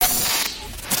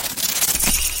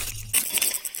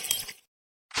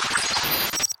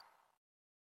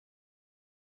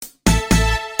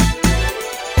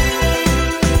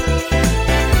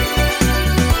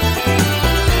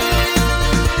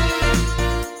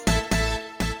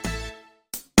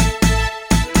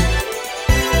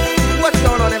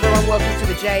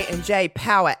J&J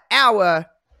Power Hour.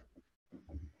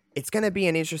 It's going to be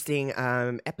an interesting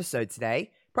episode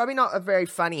today. Probably not a very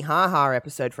funny ha-ha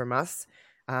episode from us.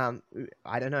 I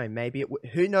don't know. Maybe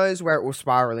who knows where it will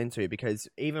spiral into, because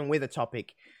even with a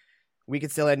topic, we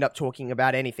could still end up talking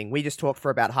about anything. We just talked for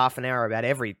about half an hour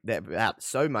about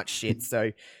so much shit.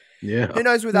 So yeah, who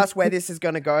knows with us where this is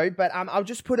going to go. But I'll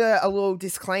just put a little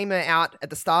disclaimer out at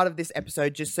the start of this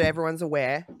episode just so everyone's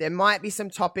aware. There might be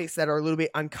some topics that are a little bit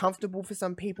uncomfortable for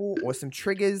some people or some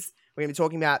triggers. We're going to be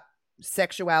talking about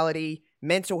sexuality,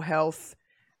 mental health,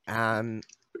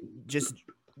 just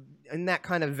in that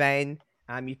kind of vein.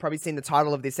 You've probably seen the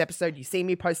title of this episode. You see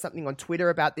me post something on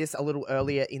Twitter about this a little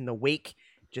earlier in the week,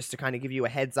 just to kind of give you a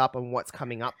heads up on what's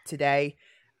coming up today.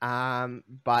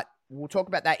 But we'll talk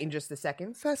about that in just a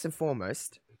second. First and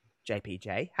foremost,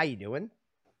 JPJ, how you doing?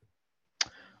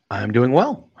 I'm doing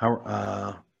well.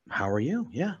 How are you?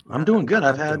 Yeah, I'm doing good.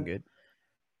 I'm doing good.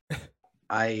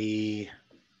 I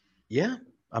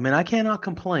cannot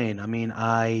complain. I mean,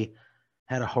 I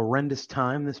had a horrendous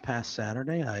time this past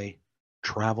Saturday. I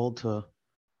traveled to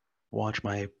watch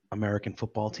my American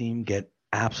football team get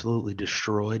absolutely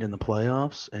destroyed in the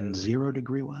playoffs in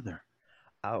 0-degree weather.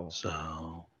 Other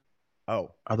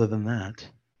than that.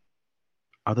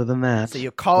 So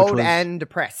you're cold and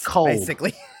depressed,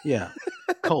 basically. Yeah,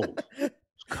 cold. It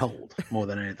was cold. More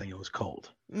than anything, it was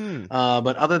cold.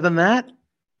 But other than that,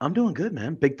 I'm doing good,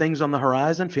 man. Big things on the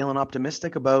horizon. Feeling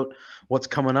optimistic about what's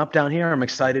coming up down here. I'm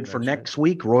excited for next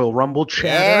week, Royal Rumble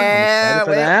chatter. Yeah, I'm excited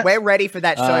for that. We're ready for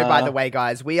that show, by the way,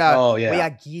 guys. We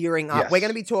are gearing up. Yes. We're going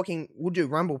to be talking. We'll do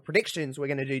Rumble predictions. We're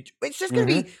going to do. It's just going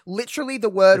to be literally the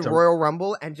word Royal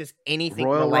Rumble and just anything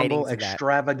Royal relating Rumble to that.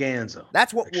 extravaganza.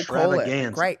 That's what we'll call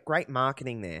it. Great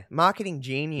marketing there. Marketing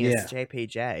genius,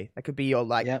 JPJ. That could be your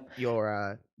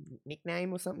your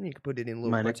nickname or something. You could put it in little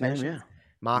quotations. Nickname, yeah.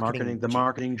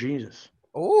 Marketing Jesus.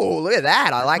 Oh, look at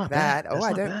that. I like that. Bad.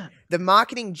 I don't. Bad. The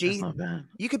marketing G. That's not bad.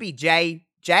 You could be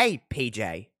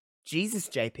JPJ. Jesus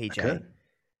JPJ.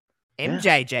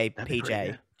 MJJPJ.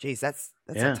 Yeah. Jeez, that's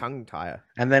a tongue tire.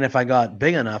 And then if I got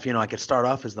big enough, I could start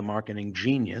off as the marketing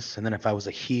genius. And then if I was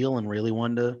a heel and really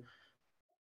wanted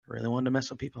to mess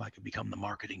with people, I could become the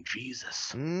marketing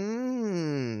Jesus. There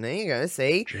you go.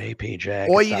 See? JPJ.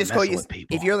 Or you just call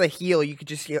people. If you're the heel, you could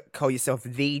just call yourself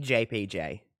the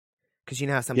JPJ. Because you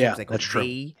know how sometimes they call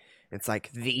the, it's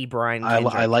like the Brian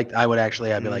Kendrick. I'd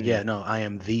be like, yeah, no, I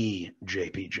am the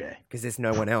JPJ. Because there's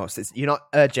no one else. You're not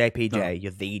a JPJ,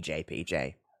 you're the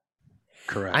JPJ.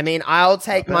 Correct. I mean, I'll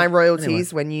take my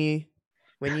royalties when you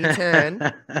turn.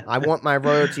 I want my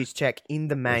royalties check in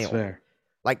the mail. That's fair.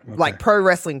 Like pro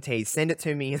wrestling tees, send it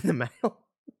to me in the mail.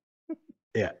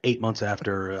 Yeah, 8 months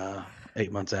after.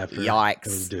 Yikes. It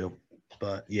was due.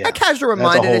 But yeah, a casual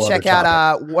reminder to check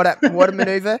out What a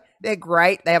Maneuver. They're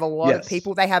great. They have a lot of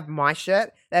people. They have my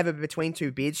shirt. They have a Between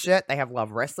Two Beards shirt. They have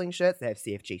Love Wrestling shirts. They have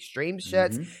CFG Streams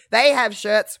shirts. They have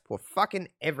shirts for fucking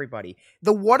everybody.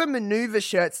 The What a Maneuver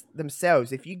shirts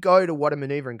themselves, if you go to What a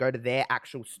Maneuver and go to their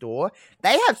actual store,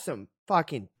 they have some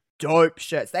fucking dope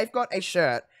shirts. They've got a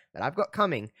shirt that I've got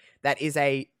coming that is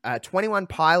a 21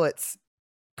 Pilots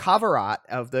cover art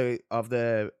of the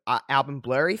album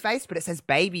Blurry Face, but it says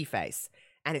Baby Face,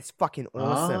 and it's fucking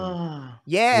awesome.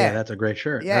 Yeah, that's a great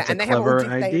shirt. Yeah, that's and a clever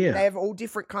idea. They have all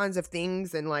different kinds of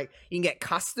things, and you can get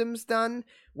customs done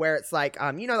where it's like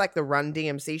like the Run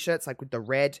DMC shirts, like with the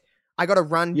red. I got a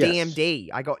Run DMD.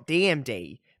 I got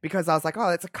DMD because I was like, oh,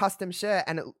 that's a custom shirt,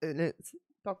 and it's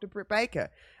Dr. Britt Baker.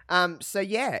 So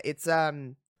yeah, it's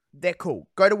they're cool.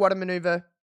 Go to What a Maneuver.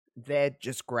 They're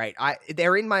just great.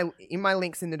 They're in my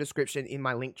links in the description, in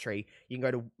my link tree. You can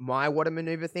go to my What a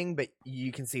Maneuver thing, but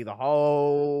you can see the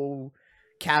whole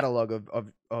catalog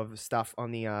of stuff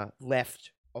on the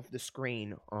left of the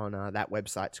screen on that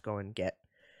website to go and get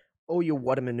all your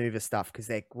What a Maneuver stuff, because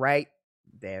they're great.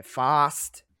 They're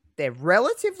fast. They're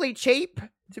relatively cheap,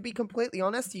 to be completely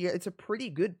honest. It's a pretty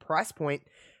good price point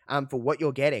for what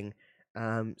you're getting.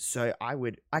 So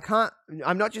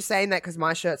I'm not just saying that because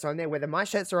my shirts are on there. Whether my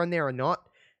shirts are on there or not,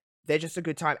 they're just a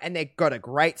good time, and they've got a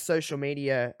great social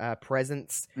media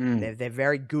presence. They're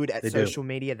very good at social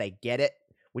media. They get it,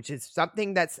 which is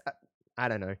something that's I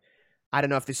don't know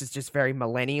if this is just very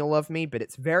millennial of me, but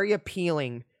it's very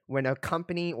appealing when a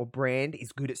company or brand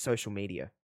is good at social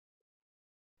media.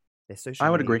 Their social I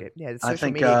would media agree. Yeah, the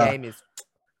social media game is.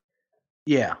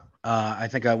 Yeah. I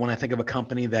think when I think of a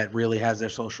company that really has their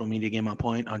social media game on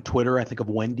point, on Twitter, I think of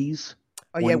Wendy's.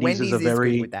 Oh yeah, Wendy's is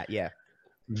good with that. Yeah,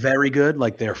 very good.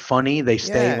 Like, they're funny. They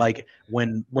stay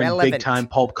when relevant. Big time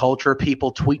pulp culture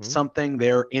people tweet something,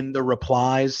 they're in the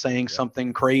replies saying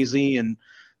something crazy, and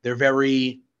they're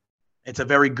very It's a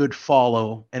very good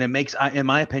follow, and it makes, in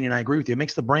my opinion, I agree with you. It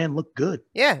makes the brand look good.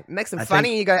 Yeah, it makes them funny.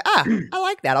 And you go, I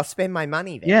like that. I'll spend my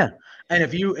money there. Yeah, and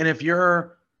if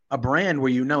you're a brand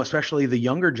where especially the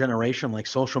younger generation, like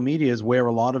social media is where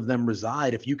a lot of them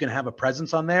reside. If you can have a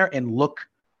presence on there and look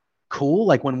cool,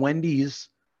 like when Wendy's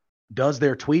does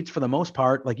their tweets, for the most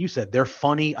part, like you said, they're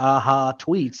funny aha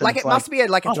tweets. Like it must be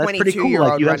like a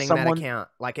 22-year-old running that account.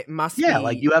 Like it must be. Yeah,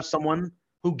 like you have someone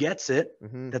who gets it,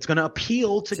 that's going to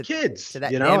appeal to kids, to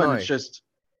that demo. And it's just,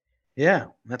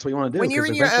 that's what you want to do. When you're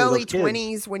in your early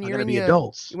 20s, when you're in your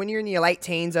adults, when you're in your late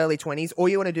teens, early 20s, all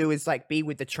you want to do is like be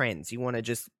with the trends. You want to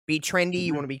just be trendy.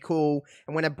 You want to be cool.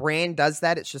 And when a brand does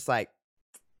that, it's just like,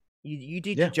 you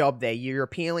did your job there. You're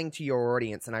appealing to your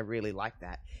audience, and I really like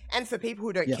that. And for people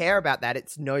who don't care about that,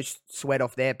 it's no sweat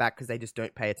off their back because they just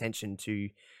don't pay attention to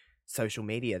social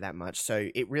media that much. So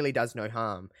it really does no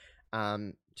harm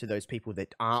to those people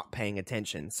that aren't paying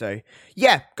attention. So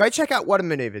yeah, go check out What a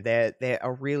Maneuver. They're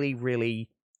a really, really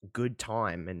good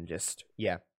time, and just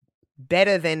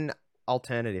better than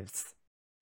alternatives.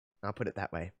 I'll put it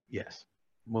that way. Yes,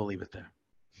 we'll leave it there.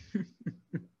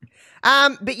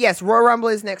 But yes, Royal Rumble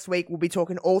is next week. We'll be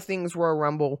talking all things Royal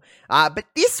Rumble. But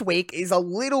this week is a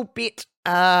little bit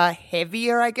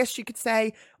heavier, I guess you could say,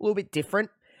 a little bit different.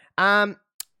 As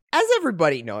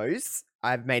everybody knows,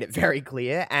 I've made it very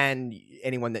clear, and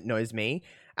anyone that knows me,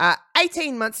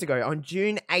 18 months ago, on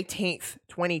June 18th,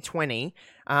 2020,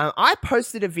 I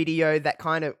posted a video that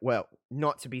kind of, well,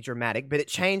 not to be dramatic, but it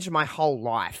changed my whole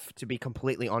life, to be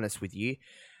completely honest with you.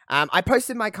 I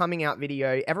posted my coming out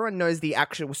video. Everyone knows the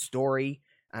actual story.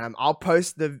 I'll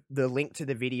post the link to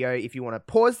the video if you want to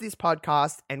pause this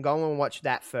podcast and go and watch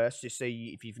that first, just so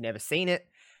if you've never seen it,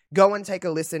 go and take a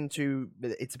listen to.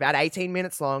 It's about 18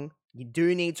 minutes long. You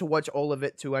do need to watch all of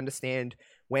it to understand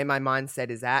where my mindset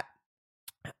is at.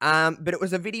 But it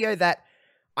was a video that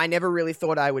I never really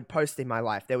thought I would post in my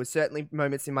life. There was certainly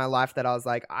moments in my life that I was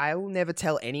like, I will never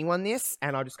tell anyone this,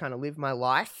 and I'll just kind of live my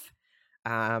life.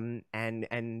 And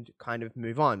kind of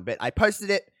move on. But I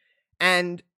posted it,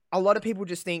 and a lot of people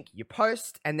just think you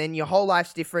post and then your whole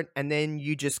life's different and then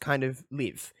you just kind of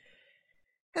live.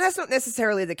 And that's not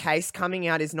necessarily the case. Coming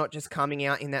out is not just coming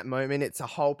out in that moment. It's a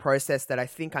whole process that I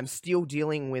think I'm still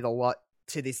dealing with a lot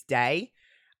to this day.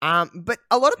 But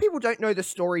a lot of people don't know the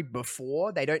story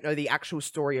before. They don't know the actual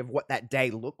story of what that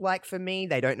day looked like for me.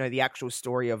 They don't know the actual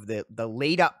story of the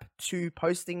lead up to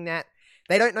posting that.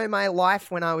 They don't know my life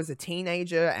when I was a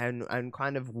teenager and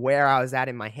kind of where I was at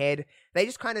in my head. They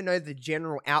just kind of know the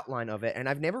general outline of it. And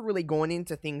I've never really gone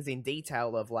into things in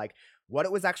detail of like what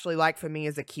it was actually like for me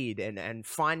as a kid and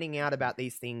finding out about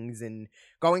these things and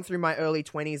going through my early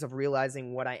 20s of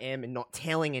realizing what I am and not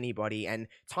telling anybody, and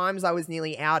times I was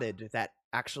nearly outed that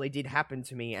actually did happen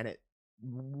to me, and it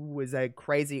was a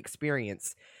crazy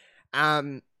experience.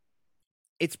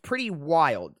 It's pretty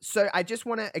wild. So I just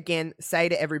want to, again, say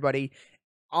to everybody,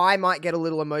 I might get a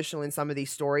little emotional in some of these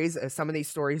stories. Some of these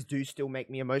stories do still make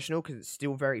me emotional because it's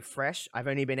still very fresh. I've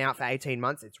only been out for 18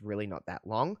 months. It's really not that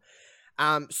long.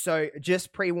 So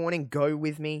just pre-warning, go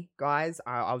with me, guys.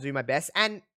 I'll do my best.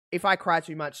 And if I cry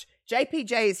too much,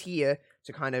 JPJ is here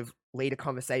to kind of lead a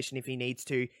conversation if he needs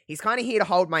to. He's kind of here to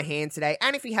hold my hand today.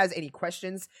 And if he has any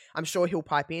questions, I'm sure he'll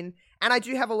pipe in. And I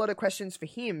do have a lot of questions for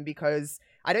him because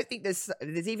I don't think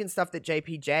there's even stuff that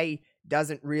JPJ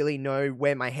doesn't really know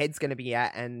where my head's going to be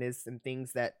at. And there's some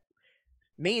things that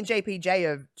me and JPJ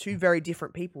are two very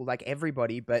different people, like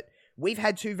everybody, but we've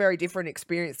had two very different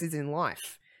experiences in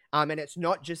life. And it's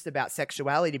not just about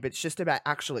sexuality, but it's just about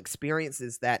actual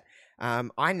experiences that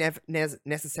I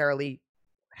necessarily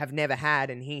have never had,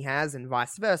 and he has, and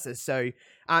vice versa. So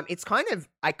it's kind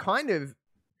of,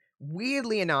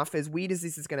 weirdly enough, as weird as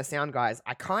this is going to sound, guys,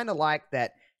 I kind of like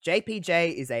that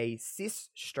JPJ is a cis,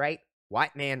 straight,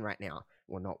 white man right now.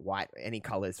 Well, not white, any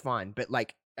color is fine, but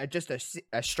like just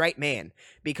a straight man,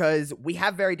 because we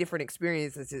have very different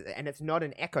experiences, and it's not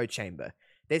an echo chamber.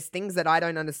 There's things that I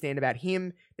don't understand about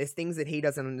him. There's things that he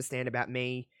doesn't understand about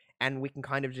me, and we can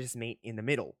kind of just meet in the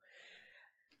middle.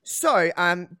 So,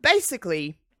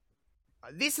 basically,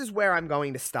 this is where I'm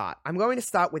going to start. I'm going to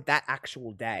start with that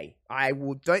actual day.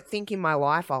 Don't think in my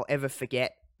life I'll ever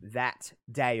forget that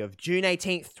day of June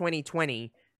 18th,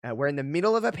 2020. We're in the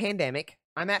middle of a pandemic.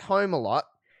 I'm at home a lot.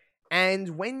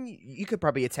 And when you could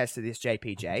probably attest to this,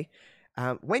 JPJ,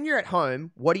 when you're at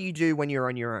home, what do you do when you're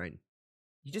on your own?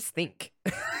 You just think.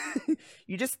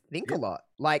 You just think a lot.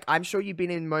 Like, I'm sure you've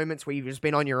been in moments where you've just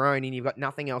been on your own and you've got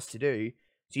nothing else to do.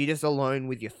 So you're just alone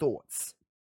with your thoughts.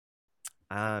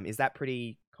 Is that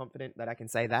pretty confident that I can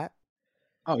say that?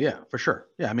 Oh, yeah, for sure.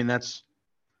 Yeah, I mean, I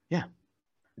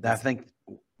think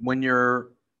when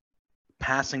you're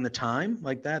passing the time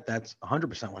like that, that's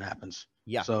 100% what happens.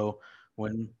 Yeah. So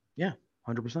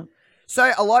 100%.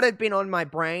 So a lot had been on my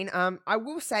brain. I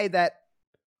will say that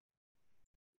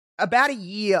about a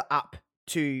year up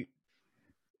to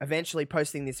eventually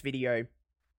posting this video,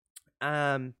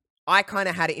 I kind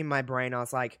of had it in my brain. I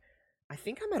was like, I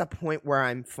think I'm at a point where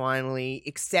I'm finally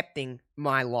accepting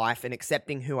my life and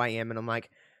accepting who I am. And I'm like,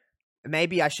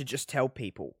 maybe I should just tell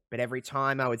people. But every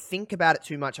time I would think about it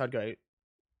too much, I'd go,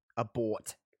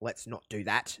 abort. Let's not do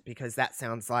that, because that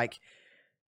sounds like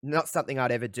not something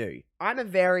I'd ever do. I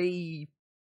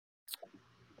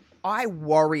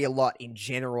worry a lot in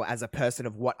general as a person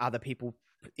of what other people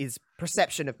is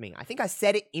perception of me. I think I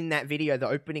said it in that video. The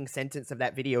opening sentence of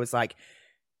that video is like,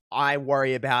 I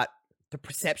worry about the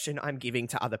perception I'm giving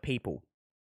to other people.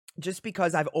 Just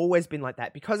because I've always been like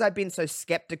that, because I've been so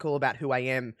skeptical about who I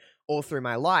am all through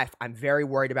my life, I'm very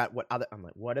worried about I'm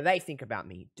like, what do they think about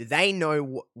me? Do they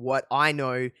know what I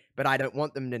know, but I don't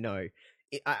want them to know?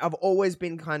 I've always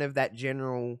been kind of that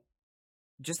general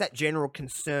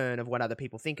concern of what other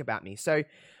people think about me. So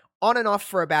on and off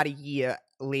for about a year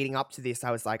leading up to this,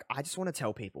 I was like, I just want to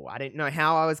tell people. I didn't know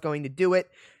how I was going to do it.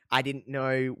 I didn't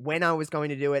know when I was going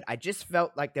to do it. I just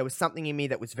felt like there was something in me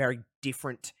that was very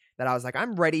different, that I was like,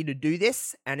 I'm ready to do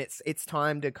this, and it's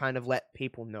time to kind of let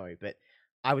people know. But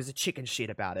I was a chicken shit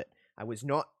about it. I was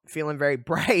not feeling very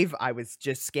brave. I was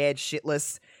just scared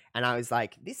shitless, and I was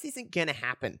like, this isn't going to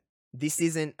happen. This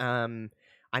isn't I'm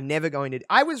never going to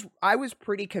I was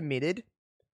pretty committed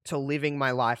to living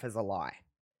my life as a lie.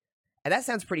 And that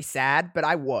sounds pretty sad, but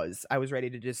I was ready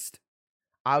to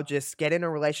I'll just get in a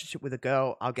relationship with a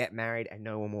girl, I'll get married, and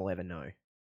no one will ever know.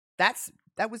 That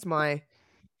was my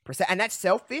percent, and that's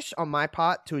selfish on my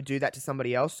part to do that to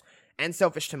somebody else, and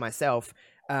selfish to myself.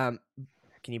 Can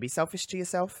you be selfish to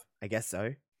yourself? I guess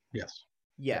so. Yes.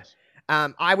 Yeah. Yes.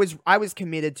 I was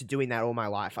committed to doing that all my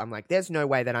life. I'm like, there's no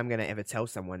way that I'm going to ever tell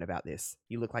someone about this.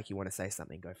 You look like you want to say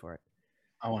something. Go for it.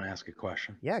 I want to ask a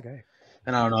question. Yeah, go.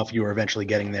 And I don't know if you were eventually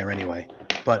getting there anyway,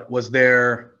 but was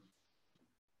there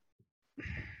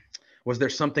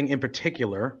something in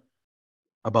particular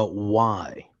about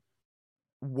why?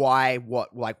 Why?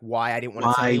 What? Like, why I didn't want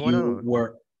to tell Why anyone? you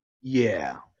were,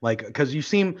 yeah, like, because you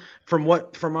seem from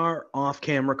our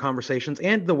off-camera conversations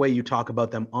and the way you talk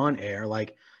about them on air,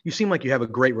 like you seem like you have a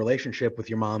great relationship with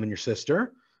your mom and your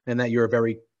sister, and that you're a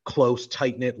very close,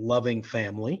 tight-knit, loving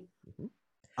family. Mm-hmm.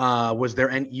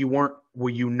 Were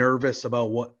you nervous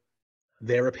about what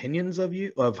their opinions of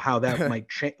you, of how that might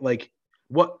change? Like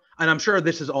what? And I'm sure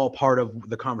this is all part of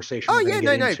the conversation. Oh yeah,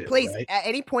 no. Please, right? at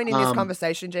any point in this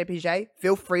conversation, JPJ,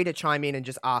 feel free to chime in and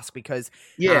just ask, because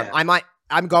yeah,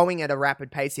 I'm going at a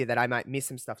rapid pace here that I might miss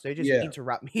some stuff. So just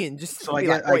interrupt me and just. So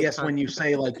I guess when you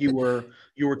say like you were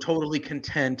totally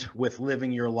content with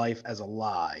living your life as a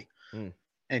lie,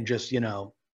 and just,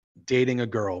 dating a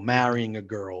girl, marrying a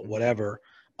girl, whatever.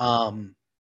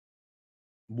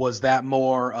 Was that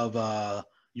more of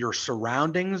your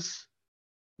surroundings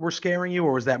were scaring you,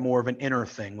 or was that more of an inner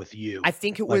thing with you? I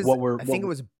think it was. It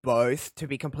was both. To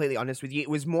be completely honest with you, it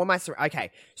was more my.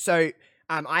 Okay, so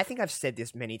I think I've said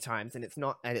this many times, and it's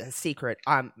not a secret.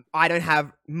 I don't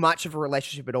have much of a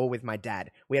relationship at all with my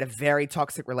dad. We had a very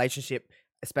toxic relationship,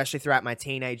 especially throughout my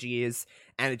teenage years,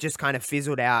 and it just kind of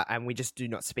fizzled out, and we just do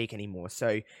not speak anymore.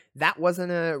 So that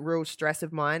wasn't a real stress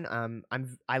of mine.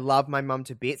 I love my mum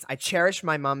to bits. I cherish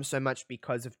my mum so much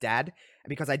because of dad, and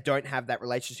because I don't have that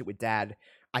relationship with dad,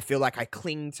 I feel like I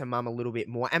cling to mum a little bit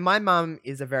more. And my mum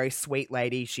is a very sweet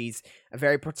lady. She's a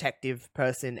very protective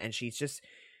person, and she's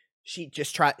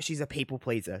a people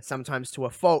pleaser, sometimes to a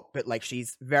fault, but like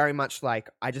she's very much like,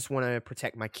 I just want to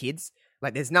protect my kids.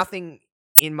 Like there's nothing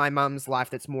in my mum's life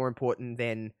that's more important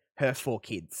than her 4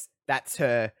 kids. That's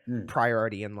her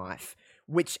priority in life,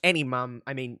 which any mum,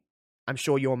 I mean, I'm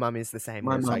sure your mum is the same.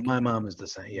 My mom is the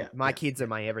same. Yeah. My kids are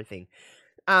my everything.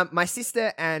 My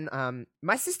sister in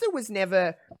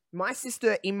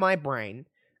my brain,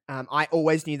 I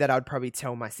always knew that I'd probably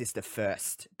tell my sister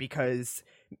first, because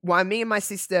while me and my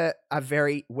sister are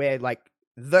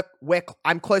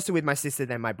I'm closer with my sister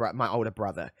than my older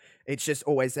brother. It's just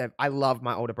always, I love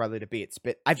my older brother to bits,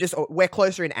 but we're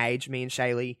closer in age, me and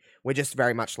Shaylee. We're just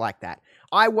very much like that.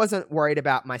 I wasn't worried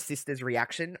about my sister's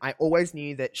reaction. I always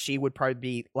knew that she would probably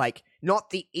be like, not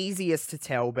the easiest to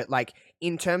tell, but like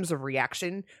in terms of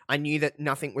reaction, I knew that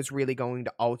nothing was really going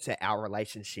to alter our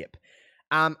relationship.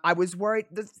 I was worried.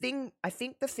 The thing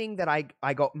that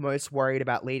I got most worried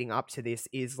about leading up to this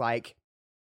is like,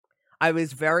 I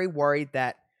was very worried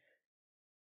that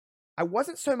I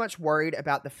wasn't so much worried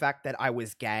about the fact that I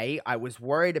was gay. I was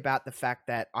worried about the fact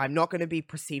that I'm not going to be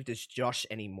perceived as Josh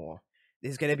anymore.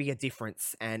 there's going to be a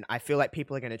difference, and I feel like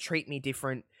people are going to treat me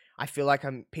different. I feel like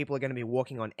people are going to be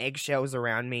walking on eggshells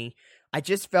around me. I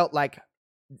just felt like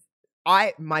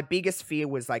my biggest fear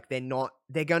was like they're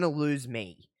going to lose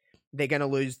me. They're going to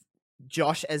lose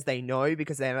Josh as they know,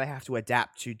 because then they have to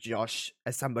adapt to Josh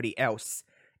as somebody else.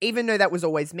 Even though that was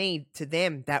always me, to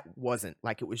them, that wasn't.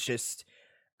 Like, it was just,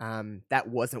 that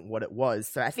wasn't what it was.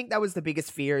 So I think that was the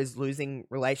biggest fear, is losing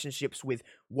relationships with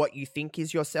what you think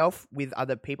is yourself with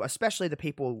other people, especially the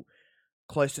people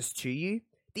closest to you.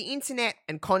 The internet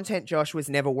and content, Josh was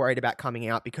never worried about coming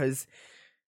out, because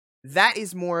that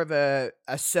is more of a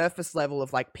surface level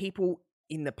of like people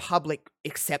in the public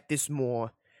accept this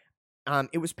more.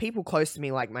 It was people close to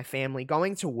me, like my family.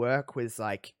 Going to work was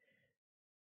like,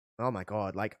 oh my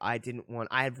God, like I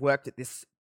had worked at this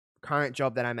current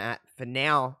job that I'm at for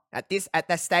now. At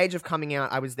that stage of coming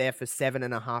out, I was there for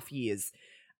 7.5 years.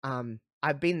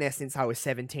 I've been there since I was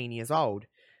 17 years old.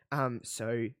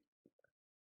 So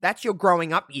that's your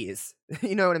growing up years.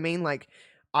 You know what I mean? Like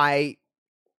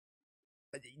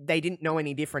they didn't know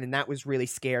any different, and that was really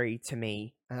scary to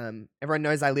me. Everyone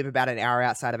knows I live about an hour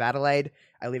outside of Adelaide.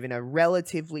 I live in a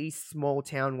relatively small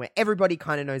town where everybody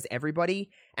kind of knows everybody,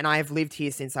 and I have lived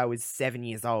here since I was 7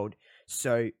 years old,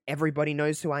 so everybody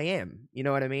knows who I am. You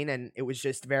know what I mean? And it was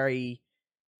just very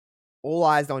all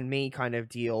eyes on me kind of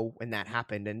deal when that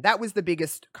happened, and that was the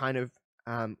biggest kind of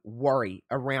worry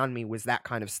around me, was that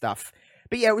kind of stuff.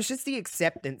 But yeah, it was just the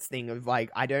acceptance thing of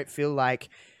like, I don't feel like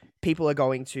people are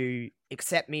going to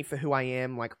accept me for who I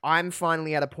am. Like, I'm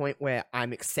finally at a point where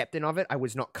I'm accepting of it. I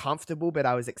was not comfortable, but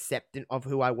I was acceptant of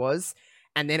who I was.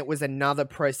 And then it was another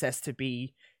process to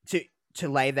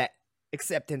lay that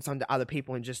acceptance onto other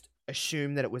people and just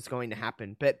assume that it was going to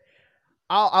happen. But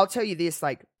I'll tell you this,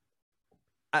 like,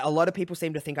 a lot of people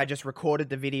seem to think I just recorded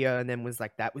the video and then was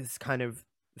like, that was kind of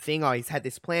the thing. Oh, he's had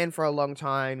this plan for a long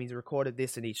time. He's recorded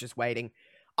this and he's just waiting.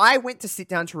 I went to sit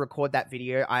down to record that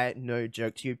video. No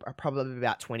joke to you, probably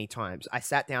about 20 times. I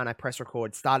sat down, I pressed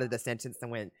record, started the sentence,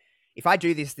 and went, if I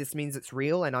do this, this means it's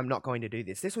real, and I'm not going to do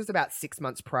this. This was about 6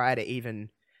 months prior to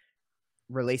even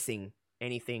releasing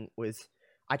anything.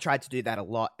 I tried to do that a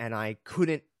lot, and I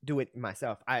couldn't do it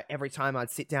myself. Every time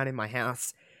I'd sit down in my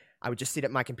house, I would just sit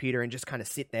at my computer and just kind of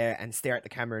sit there and stare at the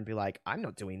camera and be like, I'm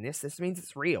not doing this. This means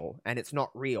it's real, and it's not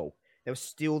real. There was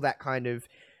still that kind of...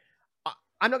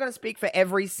 I'm not going to speak for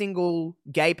every single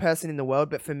gay person in the world,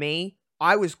 but for me,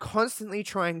 I was constantly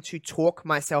trying to talk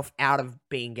myself out of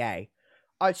being gay.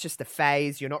 Oh, it's just a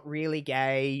phase. You're not really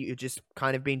gay. You're just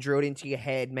kind of being drilled into your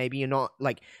head. Maybe you're not.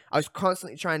 Like, I was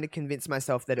constantly trying to convince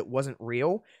myself that it wasn't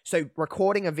real. So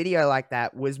recording a video like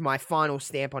that was my final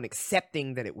stamp on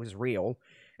accepting that it was real.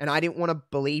 And I didn't want to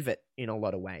believe it in a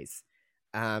lot of ways.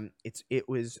 It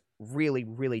was really,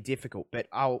 really difficult, but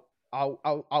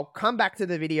I'll come back to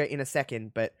the video in a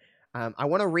second, but I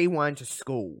want to rewind to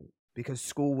school, because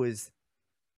school was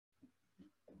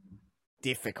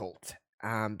difficult,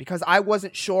 because I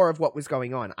wasn't sure of what was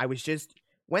going on. I was just,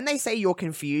 when they say you're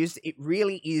confused, it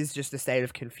really is just a state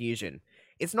of confusion.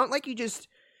 It's not like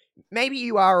maybe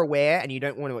you are aware and you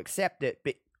don't want to accept it,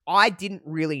 but I didn't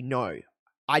really know.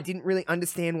 I didn't really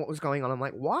understand what was going on. I'm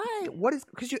like, why?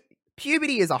 Because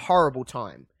puberty is a horrible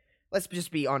time. Let's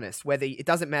just be honest. It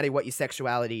doesn't matter what your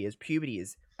sexuality is, puberty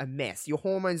is a mess. Your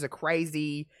hormones are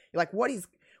crazy. You're like, what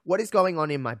is going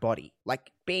on in my body?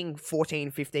 Like, being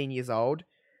 14, 15 years old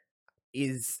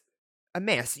is a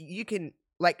mess.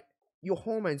 Your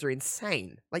hormones are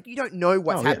insane. Like, you don't know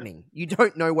what's happening. You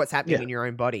don't know what's happening in your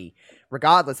own body,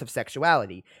 regardless of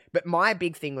sexuality. But my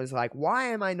big thing was like, why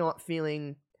am I not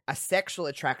feeling a sexual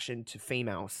attraction to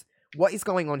females? What is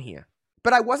going on here?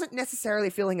 But I wasn't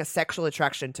necessarily feeling a sexual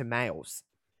attraction to males.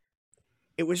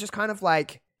 It was just kind of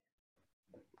like,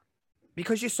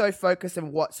 because you're so focused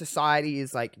on what society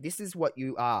is like, this is what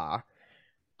you are.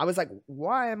 I was like,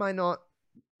 why am I not,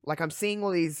 like, I'm seeing all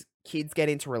these kids get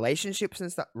into relationships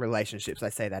and stuff. Relationships, I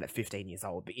say that at 15 years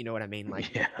old, but you know what I mean?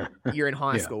 Like, you're in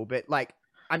high school, but like,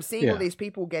 I'm seeing all these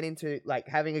people get into like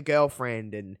having a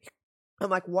girlfriend, and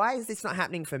I'm like, why is this not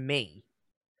happening for me?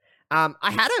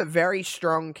 I had a very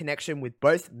strong connection with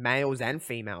both males and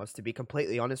females, to be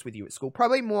completely honest with you, at school.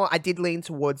 Probably more, I did lean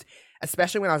towards,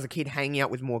 especially when I was a kid, hanging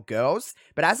out with more girls.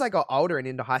 But as I got older and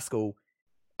into high school,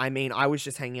 I mean, I was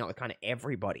just hanging out with kind of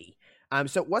everybody.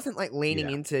 So it wasn't like leaning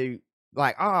into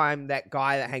like, oh, I'm that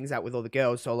guy that hangs out with all the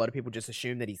girls, so a lot of people just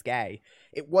assume that he's gay.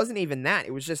 It wasn't even that.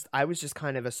 It was just, I was just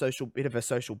kind of bit of a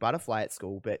social butterfly at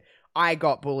school, but I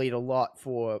got bullied a lot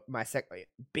for my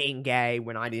being gay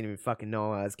when I didn't even fucking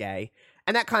know I was gay.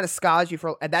 And that kind of scars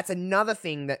you and that's another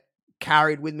thing that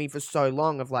carried with me for so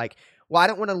long of like, well, I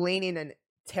don't want to lean in and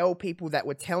tell people that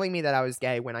were telling me that I was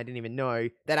gay when I didn't even know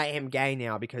that I am gay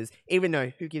now, because even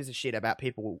though who gives a shit about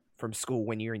people from school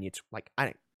when you're in your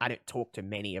I don't talk to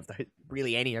many of those,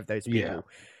 really any of those people.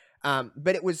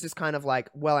 But it was just kind of like,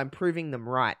 well, I'm proving them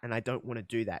right, and I don't want to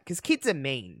do that because kids are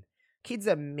mean. Kids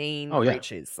are mean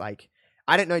creatures. Yeah. Like,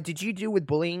 I don't know. Did you deal with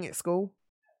bullying at school?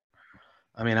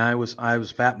 I mean, I was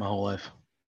fat my whole life,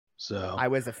 so I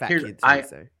was a fat kid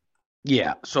too.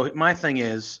 Yeah. So my thing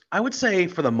is, I would say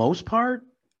for the most part,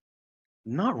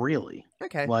 not really.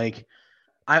 Okay. Like,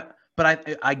 I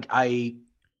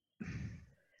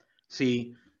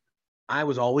see, I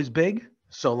was always big.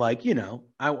 So like, you know,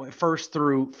 I went first,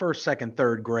 second,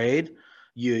 third grade,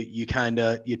 you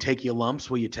take your lumps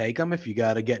where you take them. If you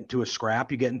got to get into a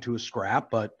scrap, you get into a scrap.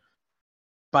 But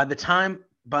by the time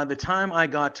I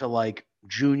got to like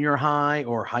junior high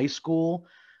or high school,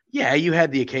 yeah, you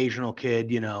had the occasional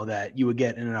kid, you know, that you would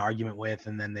get in an argument with,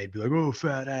 and then they'd be like, "Oh,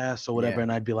 fat ass," or whatever,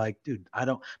 and I'd be like, "Dude, I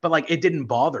don't." But like, it didn't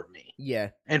bother me.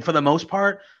 Yeah. And for the most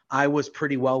part, I was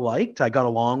pretty well liked. I got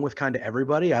along with kind of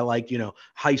everybody. I liked, you know,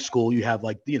 high school. You have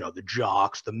like, you know, the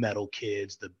jocks, the metal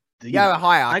kids, the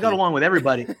hierarchy. I got along with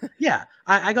everybody. Yeah,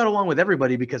 I got along with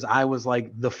everybody because I was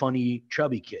like the funny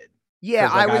chubby kid.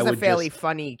 Yeah, like, I was a fairly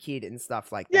funny kid and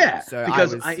stuff like that. Yeah, so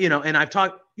because I you know, and I've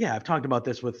talked about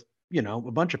this with, you know,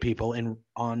 a bunch of people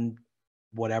on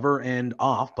whatever and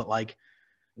off, but like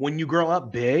when you grow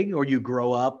up big or you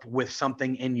grow up with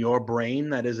something in your brain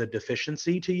that is a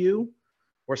deficiency to you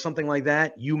or something like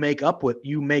that, you make up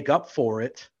for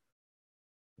it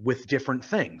with different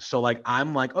things. So like,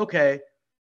 I'm like, okay,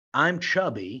 I'm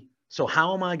chubby, so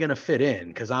how am I going to fit in?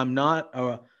 Because I'm not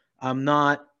you're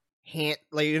not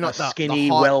a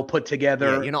skinny, well put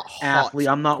together athlete.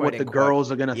 I'm not what the girls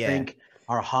are going to think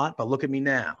are hot, but look at me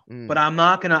now. But I'm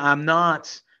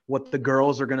not what the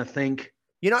girls are going to think.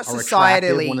 You're not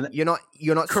societally.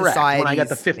 You're not correct. When I got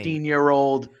the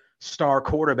 15-year-old star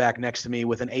quarterback next to me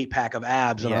with an 8-pack of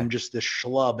abs, and I'm just this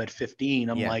schlub at 15,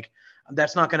 I'm like,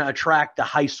 that's not going to attract the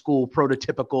high school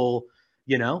prototypical,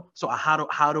 you know. So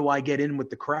how do I get in with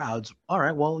the crowds? All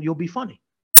right, well, you'll be funny.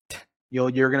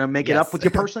 You're going to make it up with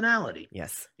your personality.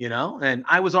 Yes. You know, and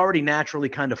I was already naturally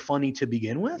kind of funny to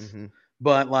begin with,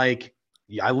 but like,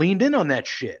 I leaned in on that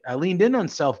shit. I leaned in on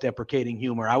self-deprecating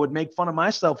humor. I would make fun of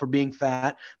myself for being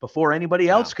fat before anybody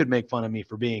else could make fun of me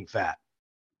for being fat.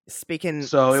 Speaking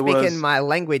my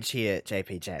language here,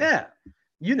 JPJ. Yeah.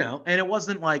 You know, and it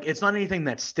wasn't like, it's not anything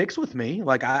that sticks with me.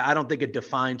 Like, I don't think it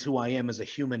defines who I am as a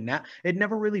human now. It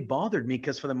never really bothered me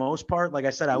because for the most part, like I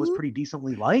said, I was pretty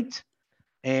decently liked.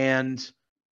 And,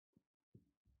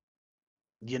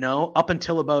 you know, up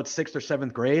until about 6th or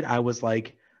 7th grade, I was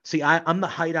like, see, I'm the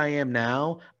height I am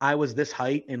now. I was this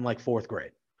height in like 4th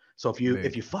grade. So if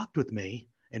you fucked with me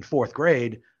in 4th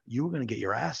grade, you were going to get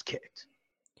your ass kicked.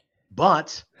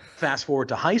 But fast forward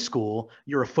to high school,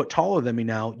 you're a foot taller than me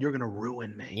now. You're going to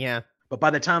ruin me. Yeah. But by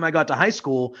the time I got to high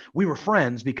school, we were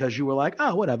friends because you were like,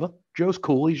 oh, whatever. Joe's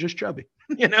cool. He's just chubby.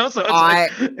 You know? So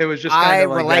it was just kind of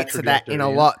like relate to that in a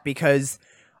lot because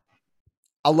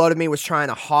a lot of me was trying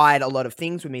to hide a lot of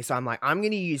things with me. So I'm like, I'm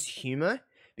going to use humor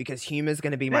because humor is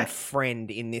going to be my friend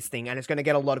in this thing. And it's going to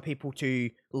get a lot of people to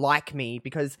like me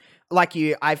because, like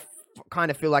you, I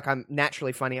kind of feel like I'm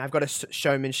naturally funny. I've got a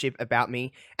showmanship about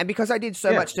me. And because I did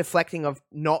so much deflecting of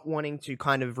not wanting to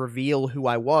kind of reveal who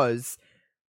I was,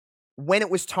 when it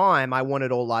was time, I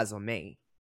wanted all eyes on me.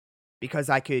 Because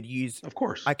I could use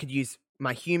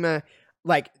my humor.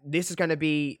 Like, this is going to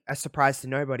be a surprise to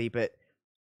nobody, but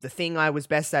the thing I was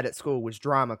best at school was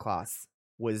drama class.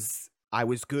 I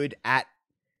was good at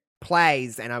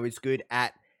plays, and I was good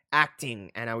at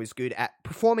acting, and I was good at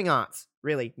performing arts,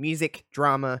 really. Music,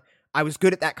 drama. I was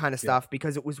good at that kind of stuff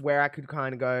because it was where I could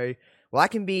kind of go, well, I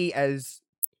can be as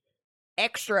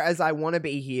extra as I want to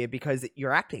be here because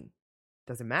you're acting.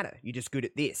 Doesn't matter. You're just good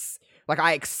at this. Like,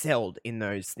 I excelled in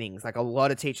those things. Like, a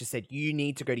lot of teachers said, you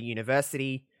need to go to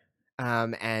university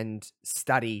and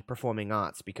study performing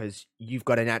arts because you've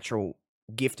got a natural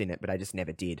gift in it, but I just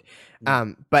never did.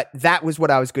 But that was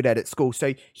what I was good at school.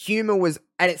 So humor was,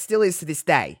 and it still is to this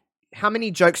day. How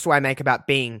many jokes do I make about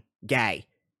being gay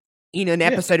in an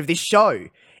episode of this show?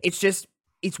 It's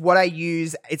what I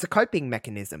use. It's a coping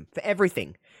mechanism for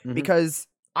everything because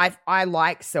I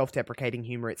like self-deprecating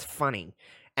humor. It's funny.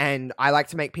 And I like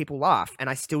to make people laugh. And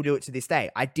I still do it to this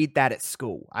day. I did that at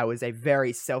school. I was a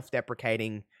very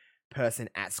self-deprecating person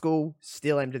at school.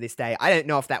 Still am to this day. I don't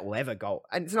know if that will ever go.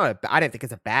 And it's not. I don't think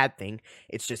it's a bad thing.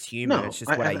 It's just humor. No, it's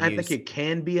just what I use. I think it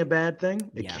can be a bad thing.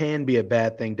 It can be a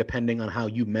bad thing depending on how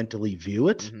you mentally view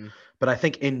it. But I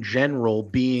think in general,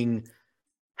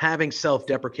 having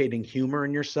self-deprecating humor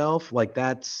in yourself, like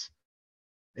that's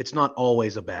It's not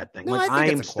always a bad thing. No, Like, I think I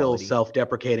am it's a still quality.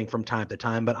 self-deprecating from time to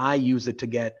time, but I use it to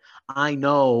get, I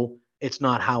know it's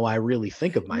not how I really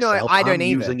think of No, myself. I don't I'm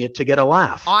either. using it to get a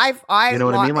laugh. You know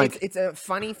what I mean? Like, it's a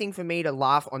funny thing for me to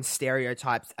laugh on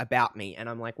stereotypes about me, and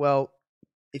I'm like, well,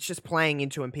 it's just playing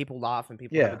into, and people laugh and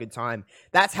people have a good time.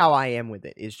 That's how I am with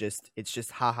it. It's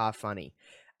just haha funny.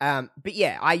 But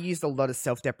yeah, I used a lot of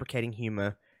self-deprecating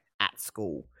humor at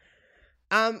school.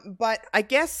 But I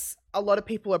guess a lot of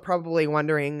people are probably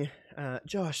wondering,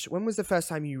 Josh, when was the first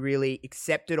time you really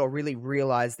accepted or really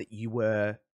realized that you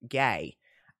were gay?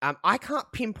 I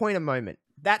can't pinpoint a moment.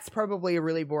 That's probably a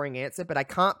really boring answer, but I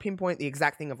can't pinpoint the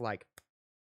exact thing of like,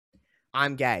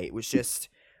 I'm gay. It was just,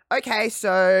 okay,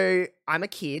 so I'm a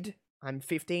kid. I'm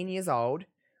 15 years old.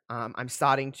 I'm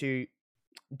starting to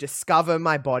discover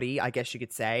my body, I guess you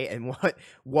could say, and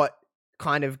what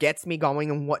kind of gets me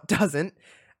going and what doesn't.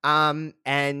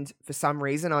 And for some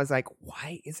reason I was like,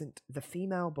 why isn't the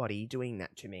female body doing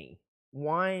that to me?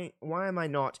 Why am I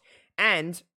not?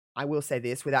 And I will say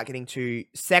this without getting too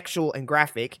sexual and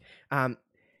graphic.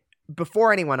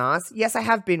 Before anyone asks, yes, I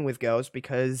have been with girls,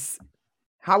 because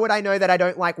how would I know that I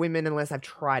don't like women unless I've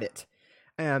tried it?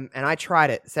 And I tried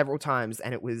it several times,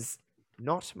 and it was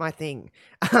not my thing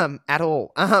at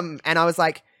all. And I was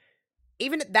like,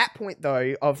 even at that point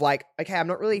though, of like, okay, I'm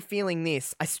not really feeling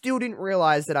this, I still didn't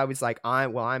realize that I was like,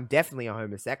 I'm definitely a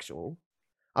homosexual.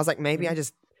 I was like, maybe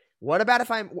what about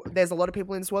if there's a lot of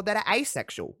people in this world that are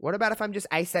asexual? What about if I'm just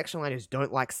asexual and I just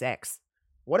don't like sex?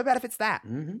 What about if it's that?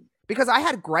 mm-hmm. Because I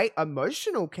had great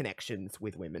emotional connections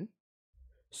with women.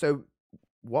 So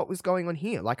what was going on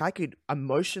here? Like, I could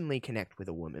emotionally connect with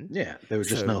a woman. Yeah, there was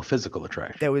just no physical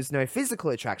attraction. There was no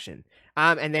physical attraction.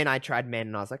 And then I tried men,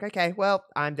 and I was like, okay, well,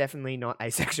 I'm definitely not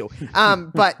asexual.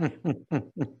 But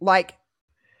like,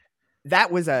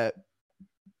 that was I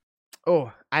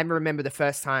remember the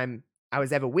first time I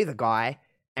was ever with a guy,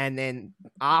 and then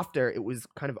after it was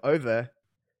kind of over,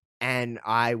 and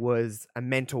I was a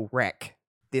mental wreck.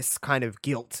 This kind of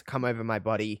guilt come over my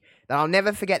body that I'll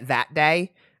never forget that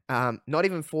day. Not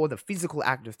even for the physical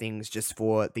act of things, just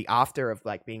for the after of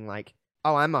like being like,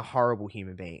 oh, I'm a horrible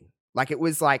human being. Like, it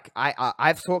was like,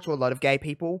 I've talked to a lot of gay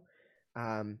people,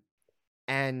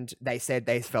 and they said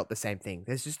they felt the same thing.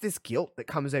 There's just this guilt that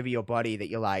comes over your body that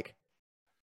you're like,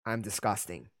 I'm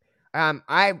disgusting.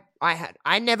 I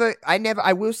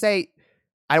will say,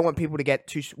 I don't want people to get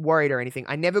too worried or anything.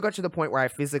 I never got to the point where I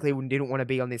physically didn't want to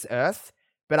be on this earth,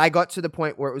 but I got to the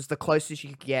point where it was the closest you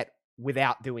could get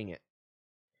without doing it.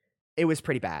 It was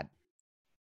pretty bad.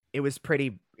 It was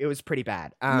pretty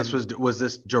bad. Was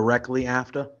this directly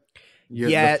after?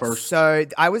 Yeah. So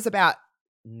I was about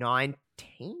 19.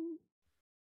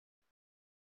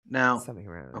 Now, something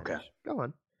around. Okay. Go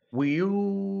on. Were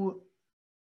you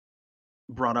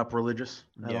brought up religious?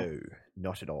 No,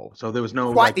 not at all. So there was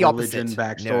no Quite the religion opposite.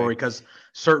 backstory, because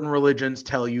certain religions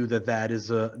tell you that is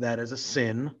a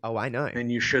sin. Oh, I know. And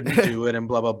you shouldn't do it, and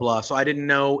blah blah blah. So I didn't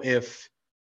know if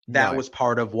that was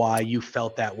part of why you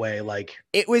felt that way. Like,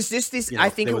 it was just this. I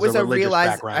think it was a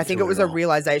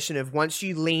realization of, once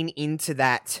you lean into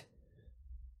that,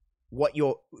 once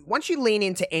you lean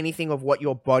into anything of what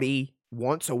your body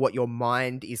wants, or what your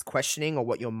mind is questioning, or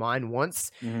what your mind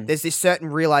wants, there's this certain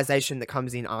realization that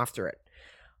comes in after it.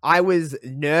 I was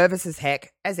nervous as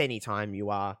heck, as any time you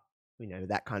are,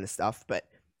 that kind of stuff. But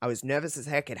I was nervous as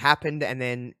heck. It happened, and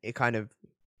then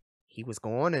he was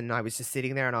gone, and I was just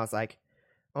sitting there, and I was like,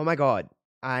 oh my God,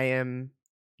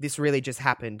 this really just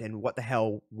happened, and what the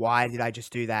hell, why did I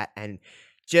just do that? And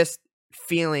just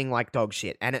feeling like dog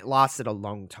shit, and it lasted a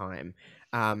long time.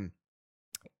 I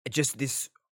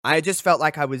just felt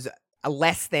like I was a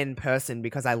less than person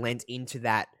because I lent into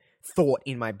that thought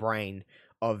in my brain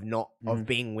of of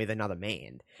being with another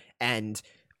man. And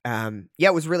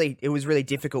it was really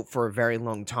difficult for a very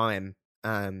long time.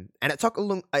 And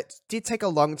it did take a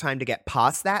long time to get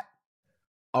past that,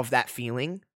 of that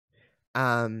feeling.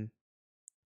 Because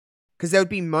there would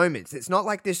be moments. It's not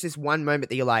like there's this one moment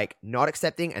that you're like not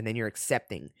accepting and then you're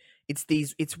accepting. It's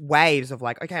waves of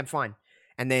like, okay, I'm fine.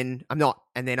 And then I'm not.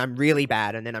 And then I'm really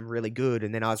bad. And then I'm really good.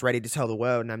 And then I was ready to tell the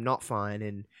world and I'm not fine.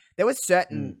 And there was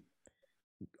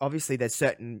obviously there's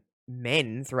certain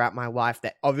men throughout my life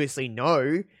that obviously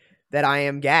know that I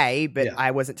am gay, but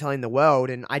I wasn't telling the world.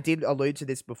 And I did allude to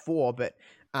this before, but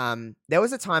there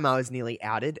was a time I was nearly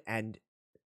outed, and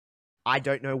I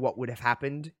don't know what would have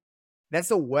happened. That's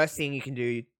the worst thing you can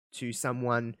do to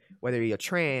someone, whether you're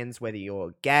trans, whether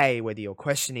you're gay, whether you're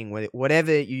questioning,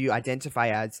 whatever you identify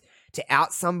as, to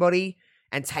out somebody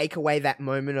and take away that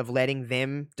moment of letting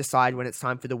them decide when it's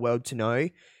time for the world to know,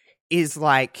 is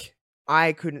like,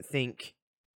 I couldn't think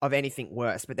of anything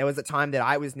worse, but there was a time that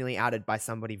I was nearly outed by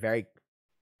somebody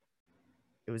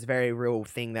it was a very real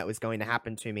thing that was going to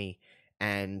happen to me.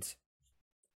 And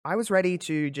I was ready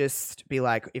to just be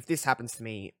like, if this happens to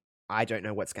me, I don't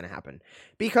know what's going to happen,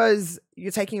 because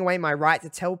you're taking away my right to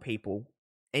tell people.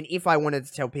 And if I wanted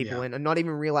to tell people and not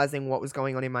even realizing what was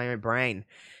going on in my own brain,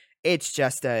 it's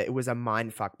just it was a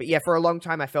mind fuck. But yeah, for a long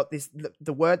time, I felt this,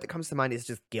 the word that comes to mind is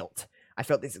just guilt. I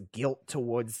felt this guilt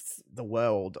towards the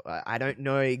world. I don't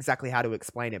know exactly how to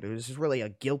explain it, but it was just really a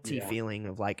guilty feeling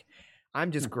of like,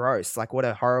 I'm just gross. Like, what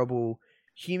a horrible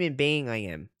human being I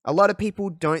am. A lot of people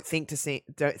don't seem to think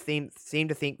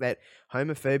that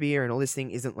homophobia and all this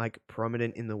thing isn't like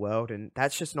prominent in the world, and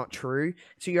that's just not true.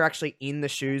 So you're actually in the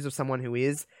shoes of someone who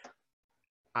is.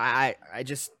 I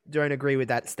just don't agree with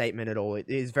that statement at all. It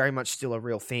is very much still a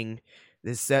real thing.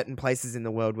 There's certain places in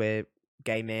the world where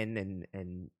gay men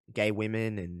and gay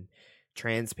women and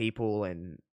trans people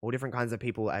and all different kinds of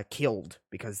people are killed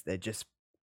because they're just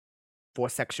for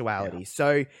sexuality. Yeah.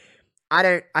 So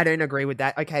I don't agree with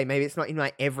that. Okay, maybe it's not in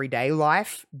my everyday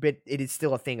life, but it is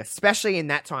still a thing, especially in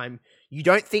that time. You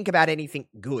don't think about anything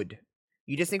good.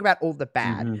 You just think about all the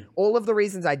bad. Mm-hmm. All of the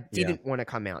reasons I didn't want to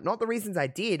come out. Not the reasons I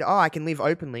did. Oh, I can live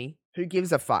openly. Who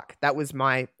gives a fuck? That was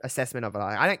my assessment of it.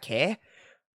 I don't care.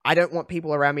 I don't want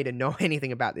people around me to know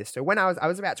anything about this. So when I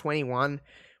was about 21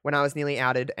 when I was nearly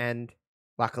outed, and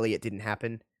luckily it didn't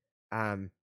happen.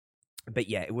 But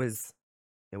yeah, it was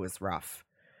rough.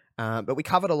 But we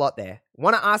covered a lot there.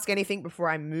 Want to ask anything before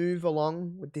I move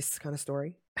along with this kind of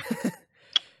story?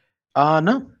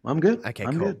 No, I'm good. Okay,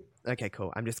 I'm cool. good. Okay,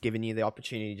 cool. I'm just giving you the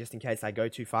opportunity just in case I go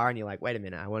too far and you're like, wait a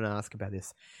minute, I want to ask about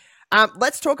this.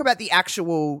 Let's talk about the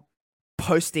actual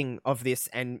posting of this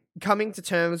and coming to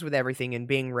terms with everything and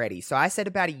being ready. So I said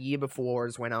about a year before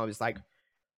is when I was like,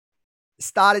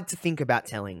 started to think about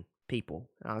telling people.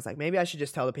 And I was like, maybe I should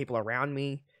just tell the people around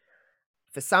me.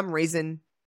 For some reason,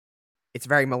 it's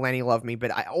very millennial of me,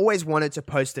 but I always wanted to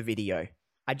post a video.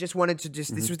 I just wanted to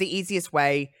this was the easiest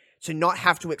way to not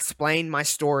have to explain my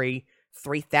story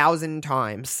 3,000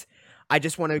 times. I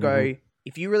just want to go,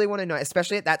 if you really want to know,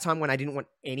 especially at that time when I didn't want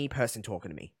any person talking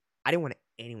to me. I didn't want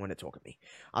anyone to talk to me.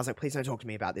 I was like, please don't talk to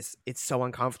me about this. It's so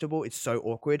uncomfortable. It's so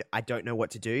awkward. I don't know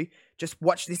what to do. Just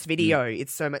watch this video.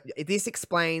 It's so much. This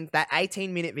explains, that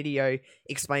 18-minute video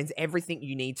explains everything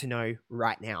you need to know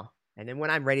right now. And then when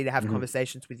I'm ready to have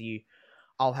conversations with you,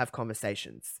 I'll have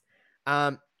conversations.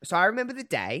 So I remember the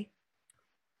day.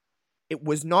 It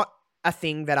was not a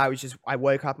thing that I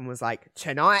woke up and was like,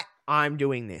 tonight I'm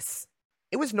doing this.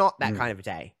 It was not that kind of a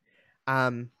day.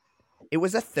 It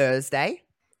was a Thursday.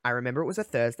 I remember it was a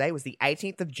Thursday. It was the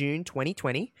 18th of June,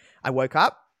 2020. I woke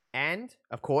up and,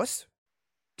 of course,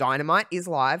 Dynamite is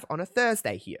live on a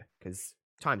Thursday here because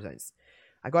time zones.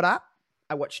 I got up.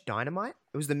 I watched Dynamite.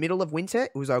 It was the middle of winter.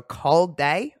 It was a cold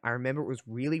day. I remember it was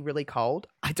really, really cold.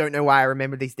 I don't know why I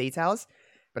remember these details,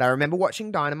 but I remember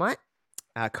watching Dynamite.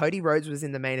 Cody Rhodes was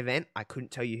in the main event. I couldn't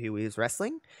tell you who he was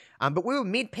wrestling. But we were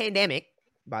mid-pandemic,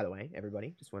 by the way,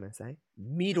 everybody. Just want to say.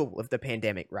 Middle of the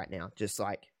pandemic right now. Just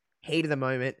like heat of the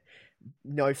moment.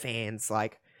 No fans.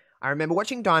 Like, I remember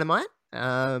watching Dynamite.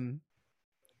 I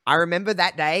remember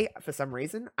that day, for some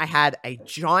reason, I had a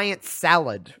giant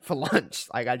salad for lunch.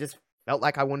 Like, I just felt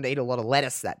like I wanted to eat a lot of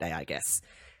lettuce that day, I guess.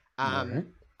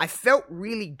 I felt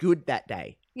really good that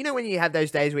day. You know when you have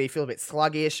those days where you feel a bit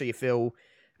sluggish or you feel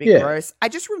a bit gross? I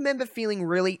just remember feeling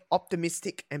really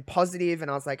optimistic and positive,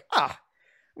 and I was like, I'm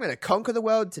going to conquer the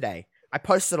world today. I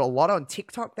posted a lot on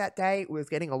TikTok that day. It was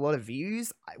getting a lot of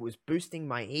views. I was boosting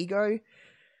my ego.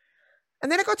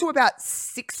 And then it got to about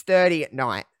 6:30 at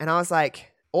night, and I was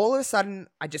like, all of a sudden,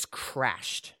 I just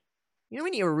crashed. You know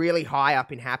when you're really high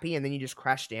up and happy, and then you just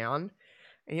crash down?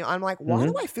 And I'm like, why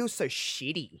do I feel so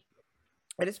shitty?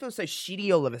 I just feel so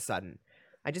shitty all of a sudden.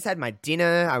 I just had my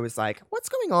dinner. I was like, what's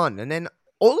going on? And then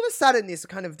all of a sudden, this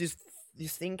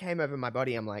thing came over my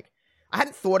body. I'm like, I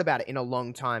hadn't thought about it in a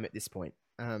long time at this point.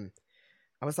 I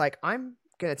was like, I'm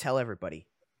going to tell everybody.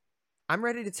 I'm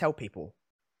ready to tell people.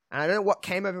 And I don't know what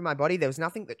came over my body. There was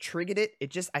nothing that triggered it.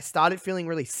 I started feeling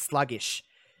really sluggish.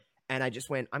 And I just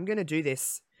went, I'm going to do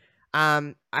this.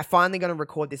 I finally going to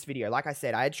record this video. Like I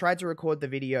said, I had tried to record the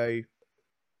video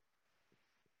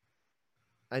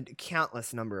a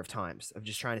countless number of times of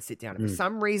just trying to sit down. And for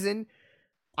some reason,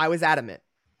 I was adamant.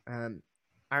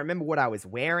 I remember what I was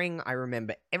wearing. I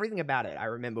remember everything about it. I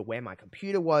remember where my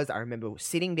computer was. I remember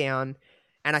sitting down.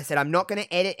 And I said, I'm not going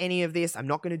to edit any of this. I'm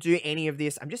not going to do any of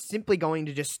this. I'm just simply going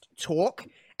to just talk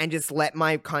and just let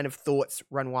my kind of thoughts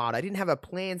run wild. I didn't have a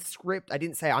planned script. I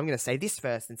didn't say, I'm going to say this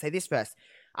first and say this first.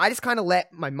 I just kind of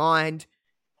let my mind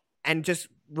and just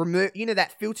remove,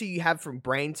 that filter you have from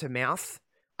brain to mouth.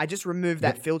 I just removed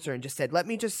that filter and just said, let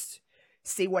me just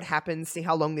see what happens, see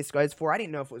how long this goes for. I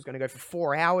didn't know if it was going to go for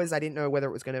 4 hours. I didn't know whether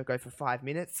it was going to go for 5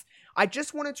 minutes. I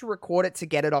just wanted to record it to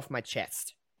get it off my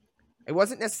chest. It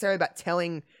wasn't necessarily about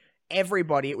telling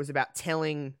everybody. It was about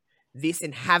telling this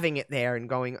and having it there and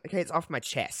going, okay, it's off my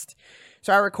chest.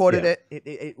 So I recorded it.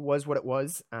 It was what it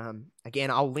was. Again,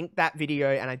 I'll link that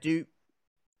video, and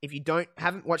if you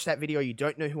haven't watched that video, you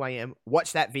don't know who I am,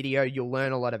 watch that video. You'll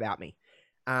learn a lot about me.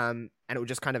 And it will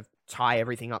just kind of tie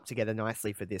everything up together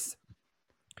nicely for this.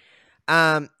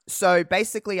 So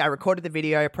basically I recorded the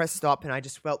video, pressed stop, and I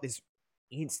just felt this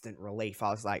instant relief.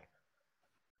 I was like,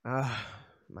 oh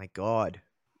my God,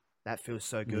 that feels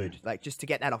so good. Like, just to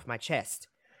get that off my chest.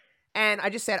 And I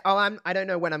just said, I don't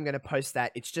know when I'm going to post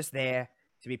that. It's just there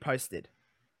to be posted.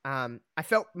 I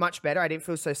felt much better. I didn't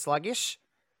feel so sluggish.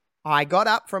 I got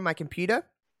up from my computer.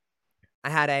 I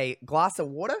had a glass of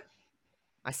water.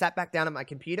 I sat back down at my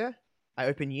computer. I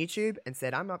opened YouTube and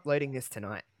said, I'm uploading this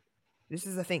tonight. This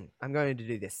is the thing. I'm going to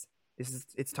do this.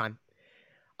 It's time.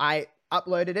 I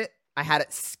uploaded it. I had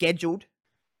it scheduled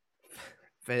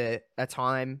for a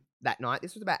time that night.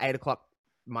 This was about 8 o'clock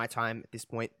my time at this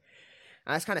point.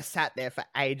 And I just kind of sat there for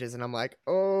ages, and I'm like,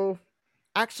 oh,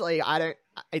 actually,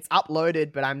 it's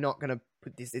uploaded, but I'm not going to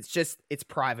put this. It's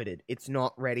privated. It's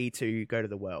not ready to go to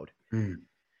the world. So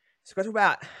it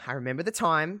got to I remember the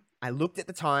time. I looked at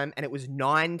the time, and it was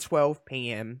 9:12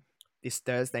 p.m. this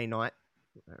Thursday night.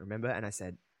 I remember, and I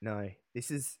said, no,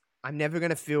 I'm never going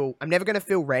to feel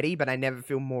ready, but I never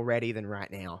feel more ready than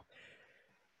right now.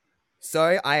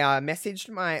 So I messaged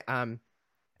my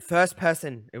first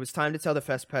person. It was time to tell the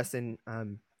first person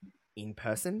in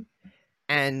person,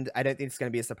 and I don't think it's going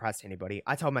to be a surprise to anybody.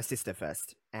 I told my sister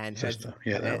first, and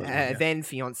then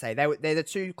fiance. They're the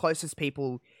two closest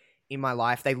people in my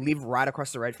life. They live right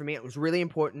across the road from me. It was really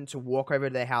important to walk over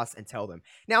to their house and tell them.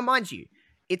 Now, mind you,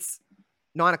 it's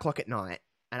 9 o'clock at night,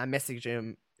 and I messaged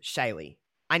him, Shaylee,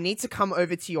 I need to come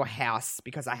over to your house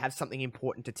because I have something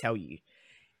important to tell you.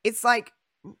 It's like,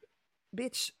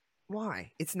 bitch,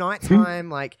 why? It's nighttime.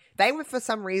 Like, they were, for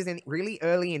some reason, really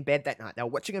early in bed that night. They were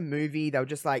watching a movie. They were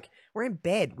just like, we're in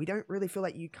bed. We don't really feel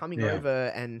like you coming over.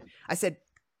 And I said,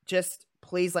 just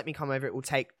please let me come over. It will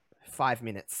take 5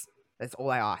 minutes. That's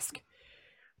all I ask.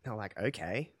 They're like,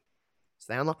 okay.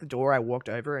 So they unlocked the door. I walked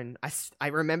over, and I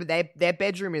remember their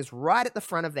bedroom is right at the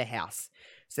front of their house.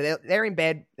 So they're in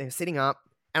bed. They're sitting up,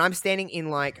 and I'm standing in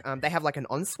like they have like an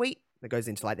ensuite that goes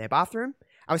into like their bathroom.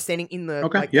 I was standing in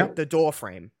the door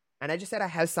frame, and I just said, I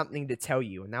have something to tell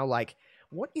you. And they were like,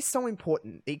 what is so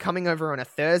important that you're coming over on a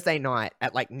Thursday night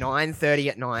at like 9:30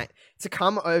 at night to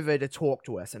come over to talk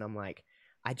to us? And I'm like,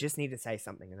 I just need to say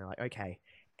something. And they're like, okay.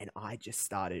 And I just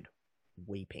started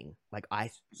weeping. Like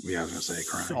I was gonna say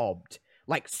crying.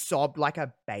 Sobbed like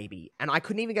a baby. And I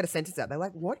couldn't even get a sentence out. They're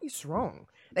like, what is wrong?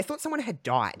 They thought someone had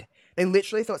died. They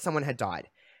literally thought someone had died.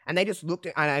 And they just looked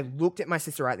at, and I looked at my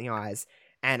sister right in the eyes,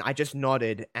 and I just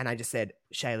nodded, and I just said,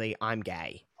 Shaylee, I'm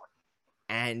gay.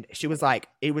 And she was like,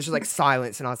 it was just like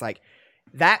silence. And I was like,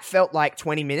 that felt like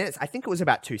 20 minutes. I think it was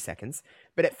about 2 seconds,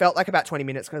 but it felt like about 20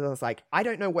 minutes because I was like, I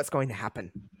don't know what's going to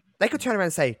happen. They could turn around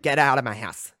and say, get out of my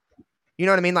house. You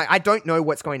know what I mean? Like, I don't know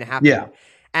what's going to happen. Yeah.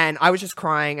 And I was just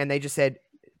crying, and they just said,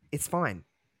 it's fine.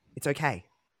 It's okay.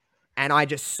 And I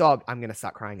just sobbed. I'm going to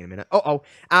start crying in a minute.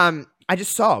 I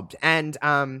just sobbed. And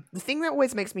the thing that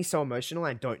always makes me so emotional,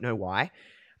 I don't know why.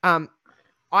 I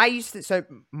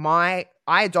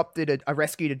adopted I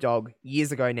rescued a dog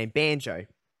years ago named Banjo.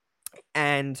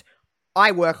 And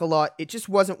I work a lot. It just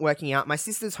wasn't working out. My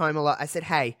sister's home a lot. I said,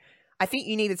 hey, I think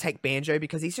you need to take Banjo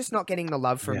because he's just not getting the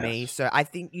love from me. So I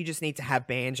think you just need to have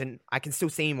Banjo, and I can still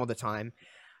see him all the time.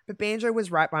 But Banjo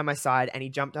was right by my side, and he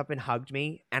jumped up and hugged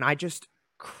me, and I just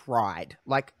cried.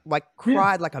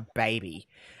 Cried like a baby.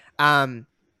 And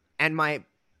my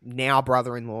now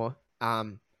brother-in-law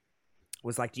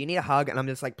was like, do you need a hug? And I'm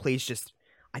just like, please just,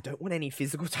 I don't want any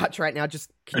physical touch right now.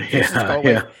 Just, can you just go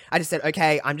away? Yeah. I just said,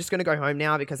 okay, I'm just going to go home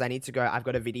now because I need to go. I've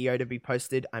got a video to be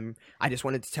posted. I just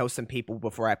wanted to tell some people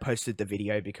before I posted the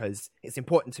video because it's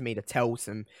important to me to tell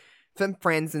some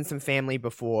friends and some family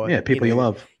before. Yeah, people you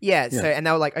love. Yeah, so, and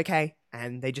they were like, okay.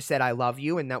 And they just said, I love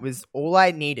you. And that was all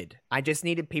I needed. I just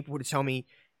needed people to tell me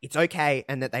it's okay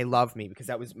and that they love me, because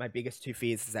that was my biggest two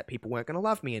fears, is that people weren't going to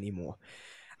love me anymore.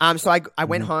 So I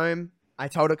went home. I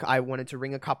told her I wanted to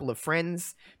ring a couple of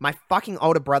friends. My fucking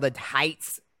older brother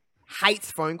hates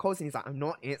phone calls, and he's like, I'm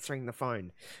not answering the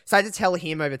phone. So I had to tell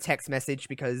him over text message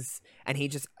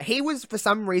he was, for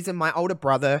some reason, my older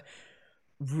brother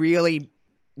really,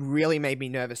 really made me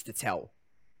nervous to tell.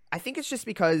 I think it's just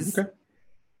because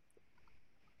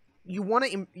you want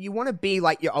to be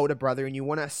like your older brother, and you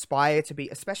want to aspire to be,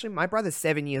 especially my brother's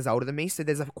 7 years older than me, so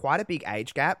there's quite a big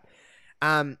age gap.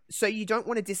 So you don't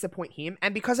want to disappoint him.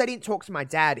 And because I didn't talk to my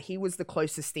dad, he was the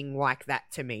closest thing like that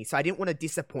to me. So I didn't want to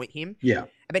disappoint him. Yeah.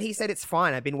 But he said, it's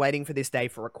fine. I've been waiting for this day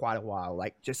for quite a while.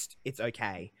 Like, just, it's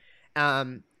okay.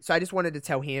 So I just wanted to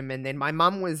tell him. And then my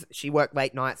mum she worked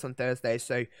late nights on Thursdays.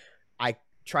 So I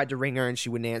tried to ring her and she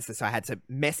wouldn't answer. So I had to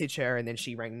message her, and then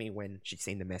she rang me when she'd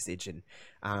seen the message. And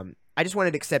I just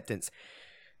wanted acceptance.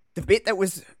 The bit that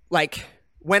was like,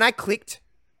 when I clicked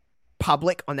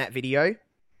public on that video,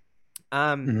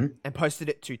 and posted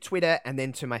it to Twitter and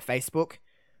then to my Facebook,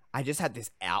 I just had this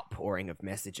outpouring of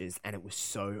messages, and it was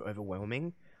so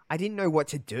overwhelming. I didn't know what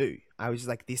to do. I was just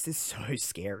like, this is so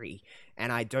scary,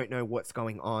 and I don't know what's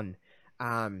going on.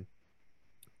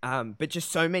 But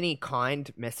just so many kind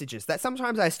messages that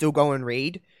sometimes I still go and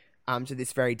read to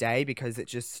this very day, because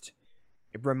it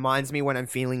reminds me when I'm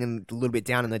feeling a little bit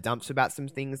down in the dumps about some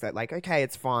things, that like, okay,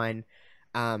 it's fine.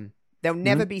 There'll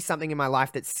never be something in my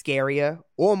life that's scarier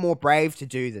or more brave to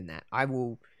do than that. I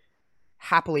will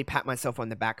happily pat myself on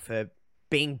the back for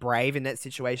being brave in that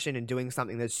situation and doing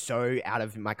something that's so out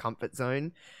of my comfort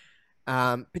zone.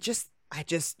 But I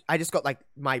just got like,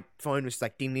 my phone was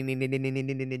like ding, ding, ding, ding, ding, ding,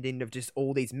 ding, ding, ding, of just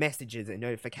all these messages and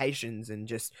notifications, and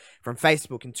just from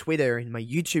Facebook and Twitter and my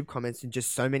YouTube comments, and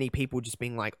just so many people just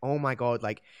being like, oh my God,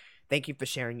 like, thank you for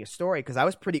sharing your story. Because I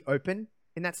was pretty open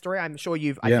in that story. I'm sure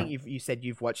I think you said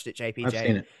you've watched it, JPJ. I've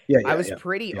seen it. Yeah, I was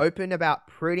pretty open about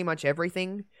pretty much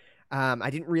everything. I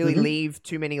didn't really leave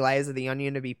too many layers of the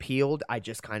onion to be peeled. I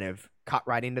just kind of cut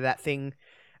right into that thing.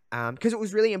 Because it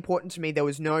was really important to me. There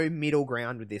was no middle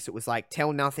ground with this. It was like,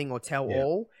 tell nothing or tell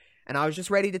all. And I was just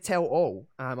ready to tell all.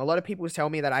 A lot of people tell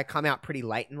me that I come out pretty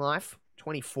late in life,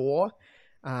 24.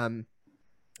 I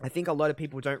think a lot of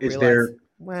people don't realize.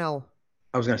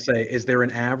 I was going to say, is there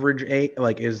an average age?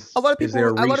 Like, is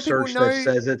there research that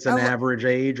says it's an average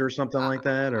age or something like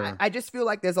that? Or I just feel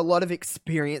like there's a lot of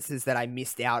experiences that I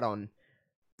missed out on,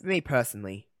 for me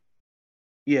personally.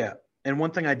 Yeah. And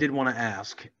one thing I did want to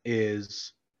ask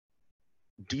is,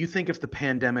 do you think if the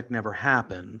pandemic never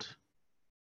happened,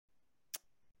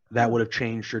 that would have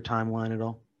changed your timeline at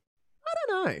all? I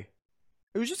don't know.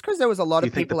 It was just because there was a lot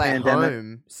of people at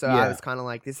home. So I was kind of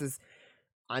like,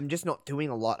 I'm just not doing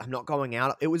a lot. I'm not going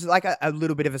out. It was like a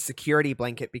little bit of a security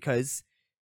blanket, because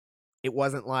it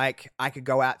wasn't like I could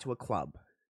go out to a club,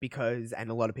 and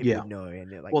a lot of people would know. And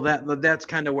they're like, well, that's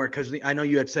kind of where, because I know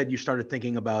you had said you started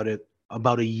thinking about it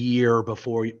about a year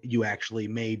before you actually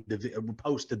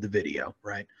posted the video,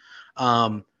 right?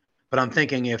 But I'm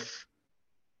thinking, if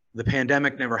the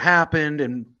pandemic never happened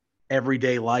and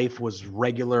everyday life was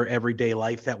regular everyday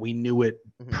life that we knew it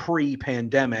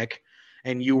pre-pandemic,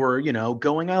 and you were,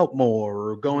 going out more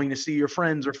or going to see your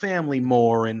friends or family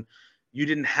more, and you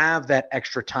didn't have that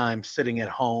extra time sitting at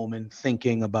home and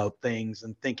thinking about things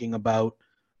and thinking about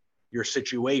your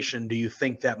situation, do you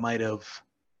think that might have,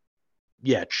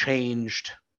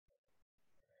 changed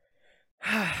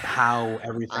how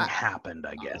everything happened,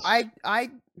 I guess?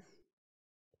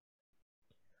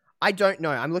 I don't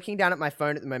know. I'm looking down at my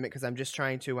phone at the moment because I'm just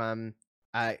trying to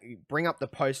bring up the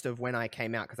post of when I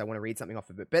came out, because I want to read something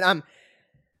off of it. But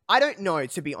I don't know,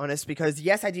 to be honest, because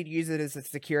yes, I did use it as a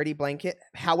security blanket.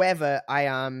 However, I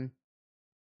don't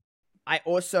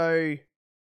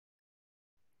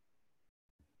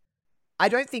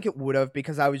think it would have,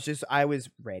 because I was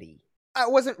ready. I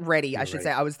wasn't ready, I should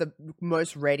say. I was the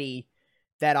most ready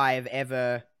that I have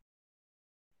ever.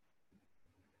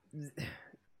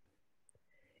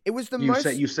 It was the most.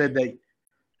 You said that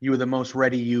you were the most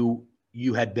ready you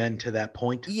had been to that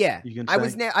point. Yeah, I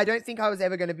don't think I was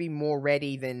ever going to be more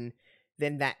ready than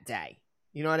that day.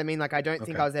 You know what I mean? Like, I don't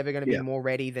think I was ever going to be more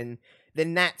ready than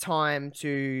that time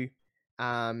to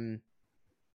do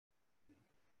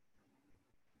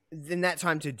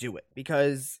it,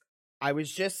 because I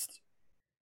was just.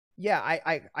 Yeah,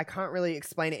 I can't really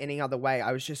explain it any other way.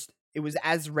 It was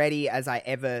as ready as I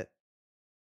ever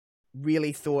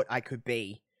really thought I could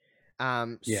be.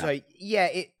 So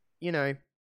yeah,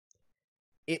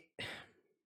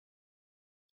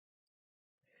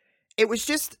 it was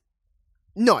just,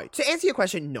 no, to answer your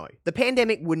question, no, the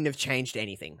pandemic wouldn't have changed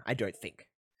anything. I don't think.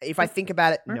 If I think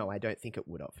about it, no, I don't think it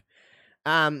would have.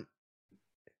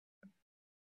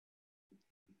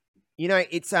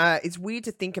 It's weird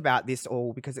to think about this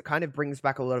all, because it kind of brings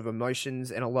back a lot of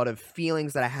emotions and a lot of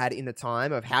feelings that I had in the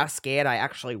time of how scared I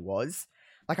actually was.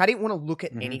 Like, I didn't want to look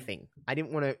at anything. I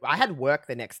had work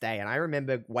the next day, and I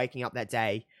remember waking up that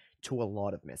day to a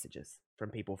lot of messages from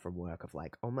people from work of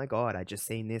like, oh my God, I just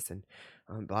seen this, and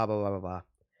blah, blah, blah, blah,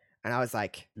 And I was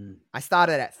like, I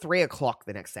started at 3 o'clock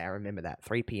the next day. I remember that,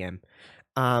 3 p.m.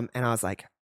 And I was like,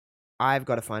 I've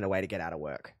got to find a way to get out of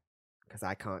work because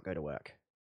I can't go to work.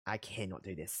 I cannot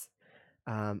do this.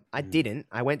 I didn't.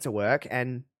 I went to work,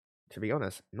 and to be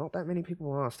honest, not that many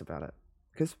people asked about it.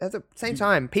 Because at the same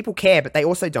time, people care, but they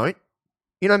also don't.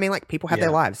 You know what I mean? Like, people have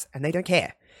their lives, and they don't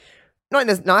care. Not in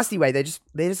a nasty way. They're just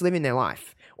living their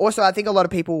life. Also, I think a lot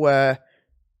of people were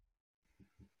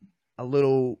a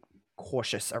little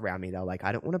cautious around me. They're like,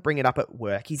 I don't want to bring it up at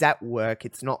work. He's at work.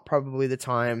 It's not probably the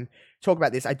time to talk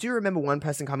about this. I do remember one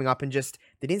person coming up and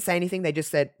they didn't say anything. They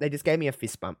just gave me a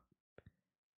fist bump.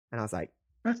 And I was like,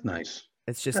 that's nice.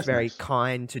 It's just very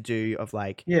kind to do of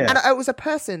like, yeah. And it was a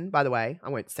person, by the way, I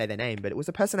won't say their name, but it was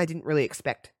a person I didn't really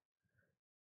expect.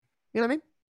 You know what I mean?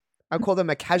 I call them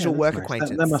a casual work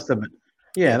acquaintance. That must have been.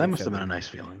 Yeah, that must have been a nice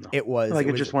feeling, though. It was. Like,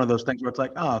 it's just one of those things where it's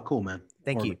like, oh, cool, man.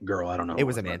 Thank you. Girl, I don't know. It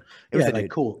was a man. It was a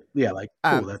dude. Cool. Yeah, like,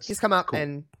 cool. That's he's come up cool.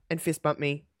 and fist bumped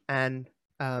me and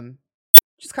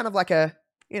just kind of like a,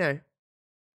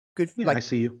 good. Yeah, like, I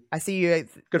see you. I see you.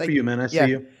 Good for you, man. I see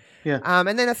you. Yeah.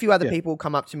 And then a few other people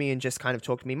come up to me and just kind of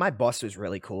talk to me. My boss was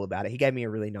really cool about it. He gave me a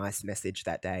really nice message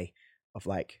that day of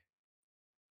like,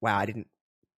 wow, I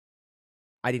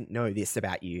didn't know this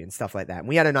about you and stuff like that. And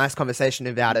we had a nice conversation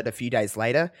about it a few days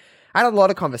later. I had a lot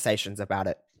of conversations about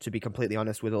it, to be completely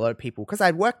honest, with a lot of people because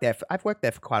I've worked there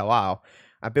for quite a while.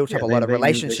 I built up a lot of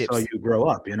relationships. They saw you grow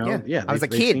up, Yeah, I was a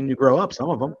kid. Seen you grow up.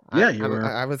 Some of them. Yeah, you were.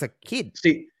 I was a kid.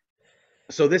 See,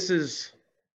 so this is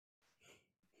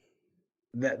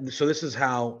that. So this is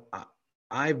how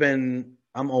I'm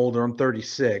older. I'm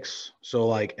 36. So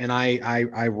like, and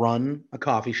I run a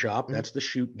coffee shop. Mm-hmm. That's the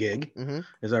shoot gig. Mm-hmm.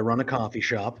 Is I run a coffee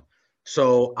shop.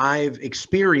 So I've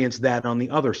experienced that on the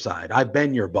other side. I've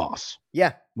been your boss.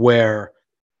 Yeah. Where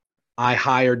I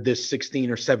hired this 16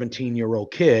 or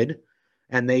 17-year-old kid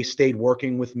and they stayed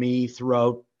working with me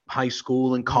throughout high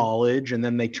school and college. And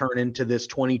then they turn into this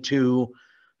 22,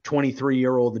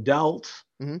 23-year-old adult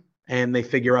and they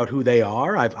figure out who they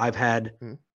are. I've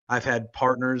had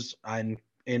partners and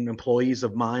employees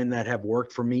of mine that have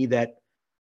worked for me that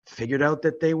figured out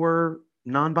that they were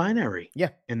non-binary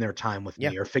in their time with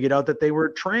me or figured out that they were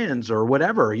trans or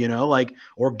whatever, like,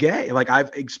 or gay. Like, I've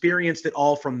experienced it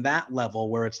all from that level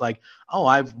where it's like, oh,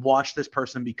 I've watched this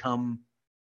person become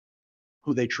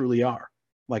who they truly are.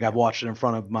 Like, I've watched it in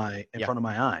front of my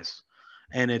eyes.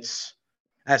 And it's,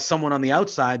 as someone on the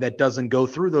outside that doesn't go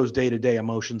through those day-to-day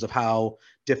emotions of how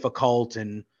difficult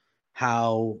and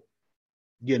how,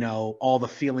 all the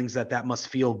feelings that must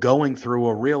feel going through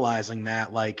or realizing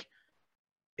that, like,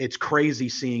 it's crazy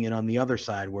seeing it on the other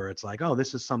side where it's like, oh,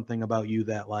 this is something about you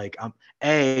that like,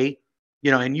 and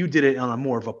you did it on a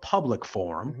more of a public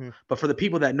forum, but for the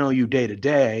people that know you day to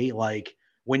day, like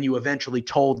when you eventually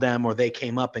told them or they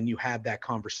came up and you had that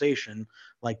conversation,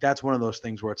 like that's one of those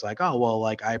things where it's like, oh, well,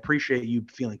 like I appreciate you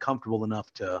feeling comfortable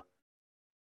enough to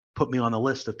put me on the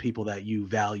list of people that you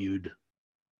valued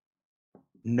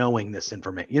knowing this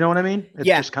information. You know what I mean? It's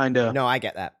just kind of, no, I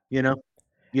get that. Yeah.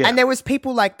 And there was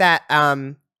people like that,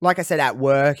 like I said, at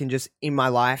work and just in my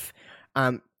life,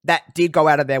 that did go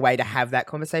out of their way to have that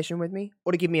conversation with me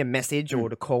or to give me a message or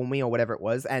to call me or whatever it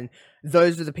was. And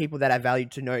those are the people that I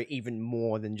valued to know even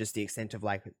more than just the extent of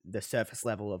like the surface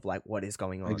level of like what is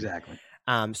going on. Exactly.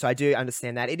 So I do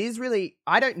understand that. It is really,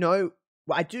 I don't know.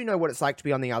 Well, I do know what it's like to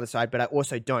be on the other side, but I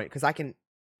also don't because I can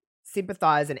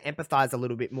sympathize and empathize a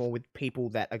little bit more with people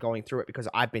that are going through it because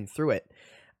I've been through it.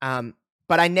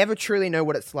 But I never truly know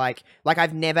what it's like. Like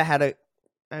I've never had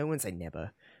I wouldn't say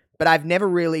never, but I've never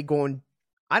really gone,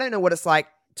 I don't know what it's like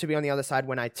to be on the other side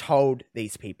when I told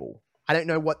these people. I don't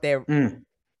know what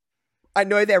I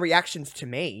know their reactions to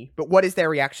me, but what is their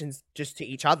reactions just to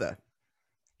each other?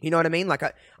 You know what I mean? Like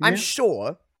I'm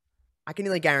sure, I can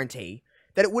nearly guarantee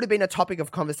that it would have been a topic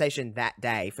of conversation that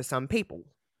day for some people.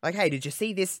 Like, hey, did you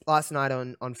see this last night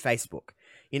on Facebook?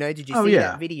 Did you see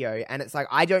that video? And it's like,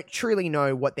 I don't truly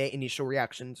know what their initial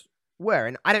reactions were.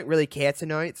 And I don't really care to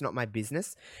know. It's not my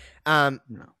business. No.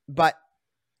 But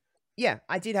yeah,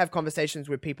 I did have conversations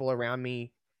with people around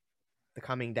me the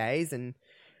coming days and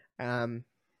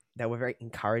they were very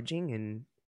encouraging and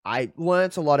I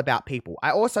learnt a lot about people.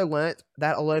 I also learnt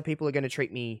that a lot of people are going to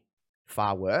treat me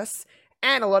far worse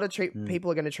and a lot of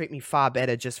people are going to treat me far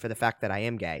better just for the fact that I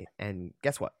am gay. And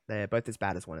guess what? They're both as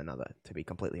bad as one another, to be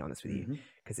completely honest with you.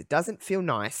 Because it doesn't feel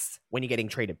nice when you're getting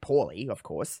treated poorly, of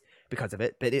course, because of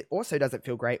it. But it also doesn't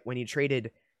feel great when you're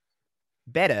treated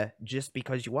better just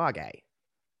because you are gay.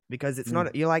 Because it's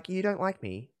not, you're like, you don't like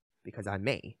me because I'm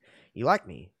me. You like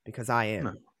me because I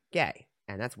am gay.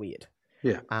 And that's weird.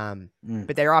 Yeah.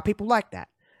 But there are people like that.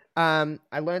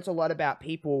 I learned a lot about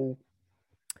people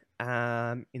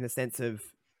in the sense of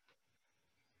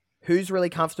who's really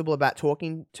comfortable about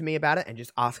talking to me about it and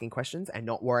just asking questions and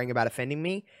not worrying about offending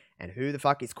me, and who the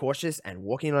fuck is cautious and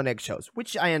walking on eggshells,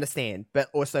 which I understand, but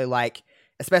also, like,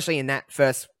 especially in that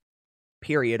first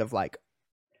period of, like,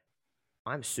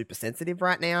 I'm super sensitive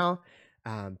right now.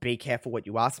 Be careful what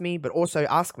you ask me, but also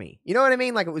ask me. You know what I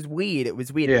mean? Like, it was weird. It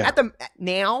was weird. Yeah.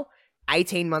 Now,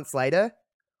 18 months later,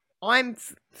 I'm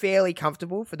fairly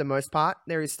comfortable for the most part.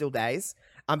 There is still days.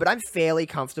 But I'm fairly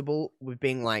comfortable with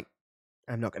being like,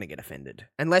 I'm not going to get offended.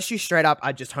 Unless you straight up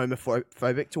are just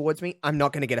homophobic towards me, I'm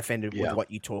not going to get offended with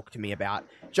what you talk to me about.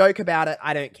 Joke about it,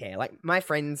 I don't care. Like, my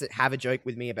friends that have a joke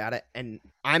with me about it, and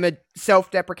I'm a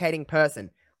self-deprecating person.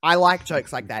 I like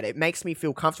jokes like that. It makes me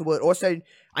feel comfortable. It also,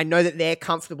 I know that they're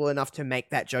comfortable enough to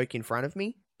make that joke in front of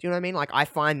me. Do you know what I mean? Like, I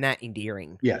find that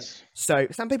endearing. Yes. So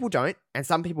some people don't, and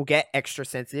some people get extra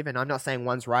sensitive, and I'm not saying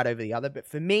one's right over the other, but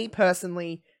for me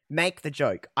personally, make the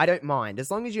joke. I don't mind.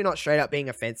 As long as you're not straight up being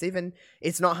offensive, and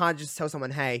it's not hard to just tell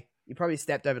someone, hey, you probably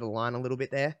stepped over the line a little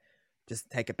bit there. Just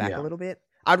take it back a little bit.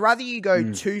 I'd rather you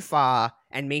go too far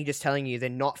and me just telling you they're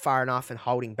not far enough and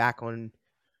holding back on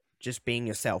just being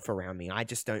yourself around me. I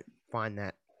just don't find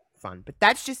that fun. But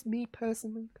that's just me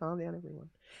personally. Calm down, everyone.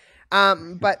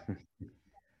 But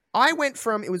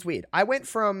it was weird. I went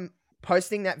from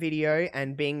posting that video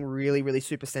and being really, really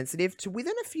super sensitive to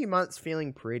within a few months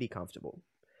feeling pretty comfortable.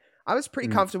 I was pretty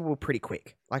comfortable pretty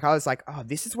quick. Like, I was like, oh,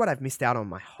 this is what I've missed out on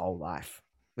my whole life.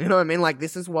 You know what I mean? Like,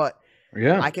 this is what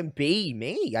I can be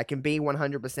me. I can be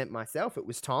 100% myself. It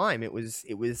was time. It was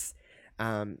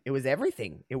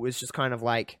everything. It was just kind of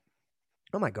like,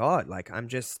 oh my God, like, I'm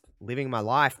just living my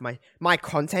life. My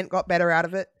content got better out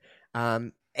of it.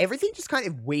 Everything just kind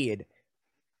of weird.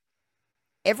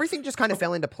 Everything just kind of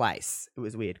fell into place. It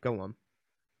was weird. Go on.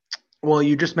 Well,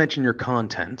 you just mentioned your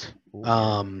content.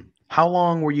 How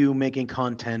long were you making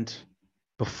content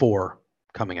before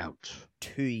coming out?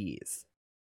 2 years.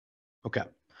 Okay.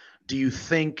 Do you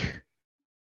think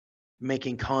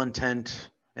making content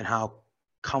and how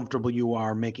comfortable you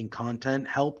are making content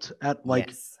helped at,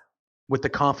 like, with the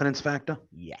confidence factor?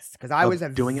 Yes, because I was a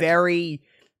very,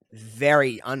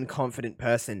 very unconfident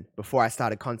person before I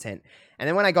started content. And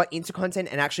then when I got into content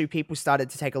and actually people started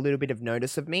to take a little bit of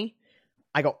notice of me,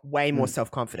 I got way more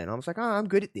self-confident. I was like, oh, I'm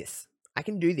good at this. I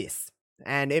can do this.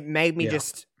 And it made me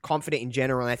just confident in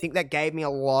general. And I think that gave me a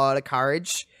lot of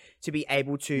courage to be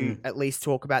able to at least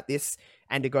talk about this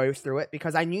and to go through it,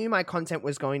 because I knew my content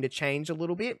was going to change a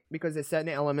little bit, because there's certain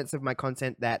elements of my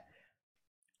content that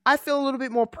I feel a little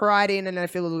bit more pride in, and I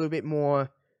feel a little bit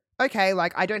more, okay,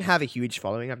 like, I don't have a huge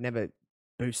following. I've never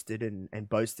boosted and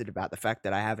boasted about the fact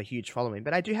that I have a huge following,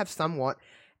 but I do have somewhat,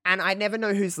 and I never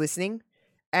know who's listening.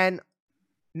 And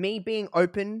me being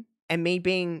open and me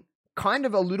being kind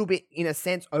of a little bit, in a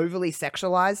sense, overly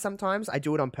sexualized sometimes, I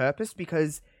do it on purpose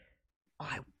because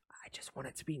I just want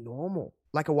it to be normal.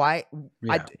 Like,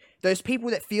 those people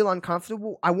that feel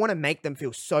uncomfortable, I want to make them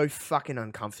feel so fucking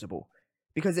uncomfortable,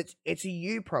 because it's a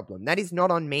you problem. That is not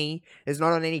on me. It's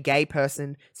not on any gay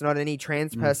person. It's not on any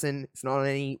trans person. It's not on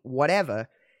any whatever.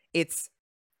 It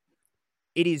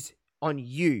is on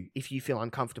you if you feel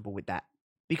uncomfortable with that.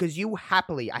 Because you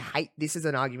happily, this is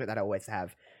an argument that I always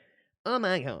have. Oh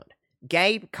my God.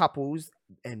 Gay couples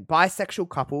and bisexual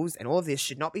couples and all of this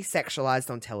should not be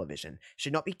sexualized on television.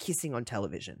 Should not be kissing on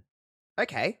television.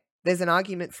 Okay, there's an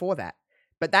argument for that.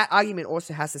 But that argument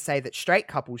also has to say that straight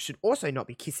couples should also not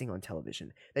be kissing on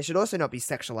television. They should also not be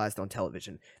sexualized on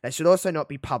television. They should also not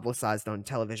be publicized on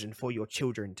television for your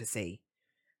children to see.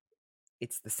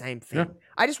 It's the same thing.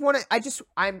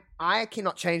 Yeah. I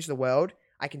cannot change the world.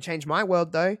 I can change my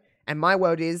world though. And my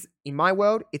world is, in my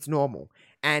world, it's normal.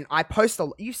 And I post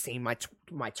you've seen my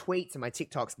tweets and my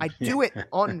TikToks. I do it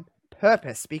on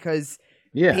purpose because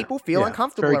people feel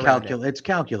uncomfortable around it. It's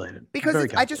calculated.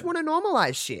 Because I just want to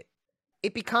normalize shit.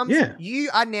 It becomes,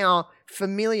 you are now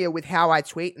familiar with how I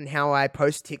tweet and how I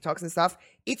post TikToks and stuff.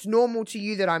 It's normal to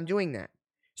you that I'm doing that.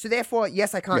 So therefore,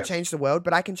 yes, I can't change the world,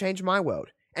 but I can change my world.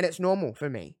 And it's normal for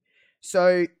me.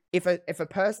 So if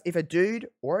a dude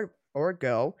or a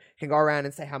girl can go around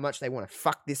and say how much they want to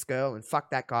fuck this girl and fuck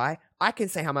that guy, I can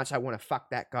say how much I want to fuck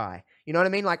that guy. You know what I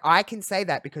mean? Like, I can say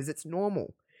that because it's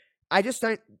normal. I just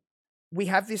don't, we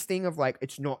have this thing of like,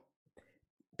 it's not,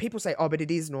 people say, oh, but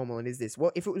it is normal and is this.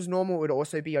 Well, if it was normal, it would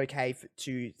also be okay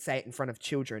to say it in front of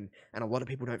children. And a lot of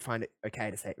people don't find it okay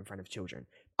to say it in front of children.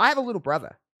 I have a little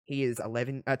brother. He is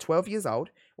 12 years old.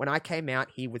 When I came out,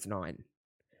 he was 9.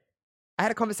 I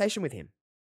had a conversation with him.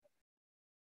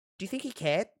 Do you think he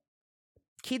cared?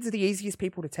 Kids are the easiest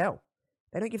people to tell.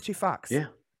 They don't give two fucks. Yeah.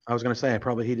 I was going to say,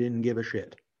 probably he didn't give a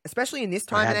shit. Especially in this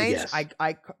time and age.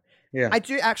 Yeah. I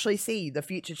do actually see the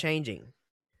future changing.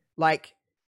 Like,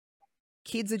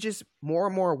 kids are just more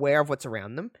and more aware of what's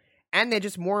around them, and they're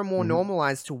just more and more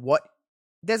normalized to what.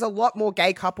 There's a lot more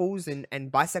gay couples and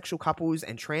bisexual couples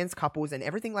and trans couples and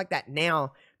everything like that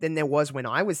now than there was when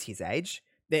I was his age.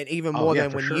 Then even more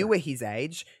than when you were his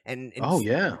age, and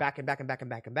back and back and back and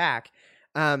back and back.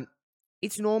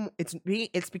 It's normal.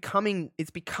 It's becoming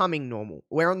normal.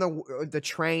 We're on the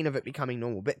train of it becoming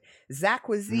normal. But Zach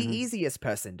was the easiest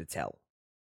person to tell.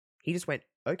 He just went,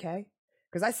 okay,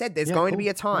 because I said there's going to be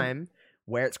a time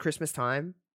where it's Christmas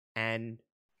time and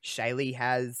Shaylee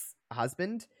has a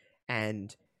husband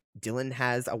and Dylan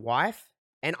has a wife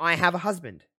and I have a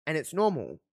husband, and it's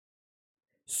normal.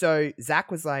 So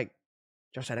Zach was like,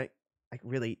 Josh,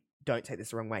 really don't take this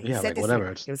the wrong way. He said this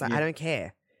whatever. He was like, I don't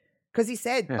care. Because he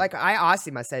said, like, I asked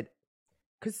him, I said,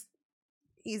 because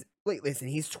he's, like, listen,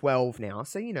 he's 12 now,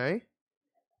 so, you know,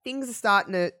 things are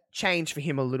starting to change for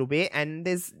him a little bit, and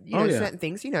there's, you know, certain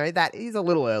things, you know, that is a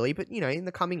little early, but, you know, in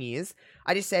the coming years,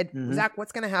 I just said, Zach,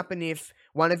 what's going to happen if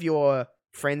one of your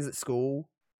friends at school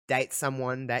dates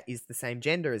someone that is the same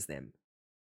gender as them?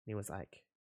 And he was like,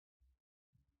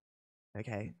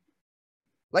 okay.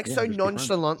 Like, so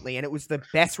nonchalantly, and it was the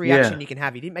best reaction you can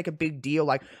have. He didn't make a big deal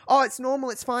like, oh, it's normal,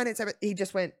 it's fine, he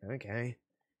just went, okay.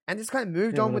 And just kind of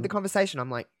moved on with the conversation.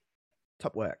 I'm like,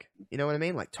 top work. You know what I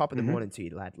mean? Like, top of the morning to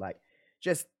you, lad. Like,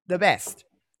 just the best.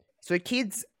 So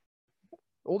kids,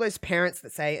 all those parents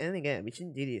that say, and again, we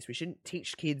shouldn't do this. We shouldn't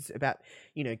teach kids about,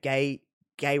 you know, gay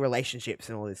relationships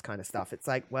and all this kind of stuff. It's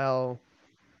like, well,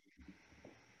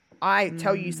 I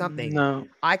tell you something. No.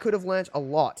 I could have learned a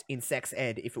lot in sex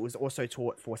ed if it was also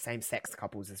taught for same-sex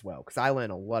couples as well, because I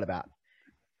learned a lot about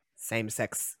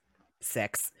same-sex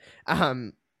sex,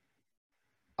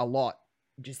 a lot,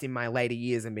 just in my later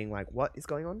years, and being like, what is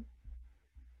going on?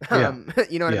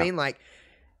 You know what I mean? Like,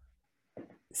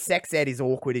 sex ed is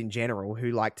awkward in general. Who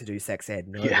like to do sex ed?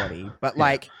 Nobody. But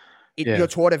like, you're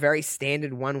taught a very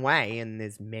standard one way, and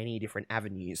there's many different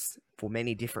avenues for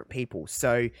many different people.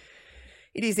 So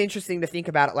it is interesting to think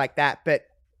about it like that. But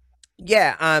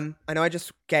yeah, I know I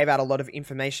just gave out a lot of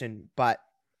information, but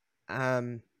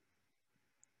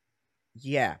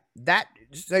yeah,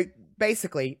 so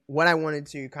basically what I wanted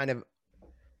to kind of,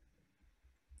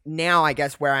 now I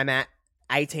guess where I'm at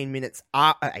 18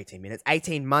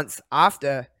 months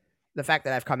after the fact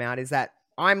that I've come out, is that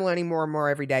I'm learning more and more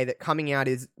every day that coming out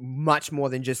is much more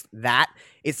than just that.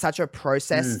 It's such a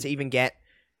process to even get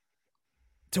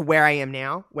to where I am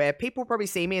now, where people probably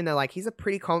see me and they're like, he's a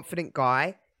pretty confident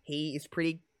guy. He is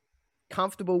pretty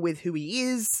comfortable with who he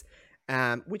is,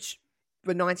 which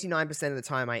for 99% of the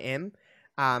time I am.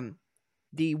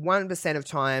 The 1% of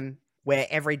time where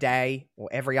every day or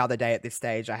every other day at this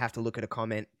stage, I have to look at a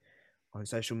comment on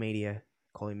social media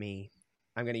calling me,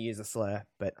 I'm going to use a slur,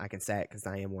 but I can say it because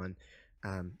I am one,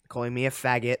 calling me a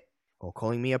faggot or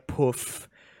calling me a poof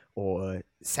or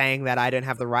saying that I don't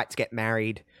have the right to get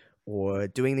married, or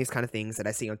doing these kind of things that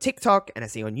I see on TikTok and I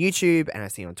see on YouTube and I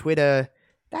see on Twitter.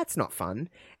 That's not fun.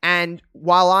 And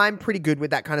while I'm pretty good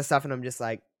with that kind of stuff and I'm just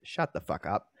like, shut the fuck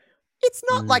up, it's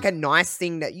not like a nice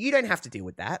thing that you don't have to deal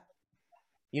with that.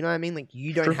 You know what I mean? Like,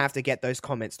 you don't have to get those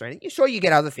comments thrown. You're sure you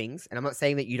get other things, and I'm not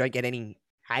saying that you don't get any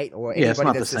hate or anybody it's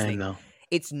not that's the same, listening. though.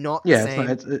 It's not the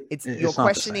same. It's you're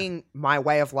questioning my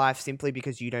way of life simply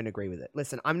because you don't agree with it.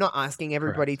 Listen, I'm not asking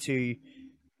everybody to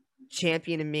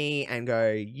champion me and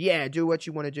go, yeah, do what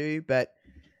you want to do. But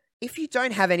if you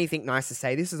don't have anything nice to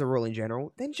say, this is a rule in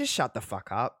general, then just shut the fuck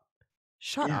up.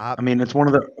 Shut up. I mean, it's one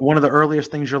of the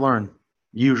earliest things you learn,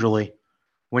 usually,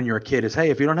 when you're a kid, is,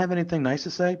 hey, if you don't have anything nice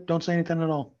to say, don't say anything at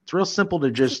all. It's real simple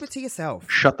to just keep it to yourself.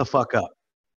 Shut the fuck up.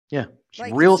 Yeah. It's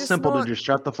like, real simple to just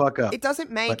shut the fuck up. It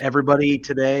doesn't make... But everybody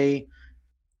today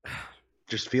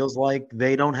just feels like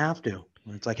they don't have to.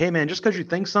 It's like, hey, man, just because you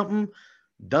think something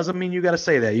doesn't mean you got to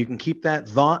say that. You can keep that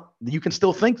thought. You can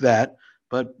still think that,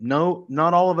 but no,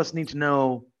 not all of us need to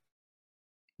know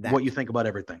what you think about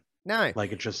everything. No.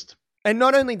 Like, it's just... And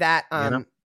not only that,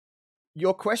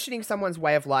 you're questioning someone's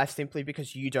way of life simply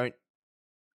because you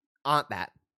aren't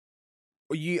that.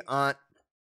 Or you aren't...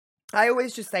 I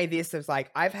always just say this as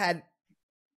like, I've had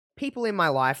people in my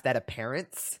life that are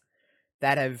parents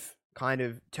that have kind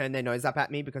of turned their nose up at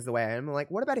me because of the way I am. I'm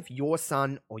like, what about if your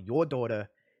son or your daughter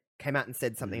came out and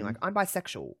said something like, I'm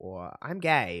bisexual, or I'm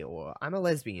gay, or I'm a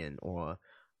lesbian, or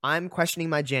I'm questioning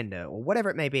my gender, or whatever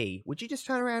it may be? Would you just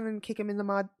turn around and kick him in the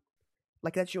mud?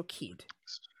 Like, that's your kid.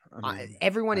 I mean,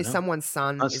 everyone is someone's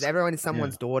son. Everyone is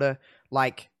someone's daughter.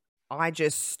 Like, I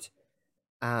just,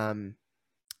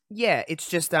 it's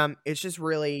just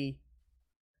really,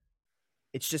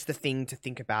 it's just the thing to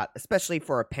think about, especially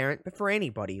for a parent, but for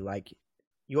anybody. Like,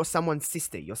 You're someone's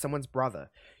sister. You're someone's brother.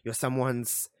 You're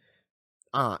someone's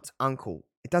aunt, uncle.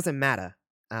 It doesn't matter.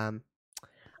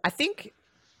 I think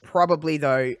probably,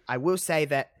 though, I will say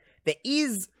that there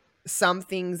is some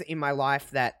things in my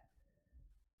life that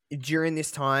during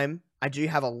this time I do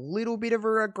have a little bit of a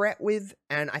regret with.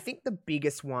 And I think the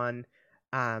biggest one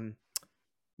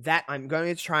that I'm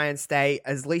going to try and stay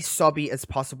as least sobby as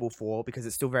possible for, because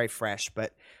it's still very fresh.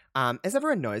 But as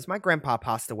everyone knows, my grandpa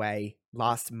passed away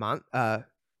last month.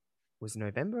 Was it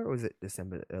November or was it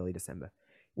December? Early December.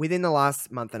 Within the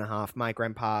last month and a half, my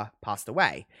grandpa passed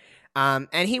away.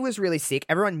 And he was really sick.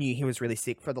 Everyone knew he was really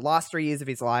sick. For the last 3 years of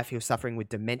his life, he was suffering with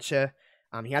dementia.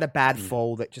 He had a bad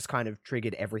fall that just kind of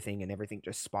triggered everything, and everything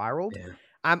just spiraled.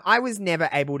 Yeah. I was never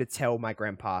able to tell my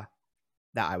grandpa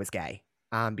that I was gay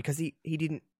because he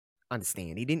didn't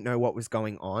understand. He didn't know what was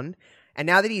going on. And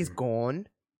now that he's gone,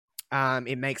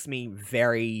 it makes me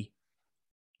very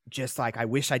just like, I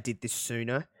wish I did this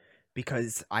sooner.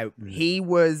 Because he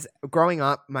was growing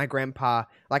up, my grandpa,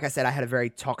 like I said, I had a very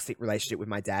toxic relationship with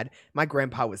my dad. My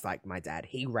grandpa was like my dad.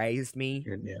 He raised me,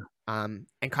 and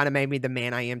kind of made me the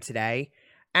man I am today.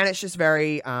 And it's just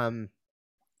very,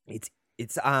 it's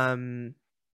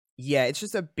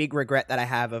just a big regret that I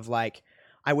have of like,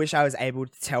 I wish I was able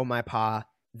to tell my pa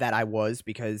that I was,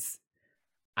 because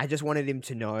I just wanted him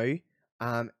to know.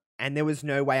 And there was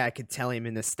no way I could tell him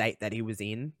in the state that he was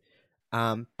in.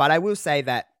 But I will say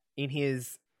that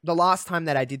the last time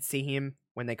that I did see him,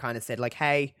 when they kind of said like,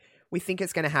 hey, we think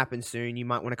it's going to happen soon, you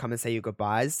might want to come and say your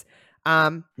goodbyes.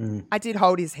 I did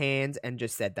hold his hand and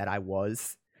just said that I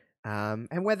was.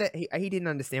 And whether he didn't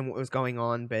understand what was going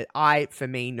on, but I, for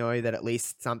me, know that at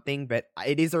least something, but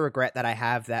it is a regret that I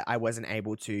have that I wasn't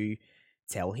able to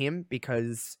tell him,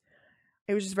 because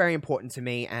it was just very important to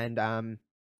me. And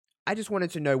I just wanted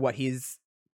to know what his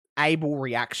able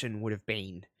reaction would have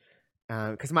been.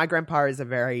 Because my grandpa is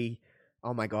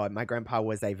my grandpa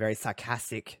was a very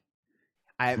sarcastic.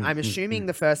 I'm assuming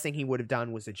the first thing he would have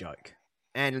done was a joke.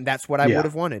 And that's what I would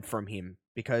have wanted from him,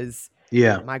 because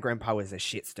my grandpa was a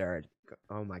shit stirrer.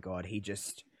 Oh my God. He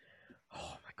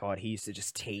used to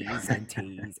just tease and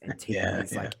tease and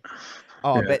tease.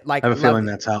 But like, I have a feeling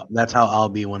that's how I'll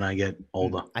be when I get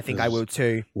older. I think I will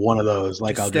too. One of those,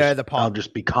 like I'll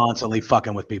just be constantly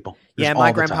fucking with people. Yeah,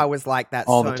 my grandpa was like that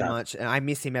so much, and I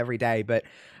miss him every day. But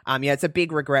it's a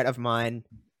big regret of mine.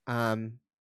 So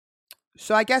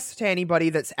I guess to anybody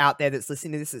that's out there that's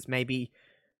listening to this, it's maybe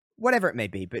whatever it may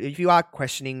be. But if you are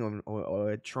questioning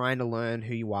or trying to learn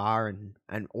who you are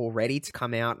and all ready to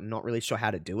come out and not really sure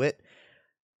how to do it,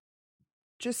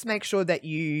 just make sure that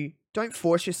you don't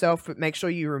force yourself, but make sure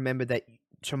you remember that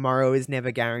tomorrow is never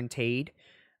guaranteed,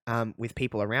 with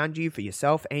people around you, for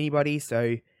yourself, anybody.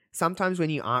 So sometimes when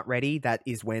you aren't ready, that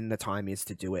is when the time is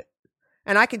to do it.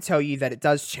 And I can tell you that it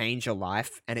does change your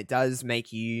life, and it does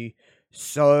make you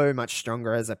so much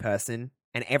stronger as a person.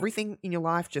 And everything in your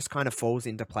life just kind of falls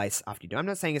into place after you do. I'm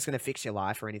not saying it's going to fix your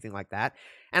life or anything like that.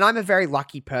 And I'm a very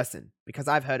lucky person, because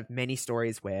I've heard of many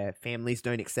stories where families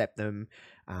don't accept them,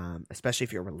 especially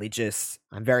if you're religious.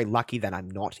 I'm very lucky that I'm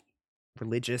not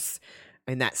religious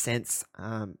in that sense.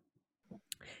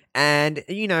 And,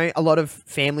 a lot of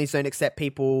families don't accept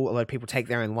people. A lot of people take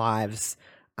their own lives.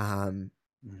 And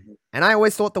I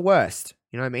always thought the worst.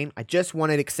 You know what I mean? I just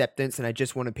wanted acceptance, and I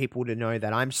just wanted people to know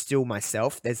that I'm still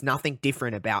myself. There's nothing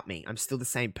different about me. I'm still the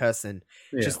same person.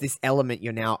 Yeah. Just this element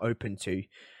you're now open to.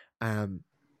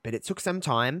 But it took some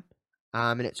time,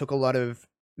 and it took a lot of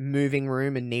moving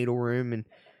room and needle room. And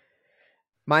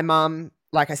my mom,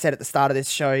 like I said at the start of this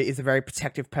show, is a very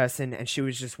protective person, and she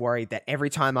was just worried that every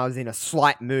time I was in a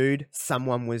slight mood,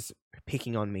 someone was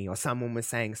picking on me or someone was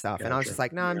saying stuff. Gotcha. And I was just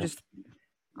like, no, I'm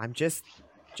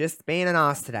just being an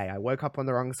ass today. I woke up on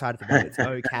the wrong side of the bed. It's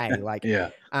okay. Like,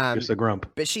 just a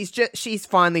grump. But she's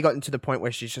finally gotten to the point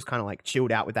where she's just kind of like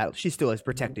chilled out with that. She's still as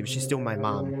protective. She's still my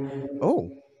mom.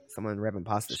 Oh, someone revving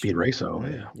past the Speed Racer.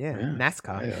 Yeah,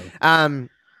 NASCAR. Yeah.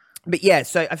 But yeah,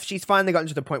 so she's finally gotten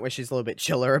to the point where she's a little bit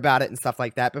chiller about it and stuff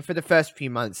like that. But for the first few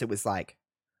months, it was like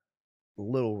a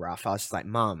little rough. I was just like,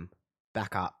 Mom,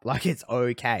 back up. Like, it's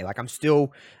okay. Like, I'm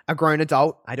still a grown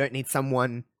adult. I don't need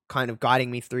someone kind of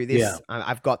guiding me through this. Yeah.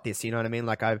 I've got this, you know what I mean?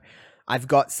 Like, I've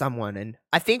got someone. And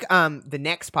I think the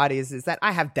next part is that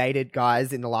I have dated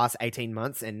guys in the last 18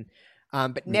 months, and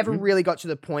but never really got to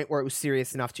the point where it was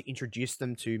serious enough to introduce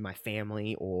them to my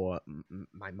family or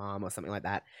my mom or something like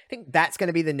that. I think that's going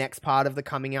to be the next part of the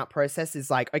coming out process, is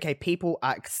like, okay, people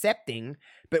are accepting,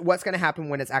 but what's going to happen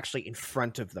when it's actually in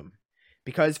front of them?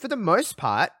 Because for the most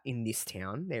part, in this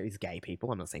town, there is gay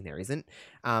people. I'm not saying there isn't.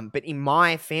 But in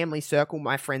my family circle,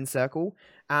 my friend circle,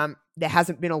 there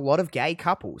hasn't been a lot of gay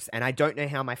couples. And I don't know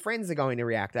how my friends are going to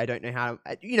react. I don't know how,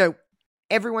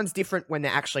 everyone's different when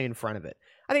they're actually in front of it.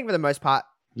 I think for the most part,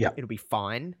 it'll be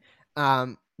fine.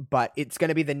 But it's going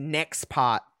to be the next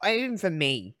part, even for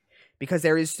me, because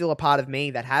there is still a part of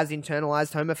me that has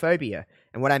internalized homophobia.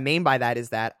 And what I mean by that is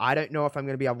that I don't know if I'm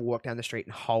going to be able to walk down the street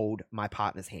and hold my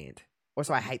partner's hand.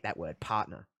 Also, I hate that word,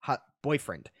 partner,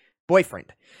 boyfriend.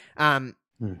 I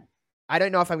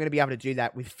don't know if I'm going to be able to do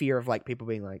that with fear of like people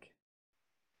being like,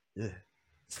 ugh,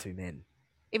 it's two men.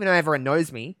 Even though everyone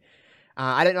knows me,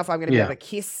 I don't know if I'm going to be able to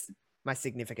kiss my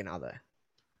significant other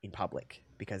in public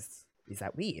because is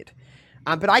that weird?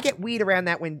 But I get weird around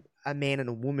that when a man and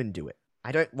a woman do it.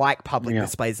 I don't like public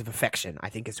displays of affection. I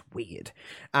think it's weird.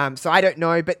 So I don't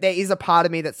know, but there is a part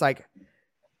of me that's like,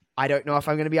 I don't know if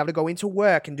I'm going to be able to go into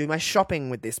work and do my shopping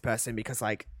with this person because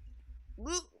like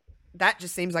that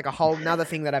just seems like a whole nother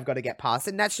thing that I've got to get past.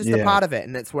 And that's just a part of it.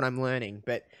 And that's what I'm learning.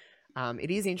 But it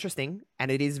is interesting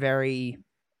and it is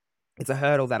it's a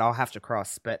hurdle that I'll have to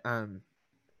cross. But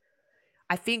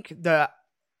I think the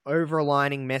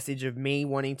overlining message of me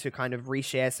wanting to kind of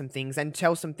reshare some things and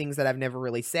tell some things that I've never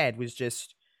really said it's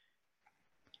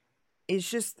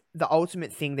just the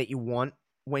ultimate thing that you want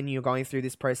when you're going through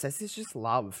this process is just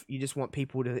love. You just want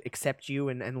people to accept you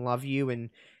and love you and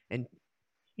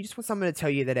you just want someone to tell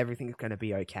you that everything's going to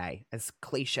be okay. As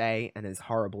cliche and as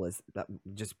horrible as that,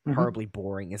 just horribly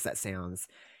boring as that sounds,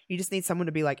 you just need someone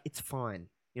to be like, it's fine.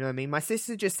 You know what I mean? My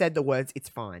sister just said the words, it's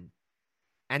fine.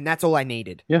 And that's all I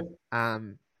needed. Yeah.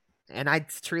 And I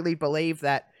truly believe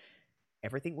that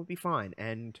everything would be fine.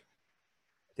 And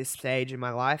this stage in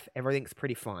my life, everything's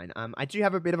pretty fine. I do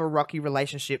have a bit of a rocky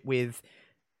relationship with,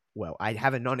 I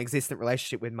have a non-existent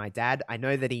relationship with my dad. I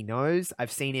know that he knows.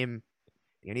 I've seen him.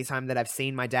 The only time that I've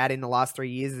seen my dad in the last 3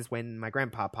 years is when my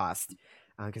grandpa passed,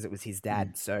 because it was his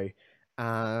dad. So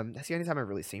that's the only time I've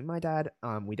really seen my dad.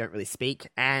 We don't really speak.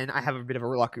 And I have a bit of a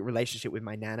rocky relationship with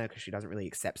my nana because she doesn't really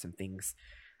accept some things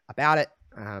about it.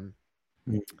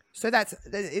 So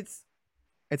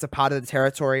it's a part of the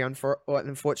territory,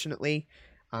 unfortunately.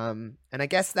 And I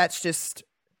guess that's just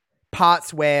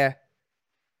parts where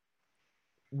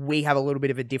we have a little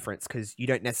bit of a difference because you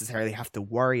don't necessarily have to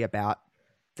worry about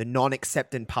the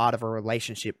non-acceptant part of a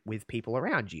relationship with people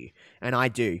around you. And I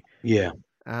do. Yeah.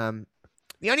 The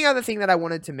only other thing that I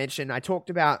wanted to mention, I talked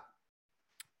about,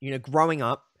 growing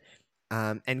up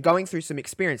and going through some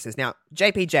experiences. Now,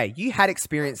 JPJ, you had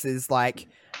experiences like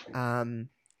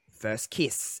first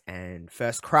kiss and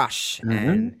first crush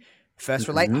and first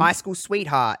high school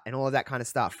sweetheart and all of that kind of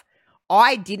stuff.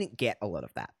 I didn't get a lot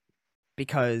of that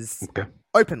because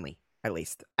openly, at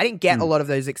least, I didn't get a lot of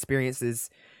those experiences.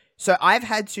 So I've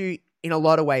had to, in a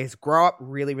lot of ways, grow up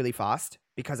really, really fast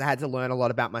because I had to learn a lot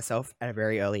about myself at a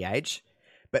very early age.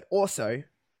 But also,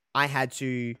 I had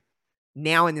to,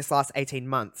 now in this last 18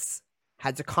 months,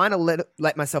 had to kind of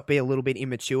let myself be a little bit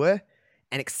immature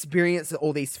and experience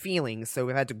all these feelings. So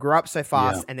we've had to grow up so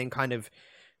fast and then kind of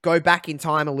go back in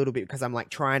time a little bit because I'm like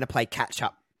trying to play catch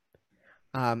up.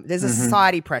 There's a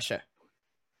society pressure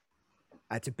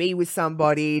to be with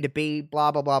somebody, to be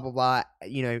blah, blah, blah, blah, blah,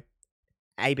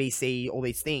 ABC, all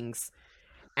these things.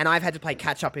 And I've had to play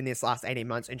catch up in this last 18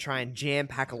 months and try and jam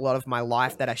pack a lot of my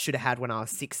life that I should have had when I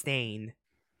was 16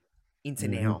 into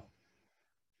now.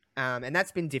 And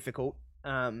that's been difficult.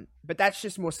 But that's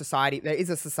just more society. There is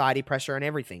a society pressure on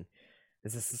everything.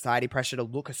 There's a society pressure to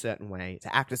look a certain way,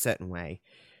 to act a certain way,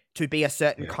 to be a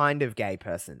certain kind of gay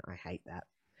person. I hate that.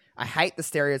 I hate the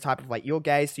stereotype of like, you're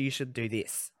gay, so you should do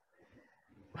this.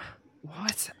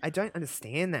 What? I don't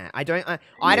understand that. I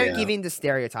don't give in to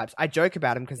stereotypes. I joke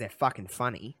about them because they're fucking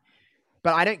funny,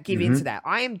 but I don't give into that.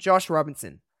 I am Josh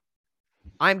Robinson.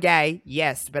 I'm gay,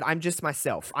 yes, but I'm just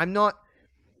myself. I'm not,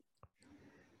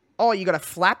 you got to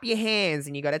flap your hands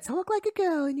and you got to talk like a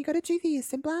girl and you got to do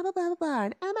this and blah, blah, blah, blah, blah.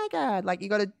 And oh my God, like you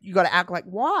got to act like,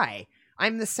 why?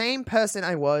 I'm the same person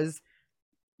I was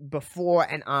before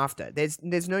and after. There's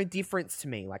no difference to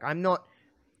me. Like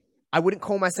I wouldn't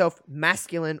call myself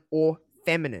masculine or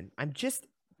feminine. I'm just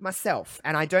myself.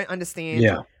 And I don't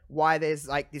understand why there's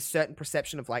like this certain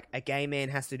perception of like a gay man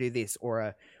has to do this or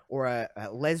a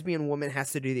lesbian woman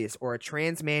has to do this or a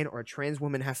trans man or a trans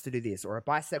woman has to do this or a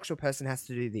bisexual person has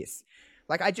to do this.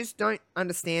 Like, I just don't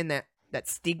understand that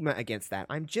stigma against that.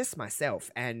 I'm just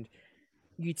myself. And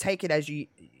you take it as you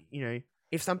know,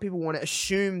 if some people want to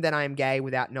assume that I'm gay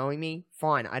without knowing me,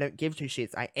 fine. I don't give two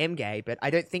shits. I am gay, but I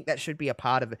don't think that should be a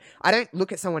part of it. I don't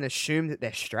look at someone and assume that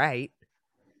they're straight.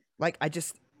 Like, I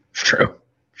just... True.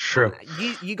 True.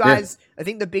 You guys, I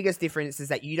think the biggest difference is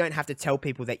that you don't have to tell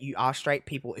people that you are straight.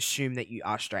 People assume that you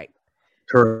are straight.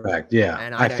 Correct. Yeah.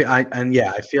 And I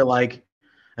feel like,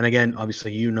 and again,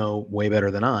 obviously, you know way better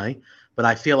than I, but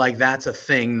I feel like that's a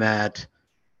thing that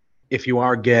if you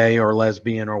are gay or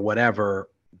lesbian or whatever,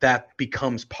 that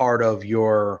becomes part of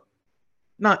your,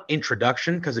 not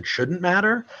introduction, because it shouldn't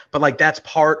matter, but like that's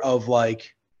part of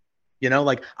like,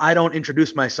 like I don't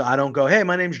introduce myself. I don't go, hey,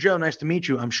 my name's Joe. Nice to meet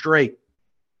you. I'm straight.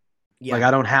 Yeah. Like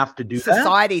I don't have to do that.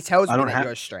 Society tells me that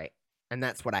you're straight, and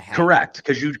that's what I hate. Correct,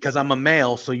 because I'm a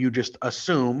male, so you just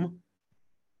assume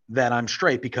that I'm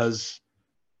straight because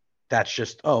that's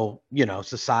just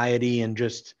society and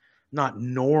just not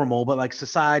normal, but like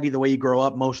society, the way you grow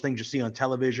up, most things you see on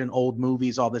television, old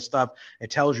movies, all this stuff,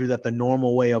 it tells you that the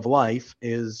normal way of life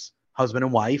is husband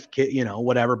and wife, kid,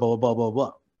 whatever, blah, blah, blah,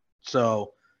 blah.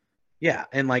 So, yeah.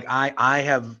 And like, I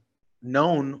have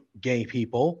known gay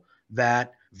people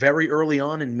that very early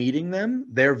on in meeting them,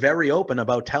 they're very open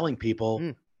about telling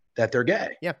people that they're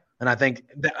gay. Yeah. And I think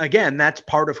that, again, that's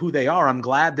part of who they are. I'm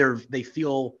glad they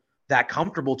feel that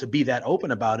comfortable to be that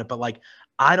open about it. But like,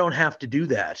 I don't have to do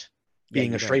that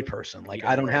being a straight person. Like,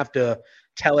 I don't have to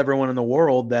tell everyone in the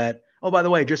world that, oh, by the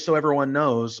way, just so everyone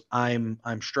knows, I'm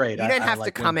straight. You don't have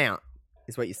to come out,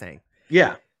 is what you're saying.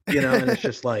 Yeah. And it's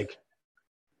just like,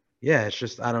 yeah, it's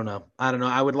just, I don't know.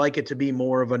 I would like it to be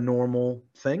more of a normal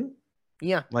thing.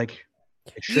 Yeah. Like,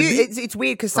 it should be. It's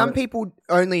weird because some people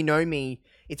only know me.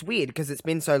 It's weird because it's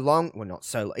been so long. Well, not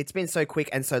so. It's been so quick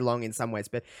and so long in some ways,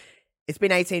 but it's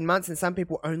been 18 months and some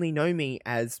people only know me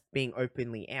as being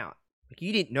openly out. Like,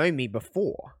 you didn't know me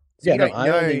before. So I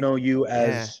only know you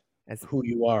as who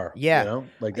you are. Yeah.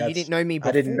 Like you didn't know me before.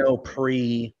 I didn't know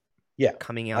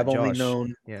coming out. I've Josh. only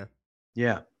known. Yeah.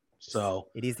 Yeah. So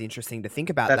it is interesting to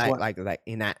think about that, like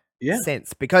in that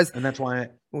sense, and that's why.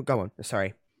 Well, go on.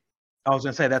 Sorry. I was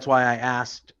gonna say that's why I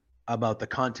asked about the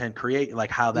content create, like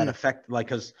how that affect, like,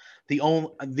 because the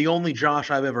only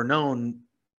Josh I've ever known,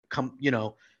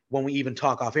 when we even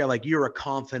talk off air, like, you're a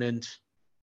confident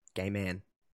gay man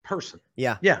person.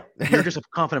 Yeah. You're just a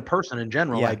confident person in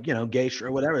general, like, gay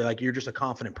or whatever. Like, you're just a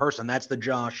confident person. That's the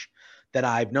Josh that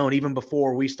I've known even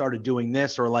before we started doing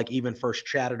this, or like even first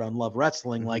chatted on Love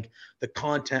Wrestling. Like, the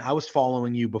content, I was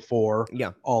following you before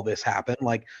all this happened.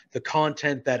 Like, the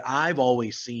content that I've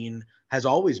always seen has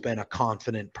always been a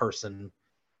confident person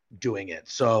doing it.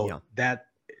 So that,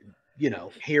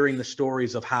 hearing the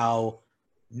stories of how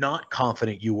not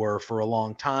confident you were for a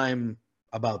long time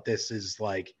about this is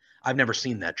like, I've never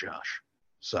seen that, Josh.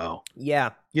 So, yeah.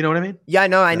 You know what I mean? Yeah,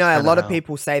 no, I know. A lot of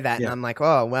people say that, and I'm like,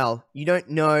 oh, well, you don't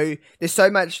know. There's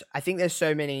so much. I think there's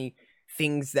so many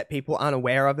things that people aren't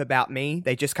aware of about me.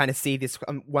 They just kind of see this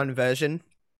one version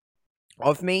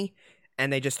of me,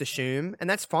 and they just assume, and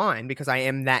that's fine because I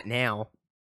am that now.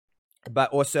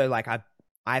 But also, like,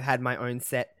 I've had my own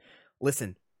set.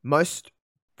 Listen, most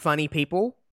funny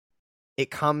people,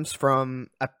 it comes from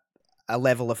a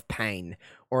level of pain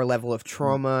or a level of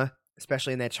trauma,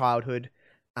 especially in their childhood.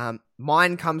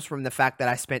 Mine comes from the fact that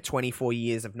I spent 24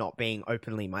 years of not being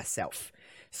openly myself.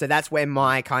 So that's where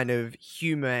my kind of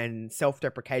humor and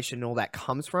self-deprecation and all that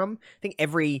comes from. I think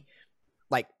every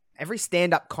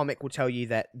stand-up comic will tell you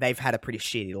that they've had a pretty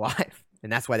shitty life,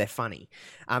 and that's why they're funny,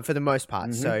 for the most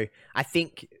part. So I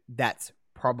think that's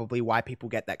probably why people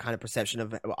get that kind of perception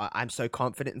of I'm so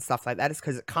confident and stuff like that, is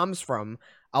because it comes from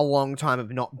a long time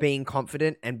of not being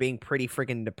confident and being pretty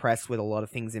friggin' depressed with a lot of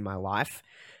things in my life.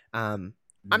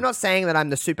 I'm not saying that I'm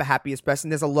the super happiest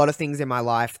person. There's a lot of things in my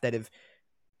life that have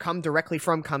come directly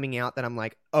from coming out that I'm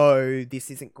like, oh, this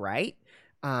isn't great.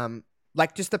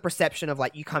 Like, just the perception of,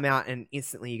 like, you come out and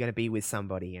instantly you're going to be with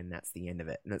somebody and that's the end of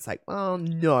it. And it's like, well,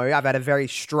 no, I've had a very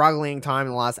struggling time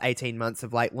in the last 18 months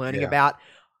of, like, learning about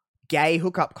gay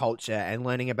hookup culture and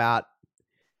learning about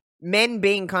men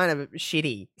being kind of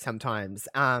shitty sometimes.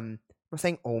 I'm not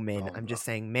saying all men. I'm just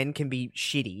saying men can be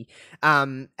shitty.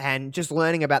 And just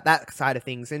learning about that side of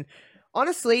things. And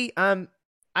honestly,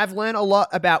 I've learned a lot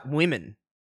about women,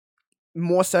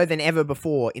 more so than ever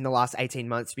before in the last 18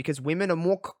 months, because women are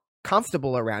more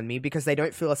comfortable around me because they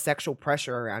don't feel a sexual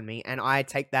pressure around me. And I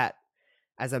take that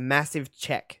as a massive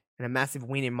check and a massive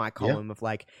win in my column of,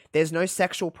 like, there's no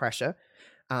sexual pressure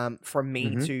from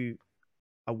me to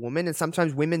a woman. And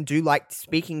sometimes women do like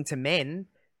speaking to men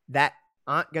that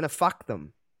aren't going to fuck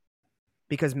them,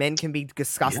 because men can be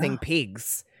disgusting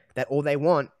pigs that all they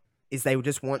want is they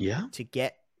just want to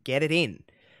get it in.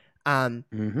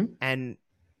 And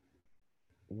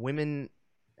women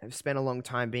have spent a long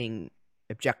time being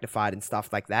objectified and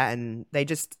stuff like that. And they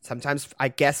just sometimes, I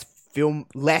guess, feel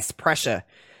less pressure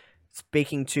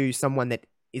speaking to someone that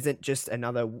isn't just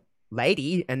another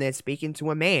lady and they're speaking to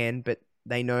a man, but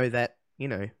they know that,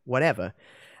 whatever.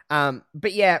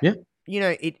 But yeah,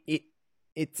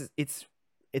 it's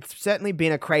certainly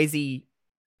been a crazy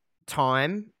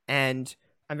time, and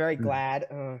I'm very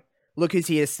glad. Look who's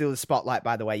here, still the spotlight,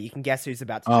 by the way. You can guess who's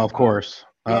about to jump of course.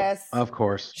 Yes. Of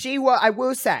course. I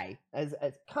will say, as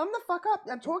come the fuck up.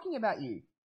 I'm talking about you.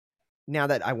 Now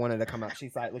that I wanted to come up,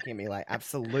 she's like looking at me like,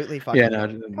 absolutely fucking. Yeah,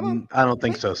 no, I don't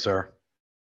think so, sir.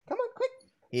 Come on, quick.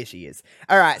 Here she is.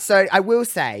 All right, so I will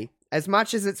say, as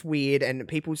much as it's weird and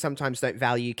people sometimes don't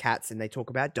value cats and they talk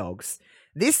about dogs,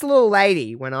 this little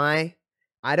lady,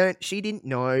 she didn't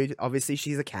know, obviously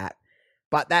she's a cat,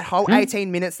 but that whole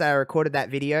 18 minutes that I recorded that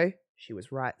video, she was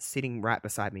sitting right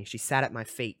beside me. She sat at my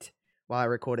feet while I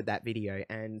recorded that video,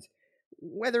 and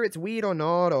whether it's weird or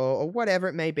not, or whatever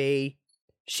it may be,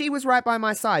 she was right by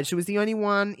my side. She was the only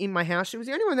one in my house. She was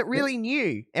the only one that really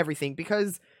knew everything,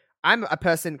 because I'm a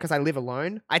person, because I live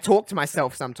alone. I talk to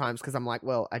myself sometimes because I'm like,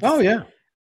 well,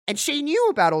 and she knew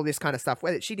about all this kind of stuff.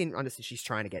 Whether she didn't understand, she's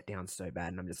trying to get down so bad,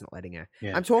 and I'm just not letting her.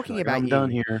 Yeah, I'm talking about I'm you.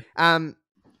 done here.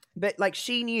 But like,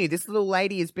 she knew this little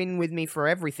lady has been with me for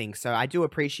everything. So I do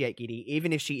appreciate Giddy,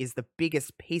 even if she is the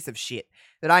biggest piece of shit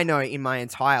that I know in my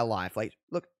entire life. Like,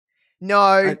 look,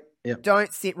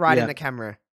 don't sit right in the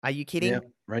camera. Are you kidding? Yeah,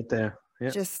 right there. Yeah.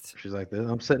 Just she's like this.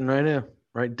 I'm sitting right here,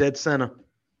 right dead center.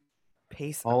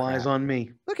 Piece. All eyes on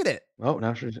me. Look at it. Oh,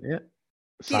 now she's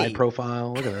side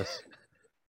profile. Look at this.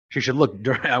 She should look.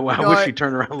 I wish she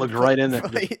turned around and looked right in there.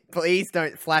 Please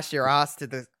don't flash your ass to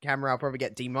the camera. I'll probably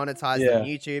get demonetized on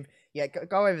YouTube. Yeah,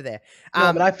 go over there.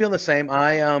 No, but I feel the same.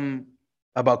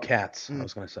 About cats. I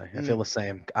was going to say. I feel the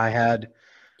same. I had,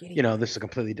 this is a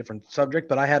completely different subject,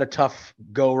 but I had a tough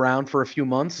go around for a few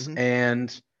months,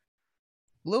 and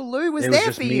Lil Lou was there there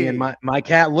just for me you. And my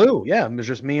cat Lou. Yeah, it was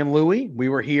just me and Louie. We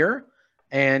were here,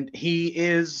 and he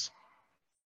is.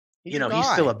 He's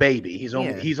still a baby. He's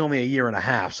only a year and a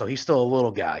half, so he's still a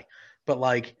little guy. But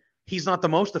like, he's not the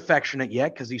most affectionate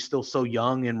yet because he's still so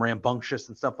young and rambunctious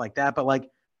and stuff like that. But like,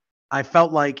 I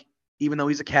felt like even though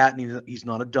he's a cat and he's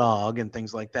not a dog and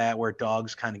things like that, where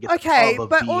dogs kind of get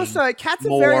but also cats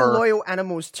are very loyal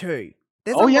animals too.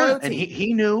 There's loyalty. And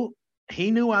he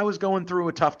knew I was going through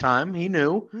a tough time. He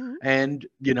knew, and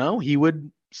he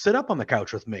would sit up on the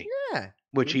couch with me. Yeah.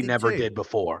 Which he never did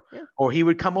before. Yeah. Or he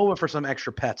would come over for some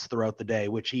extra pets throughout the day,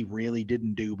 which he really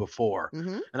didn't do before.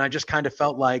 And I just kind of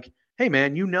felt like, hey,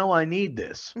 man, I need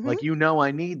this. Like,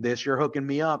 I need this. You're hooking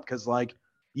me up because, like,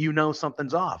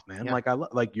 something's off, man. Yeah.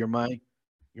 Like, you're my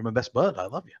best bud. I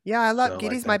love you. Yeah, I love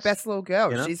Giddy's my best little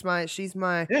girl. She's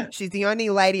the only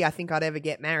lady I think I'd ever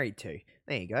get married to.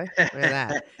 There you go. Look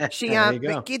at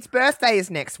that. Gid's birthday is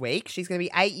next week. She's going to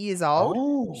be 8 years old.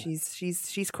 Oh.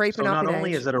 She's creeping up in age. So not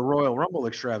only is it a Royal Rumble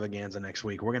extravaganza next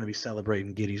week, we're going to be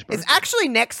celebrating Giddy's birthday. It's actually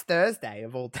next Thursday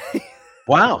of all days.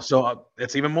 Wow. So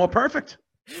it's even more perfect.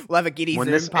 We'll have a Giddy Zoom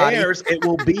party. When this airs, it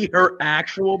will be her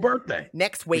actual birthday.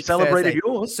 Next week, we celebrated Thursday.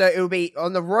 Yours. So it'll be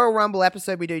on the Royal Rumble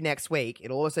episode we do next week.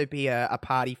 It'll also be a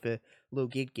party for little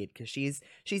Gid because she's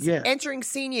entering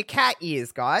senior cat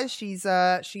years, guys. She's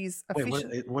officially.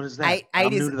 Wait, what is that? I'm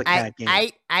new to the cat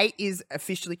game. Eight is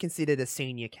officially considered a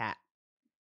senior cat.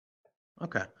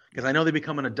 Okay, because I know they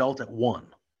become an adult at 1.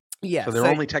 Yeah, so they're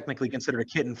only technically considered a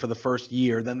kitten for the first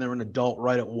year. Then they're an adult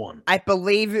right at 1. I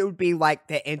believe it would be like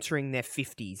they're entering their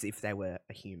 50s if they were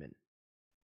a human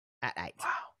at 8. Wow.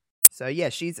 So yeah,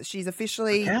 she's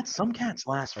officially. Some cats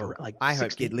last for like. I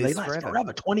hope Gid lives forever.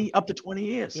 Up to 20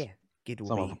 years. Yeah, Gid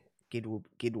will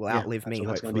outlive me.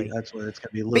 Hopefully, that's what it's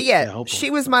gonna be. But yeah, she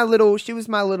was my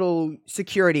little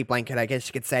security blanket, I guess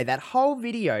you could say. That whole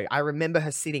video, I remember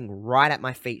her sitting right at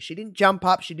my feet. She didn't jump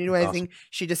up. She didn't do anything. Awesome.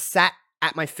 She just sat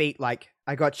at my feet like,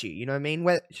 I got you. You know what I mean?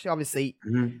 Where she obviously,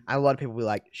 a lot of people will be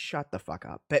like, shut the fuck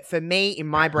up. But for me, in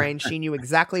my brain, she knew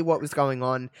exactly what was going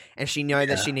on, and she knew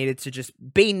that she needed to just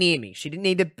be near me. She didn't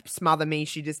need to smother me.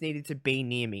 She just needed to be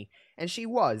near me. And she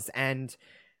was. And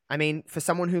I mean, for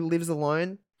someone who lives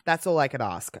alone, that's all I could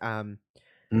ask.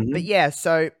 But yeah,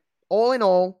 so all in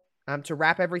all, to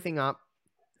wrap everything up,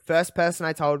 first person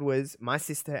I told was my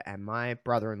sister and my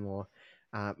brother-in-law.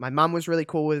 My mum was really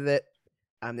cool with it.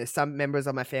 There's some members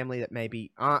of my family that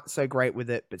maybe aren't so great with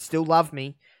it, but still love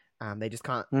me. They just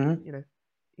can't, you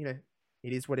know,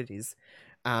 it is what it is.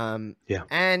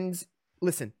 And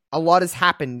listen, a lot has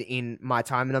happened in my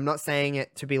time, and I'm not saying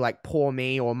it to be like poor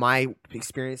me or my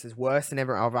experience is worse than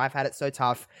ever. I've had it so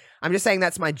tough. I'm just saying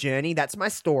that's my journey. That's my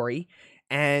story.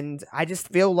 And I just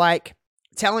feel like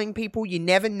telling people you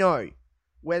never know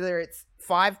whether it's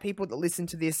 5 people that listen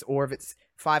to this or if it's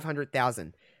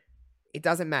 500,000. It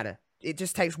doesn't matter. it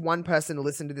just takes one person to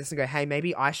listen to this and go, hey,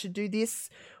 maybe I should do this,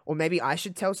 or maybe I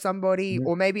should tell somebody,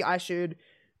 or maybe I should,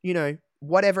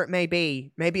 whatever it may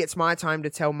be. Maybe it's my time to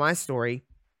tell my story,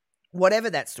 whatever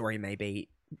that story may be.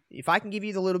 If I can give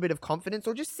you the little bit of confidence,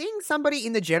 or just seeing somebody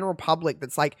in the general public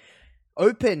that's like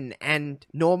open and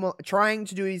normal, trying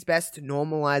to do his best to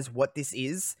normalize what this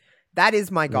is, that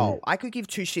is my goal. I could give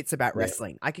two shits about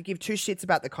wrestling. I could give two shits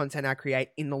about the content I create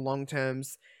in the long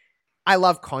terms. I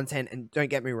love content, and don't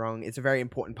get me wrong, it's a very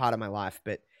important part of my life.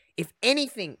 But if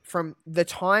anything, from the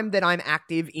time that I'm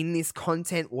active in this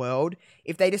content world,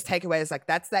 if they just take away, it's like,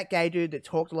 that's that gay dude that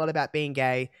talked a lot about being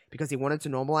gay because he wanted to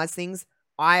normalize things,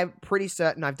 I'm pretty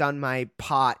certain I've done my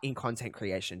part in content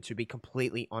creation, to be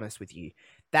completely honest with you.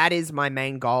 That is my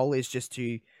main goal, is just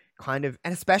to kind of,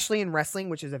 and especially in wrestling,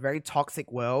 which is a very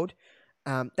toxic world,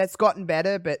 that's gotten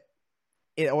better, but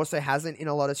it also hasn't in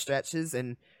a lot of stretches.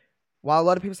 And while a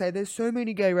lot of people say there's so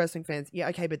many gay wrestling fans, yeah,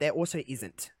 okay, but there also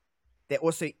isn't. There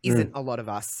also isn't a lot of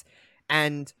us.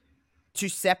 And to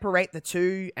separate the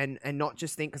two and not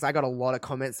just think, because I got a lot of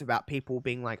comments about people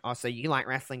being like, oh, so you like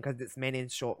wrestling because it's men in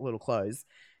short little clothes.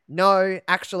 No,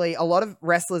 actually, a lot of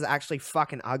wrestlers are actually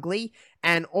fucking ugly.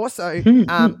 And also,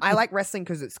 I like wrestling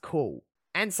because it's cool.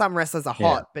 And some wrestlers are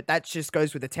hot, but that just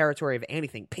goes with the territory of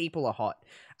anything. People are hot.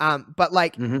 But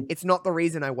like, it's not the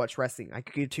reason I watch wrestling. I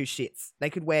could give two shits. They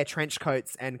could wear trench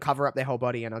coats and cover up their whole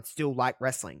body, and I'd still like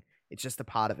wrestling. It's just a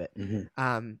part of it.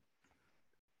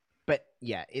 But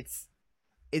yeah, it's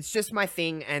just my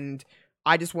thing, and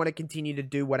I just want to continue to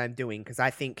do what I'm doing because I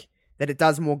think that it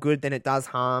does more good than it does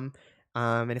harm.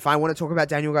 And if I want to talk about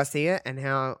Daniel Garcia and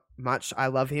how much I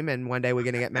love him, and one day we're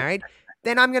going to get married,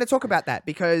 then I'm going to talk about that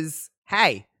because,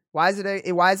 hey, why is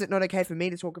it not okay for me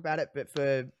to talk about it, but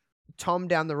for Tom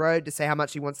down the road to say how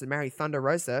much he wants to marry Thunder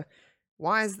Rosa?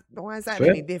 Why is that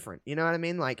any different? You know what I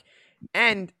mean? Like,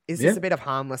 and it's just a bit of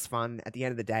harmless fun at the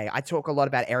end of the day. I talk a lot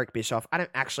about Eric Bischoff. I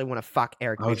don't actually want to fuck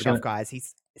Eric Bischoff, guys.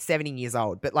 He's 70 years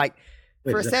old, but like,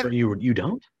 you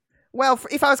don't? Well,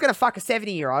 if I was going to fuck a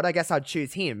 70-year-old, I guess I'd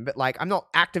choose him. But like, I'm not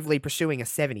actively pursuing a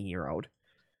 70-year-old.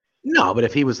 No, but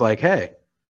if he was like, hey,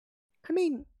 I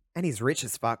mean, and he's rich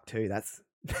as fuck too. That's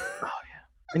oh yeah,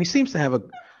 and he seems to have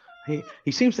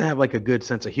he seems to have like a good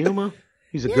sense of humor.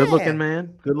 He's a good-looking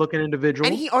man, good-looking individual,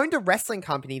 and he owned a wrestling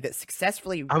company that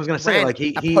successfully. I was going to say, like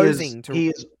he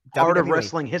is part of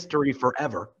wrestling history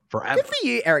forever. Good for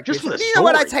you, Eric. Just for the story. You know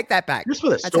what? I take that back. Just for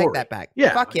the story. I take that back.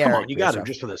 Yeah, fuck yeah. Come Eric on, you got him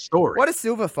just for the story. What a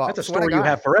silver fox. That's a story you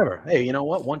have forever. Hey, you know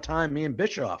what? One time, me and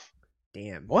Bischoff.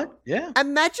 Damn. What? Yeah.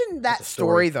 Imagine that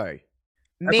story though.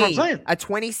 That's what I'm saying. A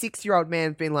 26-year-old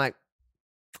man being like,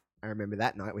 I remember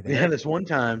that night with Eric. Yeah, this one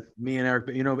time, me and Eric,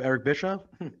 Eric Bischoff?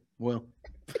 Well,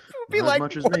 be not like, as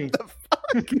much as what me. The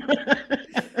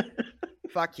fuck?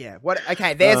 Fuck yeah. What?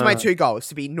 Okay, there's my two goals.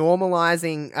 To be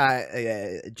normalizing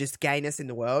just gayness in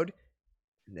the world.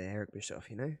 And Eric Bischoff,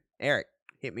 Eric,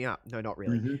 hit me up. No, not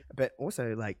really. But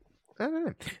also, like, I don't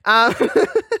know.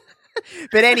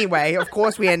 But anyway, of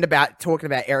course, we end about talking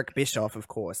about Eric Bischoff, of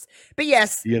course. But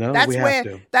yes,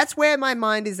 that's where my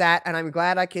mind is at, and I'm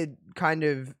glad I could kind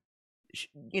of,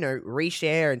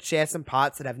 reshare and share some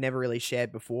parts that I've never really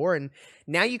shared before. And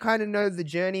now you kind of know the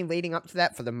journey leading up to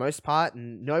that for the most part,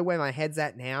 and know where my head's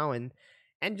at now, and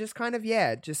just kind of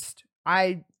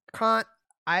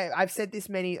I've said this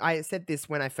I said this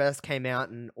when I first came out,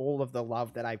 and all of the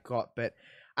love that I've got, but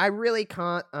I really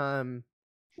can't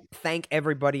thank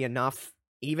everybody enough.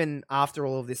 Even after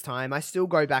all of this time, I still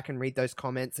go back and read those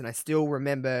comments, and I still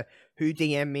remember who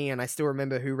DM'd me, and I still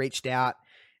remember who reached out,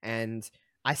 and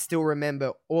I still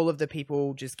remember all of the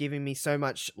people just giving me so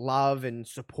much love and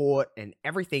support and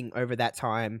everything over that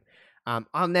time.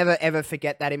 I'll never ever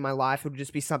forget that in my life. It'll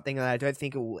just be something that I don't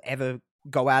think it will ever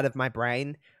go out of my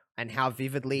brain, and how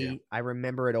vividly I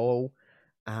remember it all.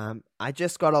 I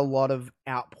just got a lot of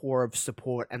outpour of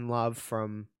support and love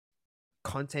from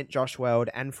Content Josh World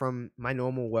and from my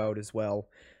normal world as well.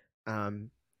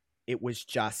 It was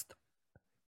just,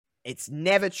 it's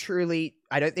never truly,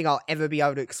 I don't think I'll ever be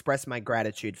able to express my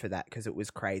gratitude for that, because it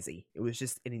was crazy. It was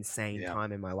just an insane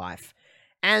time in my life.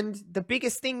 And the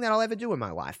biggest thing that I'll ever do in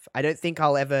my life. I don't think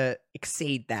I'll ever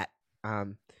exceed that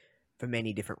for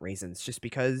many different reasons, just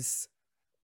because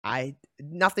I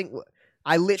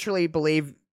literally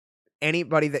believe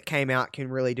anybody that came out can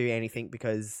really do anything,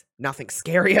 because nothing's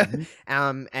scarier,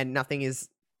 and nothing is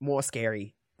more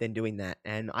scary than doing that.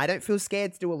 And I don't feel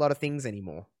scared to do a lot of things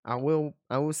anymore. I will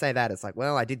say that. It's like,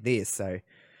 well, I did this, so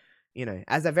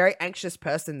as a very anxious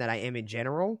person that I am in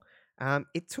general,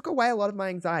 it took away a lot of my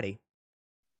anxiety.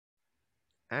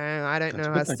 And I don't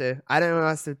know how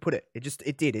else to put it.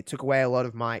 It took away a lot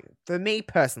of for me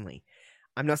personally,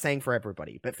 I'm not saying for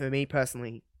everybody, but for me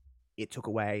personally, it took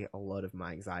away a lot of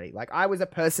my anxiety. Like, I was a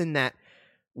person that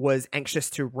was anxious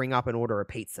to ring up and order a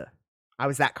pizza. I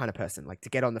was that kind of person, like to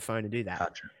get on the phone and do that.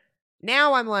 Gotcha.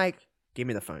 Now I'm like, give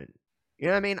me the phone. You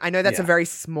know what I mean? I know that's a very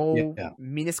small,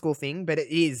 minuscule thing, but it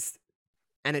is.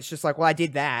 And it's just like, well, I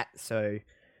did that. So,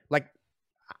 like,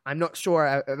 I'm not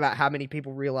sure about how many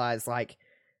people realize, like,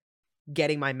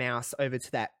 getting my mouse over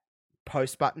to that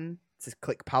post button to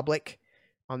click public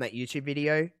on that YouTube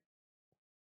video.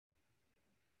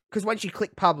 Because once you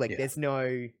click public, there's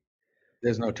no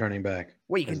turning back.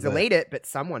 Well, you can delete it, but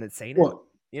someone had seen it. Well,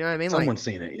 you know what I mean? Someone's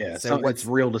seen it, yeah. So it's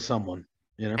real to someone,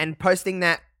 you know? And posting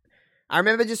that, I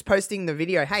remember just posting the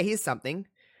video, hey, here's something.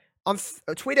 On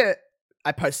Twitter,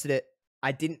 I posted it.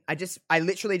 I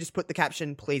literally just put the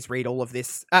caption, please read all of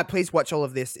this. Please watch all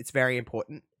of this. It's very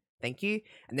important. Thank you.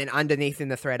 And then underneath in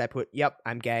the thread, I put, yep,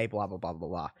 I'm gay, blah, blah, blah, blah,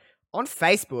 blah. On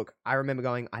Facebook, I remember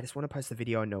going, I just want to post the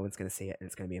video and no one's going to see it and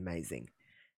it's going to be amazing.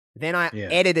 Then I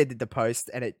edited the post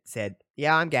and it said,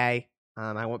 yeah, I'm gay.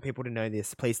 I want people to know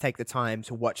this. Please take the time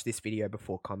to watch this video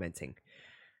before commenting.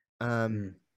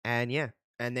 And yeah.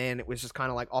 And then it was just kind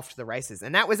of like off to the races.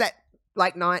 And that was at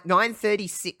like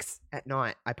 9:36 at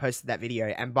night. I posted that video.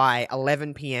 And by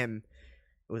 11 p.m.,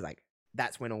 it was like,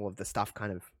 that's when all of the stuff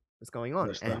kind of was going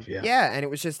on. And it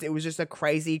was just a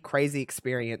crazy, crazy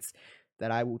experience that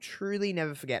I will truly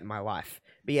never forget in my life.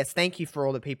 But yes, thank you for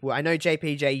all the people. I know,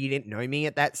 JPJ, you didn't know me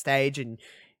at that stage and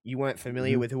you weren't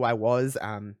familiar with who I was.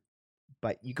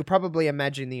 But you could probably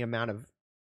imagine the amount of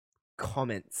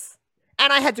comments.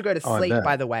 And I had to go to sleep,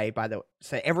 by the way.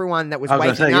 So everyone that was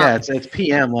waking up. It's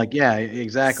PM. Like, yeah,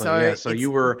 exactly. So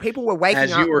people were waking up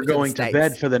as you were going to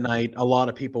bed for the night. A lot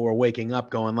of people were waking up,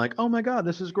 going like, "Oh my god,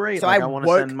 this is great! So like, I want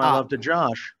to send my love to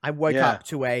Josh." I woke up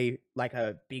to a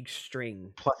big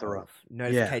string plethora of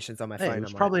notifications on my phone.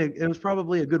 It was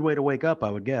probably a good way to wake up, I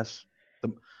would guess.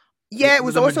 It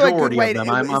was also a good way.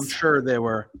 I'm sure there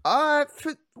were. When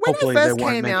it first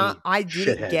came out, I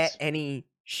didn't get any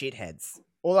shitheads.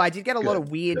 Although I did get a lot of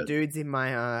weird dudes in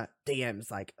my DMs,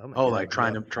 like, oh my god, like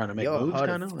trying to make moves,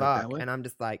 kind of like that way? And I'm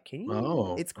just like, can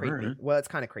you? It's creepy. Right. Well, it's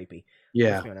kind of creepy.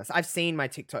 Yeah, let's be honest. I've seen my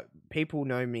TikTok. People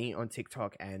know me on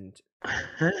TikTok, and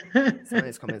some of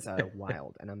those comments are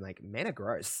wild. And I'm like, men are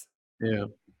gross. Yeah,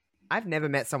 I've never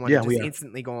met someone who just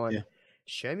instantly gone,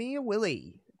 show me your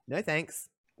willy. No thanks.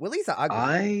 Willies are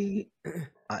ugly.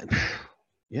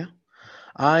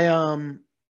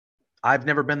 I've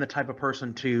never been the type of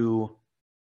person to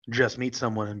just meet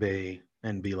someone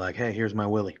and be like, hey, here's my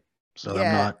willy. So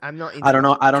I'm not I don't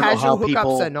know how hookups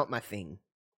people are not my thing.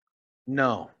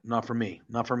 No, not for me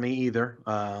either.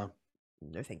 No,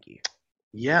 thank you.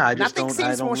 Yeah, I just Nothing don't. Seems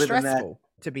I don't more live stressful, in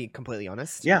that. To be completely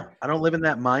honest. Yeah, I don't live in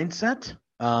that mindset.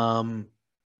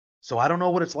 So I don't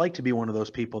know what it's like to be one of those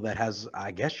people that has,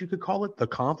 I guess you could call it the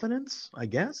confidence, I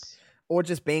guess. Or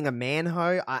just being a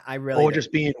man-ho. I really Or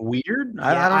just being weird.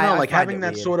 I don't know. Like having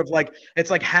that weird. Sort of like, it's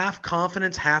like half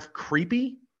confidence, half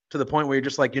creepy to the point where you're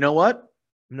just like, you know what?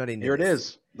 I'm not into Here this. It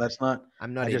is. That's not.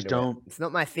 I'm not I just don't. It's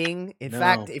not my thing. In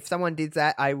fact, if someone did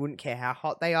that, I wouldn't care how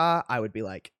hot they are. I would be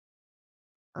like,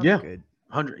 I'm good.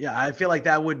 100. Yeah, I feel like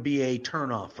that would be a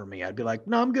turnoff for me. I'd be like,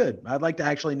 no, I'm good. I'd like to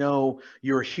actually know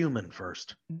you're a human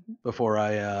first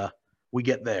before we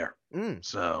get there.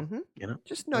 So, you know,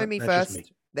 just know me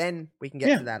first. Then we can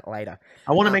get to that later.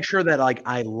 I want to make sure that like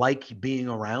I like being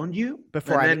around you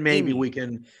before, and then maybe we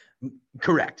can.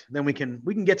 Correct. Then we can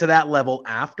get to that level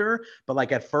after. But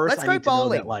like at first, I need to know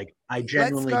that like I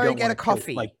genuinely don't get a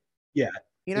coffee. Like, yeah,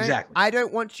 you know, exactly. I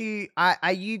don't want you.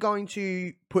 Are you going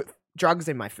to put drugs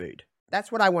in my food?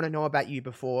 That's what I want to know about you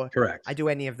before. Correct. I do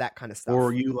any of that kind of stuff. Or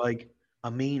are you like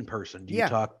a mean person? Do you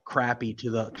talk crappy to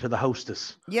the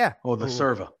hostess? Yeah. Or the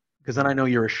server? Because then I know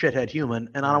you're a shithead human,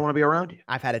 and I don't want to be around you.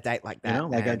 I've had a date like that,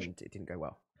 and it didn't go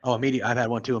well. Oh, immediately. I've had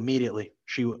one too. Immediately,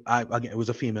 it was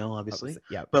a female, obviously.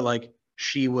 Yeah. But like,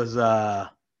 she was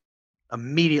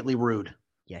immediately rude.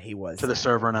 Yeah, he was to the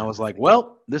server, and I was like,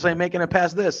 "Well, this ain't making it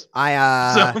past this."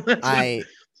 It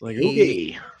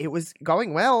was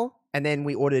going well, and then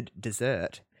we ordered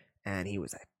dessert, and he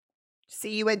was like,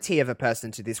 CUNT of a person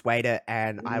to this waiter,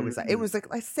 and I was like, it was like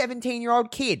a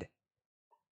 17-year-old kid.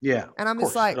 Yeah, and I'm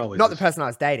just like, not the person I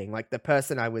was dating, like the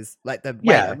person I was, like the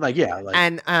waiter.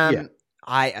 And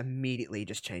I immediately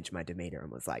just changed my demeanor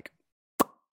and was like,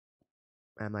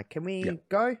 I'm like, can we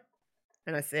go?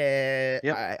 And I said,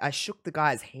 I shook the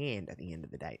guy's hand at the end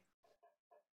of the date.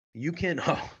 You can,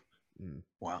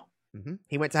 wow.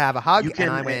 He went to have a hug, and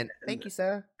I went, thank you,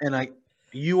 sir. And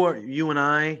you and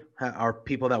I are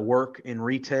people that work in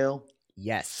retail.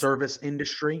 Yes. service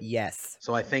industry. Yes.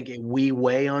 So I think we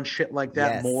weigh on shit like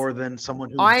that more than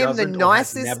someone who I am the doesn't or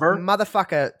has nicest never.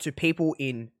 motherfucker to people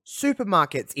in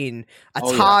supermarkets, in a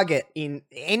Target, in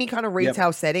any kind of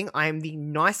retail setting. I am the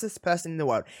nicest person in the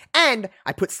world. And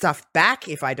I put stuff back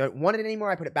if I don't want it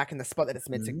anymore. I put it back in the spot that it's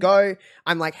meant to go.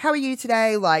 I'm like, how are you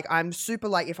today? Like, I'm super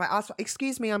like, if I ask,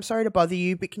 excuse me, I'm sorry to bother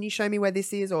you, but can you show me where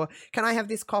this is? Or can I have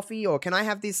this coffee? Or can I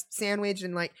have this sandwich?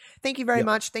 And like, thank you very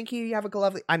much. Thank you. You have a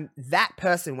lovely... I'm that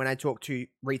person when I talk to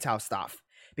retail staff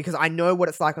because I know what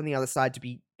it's like on the other side to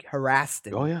be harassed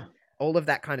and all of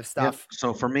that kind of stuff.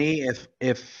 So for me,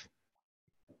 if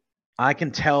I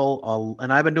can tell,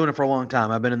 and I've been doing it for a long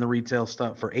time. I've been in the retail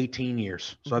stuff for 18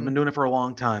 years. So I've been doing it for a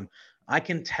long time. I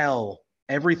can tell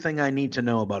everything I need to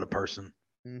know about a person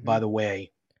by the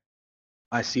way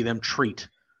I see them treat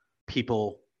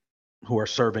people who are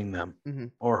serving them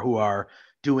or who are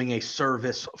doing a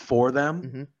service for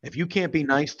them. If you can't be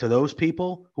nice to those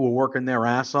people who are working their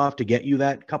ass off to get you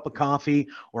that cup of coffee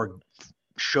or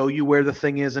show you where the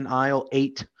thing is in aisle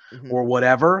 8 or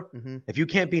whatever, if you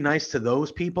can't be nice to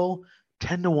those people,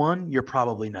 10 to 1, you're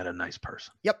probably not a nice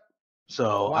person. Yep.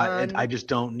 So I just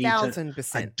don't need to.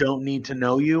 I don't need to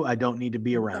know you. I don't need to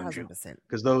be around you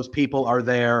because those people are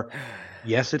there.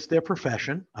 Yes, it's their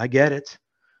profession. I get it,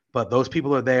 but those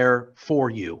people are there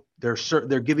for you. They're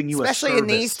giving you especially a service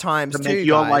in these times to make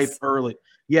your life early.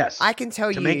 Yes, I can tell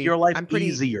you to make your life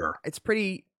easier. It's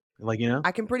pretty. Like,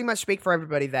 I can pretty much speak for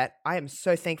everybody that I am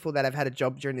so thankful that I've had a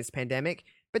job during this pandemic.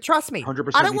 But trust me,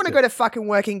 100% I don't want to go to fucking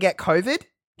work and get COVID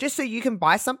just so you can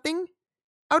buy something.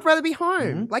 I would rather be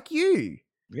home like you.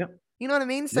 Yep. You know what I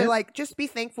mean? So like, just be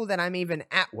thankful that I'm even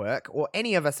at work or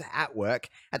any of us are at work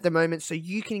at the moment so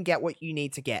you can get what you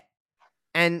need to get.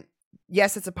 And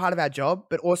yes, it's a part of our job,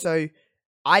 but also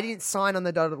I didn't sign on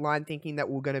the dotted line thinking that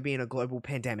we're going to be in a global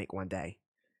pandemic one day.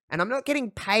 And I'm not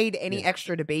getting paid any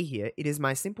extra to be here. It is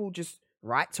my simple just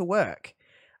right to work.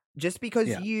 Just because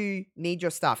you need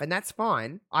your stuff. And that's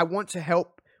fine. I want to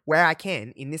help where I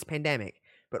can in this pandemic.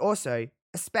 But also,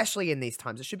 especially in these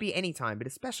times, it should be any time, but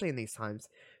especially in these times,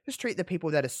 just treat the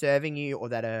people that are serving you or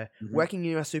that are working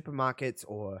in your supermarkets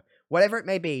or whatever it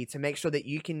may be to make sure that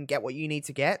you can get what you need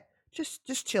to get.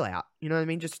 Just chill out. You know what I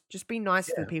mean? Just be nice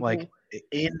to people. Like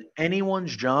in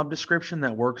anyone's job description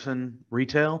that works in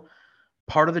retail,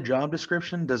 part of the job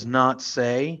description does not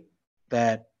say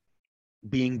that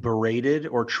being berated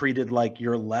or treated like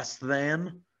you're less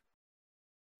than,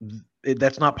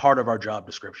 that's not part of our job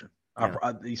description.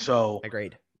 So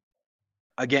agreed.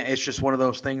 Again, it's just one of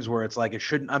those things where it's like, it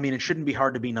shouldn't be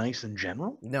hard to be nice in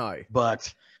general. No.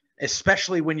 But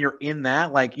especially when you're in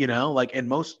that, like, and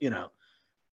most,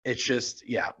 it's just,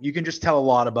 you can just tell a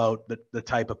lot about the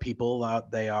type of people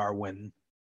they are when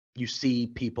you see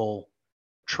people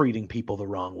treating people the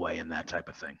wrong way and that type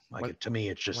of thing. Like, to me,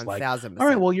 it's just 1,000%. all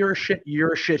right, well, you're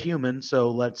a shit human,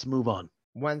 so let's move on.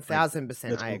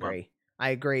 1,000%. I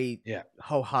agree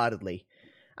wholeheartedly.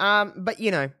 But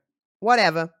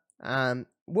whatever.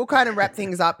 We'll kind of wrap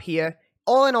things up here.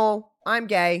 All in all, I'm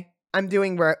gay. I'm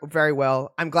doing very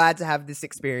well. I'm glad to have this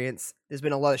experience. There's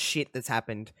been a lot of shit that's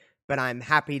happened, but I'm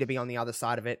happy to be on the other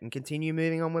side of it and continue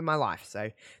moving on with my life.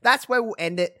 So that's where we'll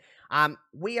end it.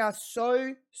 We are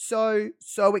so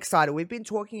excited. We've been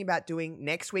talking about doing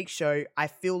next week's show, I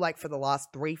feel like, for the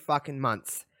last 3 fucking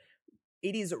months.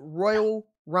 It is Royal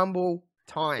Rumble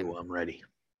time. Oh, I'm ready.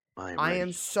 I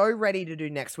am so ready to do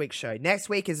next week's show. Next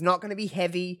week is not going to be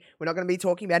heavy. We're not going to be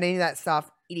talking about any of that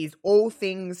stuff. It is all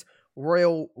things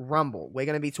Royal Rumble. We're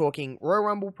going to be talking Royal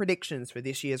Rumble predictions for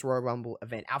this year's Royal Rumble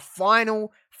event. Our final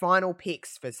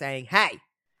picks for saying, hey,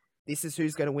 this is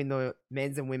who's going to win the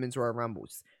men's and women's Royal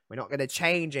Rumbles. We're not going to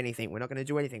change anything. We're not going to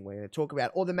do anything. We're going to talk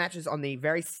about all the matches on the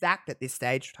very stacked at this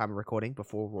stage, time of recording,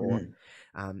 before Raw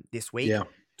this week. Yeah.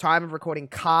 Time of recording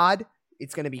card.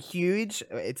 It's going to be huge.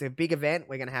 It's a big event.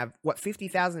 We're going to have,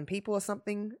 50,000 people or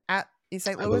something in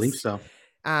St. Louis? I believe so.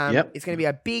 It's going to be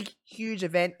a big, huge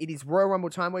event. It is Royal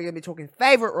Rumble time. We're going to be talking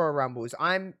favorite Royal Rumbles.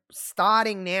 I'm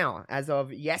starting now, as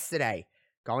of yesterday,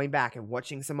 going back and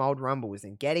watching some old Rumbles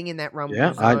and getting in that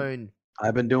Rumble zone.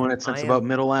 I've been doing it since about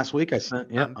middle last week. I'm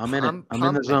in it. I'm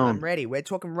in the zone. I'm ready. We're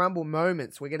talking Rumble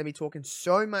moments. We're going to be talking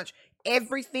so much.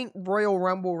 Everything Royal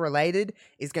Rumble related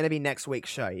is going to be next week's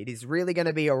show. It is really going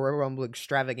to be a Royal Rumble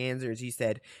extravaganza, as you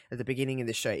said at the beginning of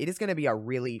the show. It is going to be a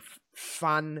really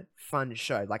fun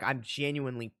show. Like, I'm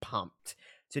genuinely pumped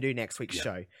to do next week's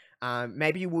show.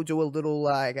 Maybe we'll do a little,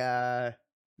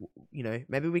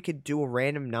 maybe we could do a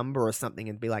random number or something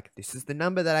and be like, this is the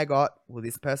number that I got. Will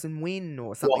this person win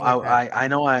or something? Well, I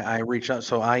know I reached out.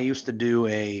 So I used to do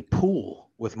a pool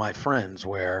with my friends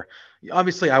where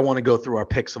obviously I want to go through our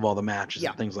picks of all the matches Yeah.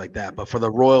 and things like that. But for the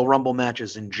Royal Rumble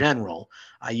matches in general,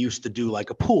 I used to do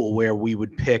like a pool where we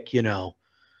would pick, you know,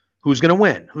 who's going to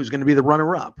win, who's going to be the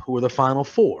runner up, who are the final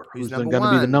four, who's going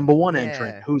to be the number one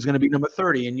entrant, who's going to be number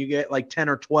 30. And you get like 10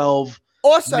 or 12.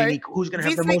 Also, who's going to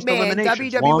have Vince the most McMahon,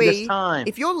 eliminations, WWE, longest time.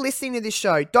 If you're listening to this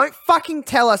show, don't fucking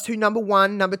tell us who number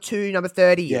 1, number 2, number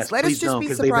 30 is. Yes, let us just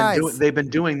be surprised. They've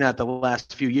been doing that the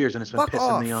last few years, and it's been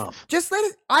pissing me off. Just let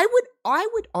us. I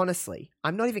would honestly,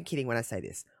 I'm not even kidding when I say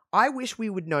this. I wish we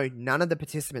would know none of the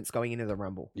participants going into the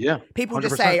Rumble. Yeah. People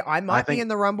just say, I might be in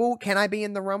the Rumble. Can I be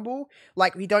in the Rumble?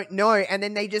 Like, we don't know. And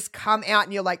then they just come out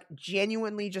and you're like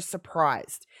genuinely just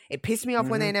surprised. It pissed me off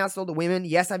when they announced all the women.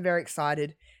 Yes, I'm very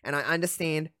excited. And I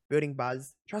understand building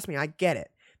buzz. Trust me, I get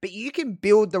it. But you can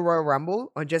build the Royal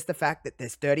Rumble on just the fact that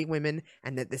there's 30 women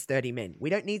and that there's 30 men. We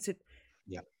don't need to...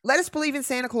 Yeah. Let us believe in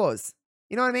Santa Claus.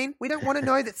 You know what I mean? We don't want to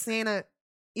know that Santa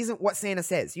isn't what Santa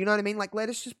says. You know what I mean? Like, let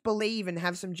us just believe and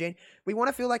have some we want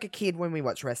to feel like a kid when we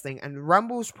watch wrestling, and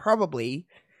Rumble's probably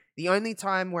the only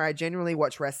time where I genuinely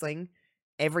watch wrestling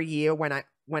every year when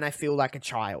I feel like a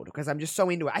child, because I'm just so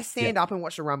into it. I stand up and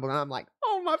watch the Rumble and I'm like,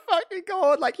 oh my fucking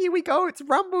God, like, here we go. It's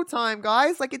Rumble time,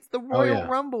 guys. Like, it's the Royal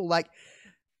Rumble. Like,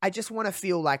 I just want to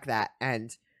feel like that.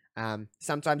 And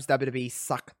sometimes WWE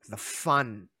suck the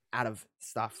fun out of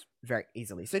stuff very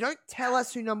easily. So don't tell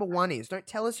us who number 1 is. Don't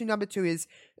tell us who number 2 is.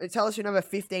 Don't tell us who number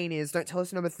 15 is. Don't tell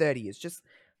us who number 30 is. Just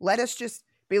let us just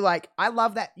be like, I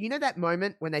love that. You know that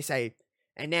moment when they say,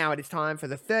 and now it is time for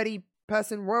the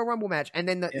 30-person Royal Rumble match, and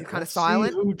then the kind of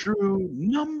silent. Who drew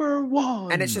number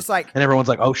 1? And it's just like, and everyone's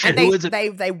like, oh shit, who is it?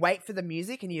 They wait for the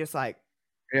music, and you're just like,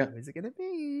 who's it gonna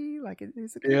be? Like,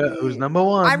 who's it gonna be? Who's number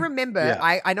 1? I remember,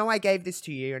 I know I gave this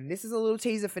to you, and this is a little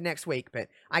teaser for next week, but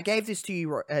I gave this to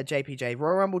you, JPJ,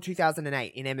 Royal Rumble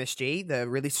 2008 in MSG, the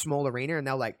really small arena, and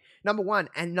they're like, number 1,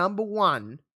 and number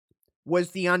 1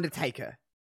 was The Undertaker.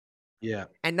 Yeah.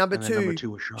 And number 2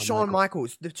 was Shawn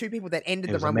Michaels, the 2 people that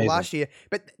ended the Rumble amazing. last year.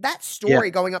 But that story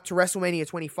going up to WrestleMania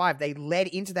 25, they led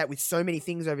into that with so many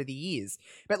things over the years.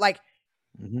 But like,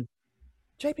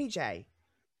 JPJ,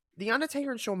 The Undertaker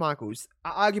and Shawn Michaels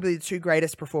are arguably the 2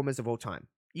 greatest performers of all time.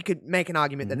 You could make an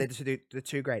argument that they're the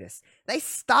 2 greatest. They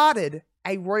started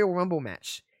a Royal Rumble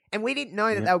match, and we didn't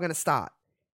know that they were going to start.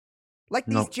 Like,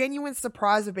 these genuine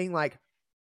surprise of being like,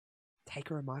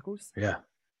 Taker and Michaels? Yeah.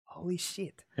 Holy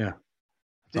shit. Yeah.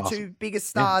 The awesome. 2 biggest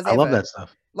stars ever. I love that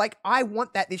stuff. Like, I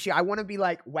want that this year. I want to be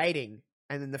like waiting,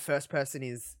 and then the first person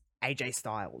is AJ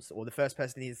Styles, or the first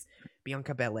person is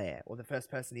Bianca Belair, or the first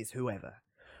person is whoever.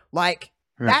 Like,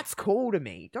 that's cool to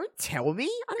me. Don't tell me.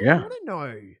 I don't want to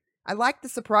know. I like the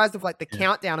surprise of like the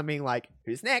countdown and being like,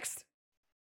 who's next?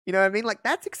 You know what I mean? Like,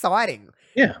 that's exciting.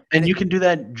 Yeah, and you can do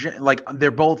that. Like,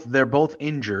 they're both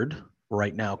injured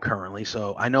right now currently.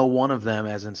 So I know one of them,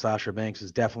 as in Sasha Banks,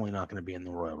 is definitely not going to be in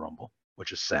the Royal Rumble,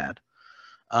 which is sad.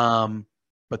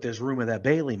 But there's rumor that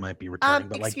Bayley might be returning.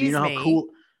 But like, do you know how cool?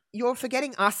 You're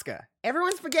forgetting Asuka.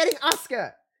 Everyone's forgetting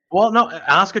Asuka. Well, no,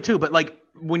 Asuka too. But like,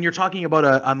 when you're talking about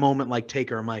a moment like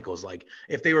Taker and Michaels, like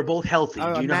if they were both healthy,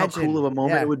 do you know how cool of a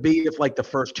moment it would be if like the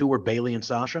first 2 were Bayley and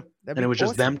Sasha, and it was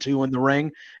just them 2 in the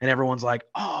ring, and everyone's like,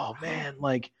 oh man,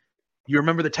 like, you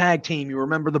remember the tag team, you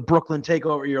remember the Brooklyn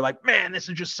Takeover, you're like, man, this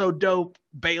is just so dope,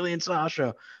 Bayley and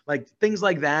Sasha, like things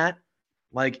like that.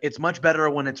 Like, it's much better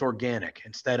when it's organic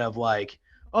instead of like,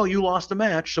 oh, you lost a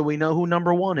match, so we know who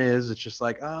number 1 is. It's just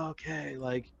like, oh, okay,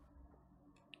 like,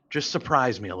 just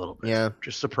surprise me a little bit. Yeah.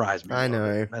 Just surprise me. I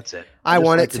know. Bit. That's it. I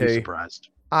wanted to be surprised.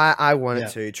 I wanted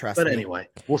to, trust me. But anyway,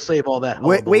 we'll save all that.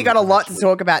 We got a lot to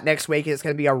talk about next week. It's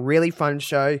going to be a really fun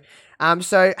show.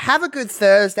 So have a good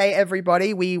Thursday,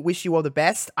 everybody. We wish you all the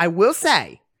best. I will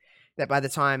say that by the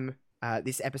time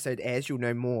this episode airs, you'll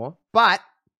know more. But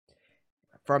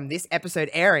from this episode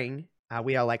airing,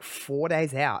 we are like 4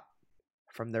 days out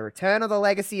from the return of the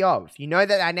legacy of. You know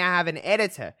that I now have an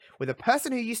editor with a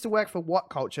person who used to work for What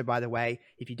Culture, by the way.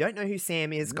 If you don't know who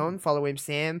Sam is, go and follow him,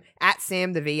 Sam, at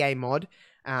Sam the VA Mod.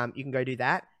 You can go do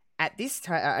that. At this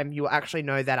time, you'll actually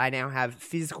know that I now have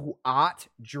physical art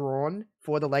drawn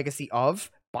for the legacy of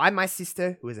by my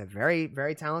sister, who is a very,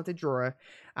 very talented drawer.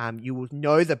 You will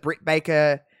know the Britt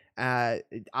Baker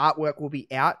artwork will be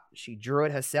out. She drew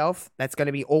it herself. That's going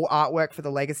to be all artwork for the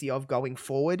legacy of going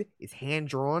forward. It's hand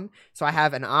drawn. So I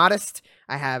have an artist,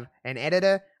 I have an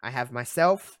editor, I have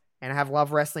myself, and I have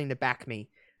Love Wrestling to back me.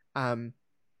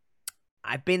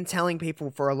 I've been telling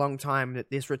people for a long time that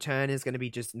this return is going to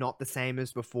be just not the same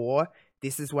as before.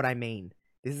 This is what I mean.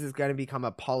 This is going to become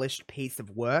a polished piece of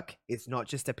work. It's not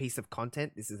just a piece of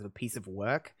content. This is a piece of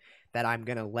work that I'm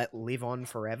going to let live on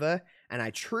forever. And I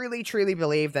truly, truly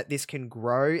believe that this can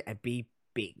grow and be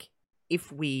big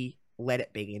if we let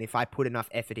it be and if I put enough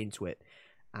effort into it.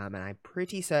 And I'm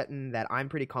pretty certain that I'm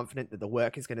pretty confident that the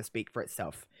work is going to speak for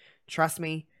itself. Trust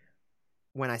me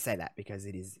when I say that, because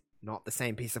it is not the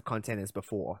same piece of content as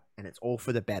before, and it's all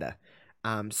for the better.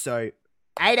 So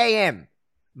 8 a.m.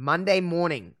 Monday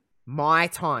morning, my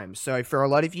time. So for a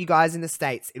lot of you guys in the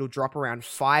States, it'll drop around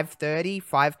 5:30,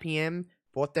 5 p.m.,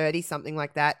 4:30, something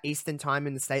like that, Eastern time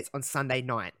in the States on Sunday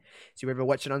night. So you ever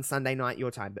watch it on Sunday night,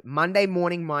 your time. But Monday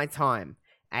morning, my time,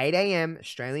 8 a.m.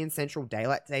 Australian Central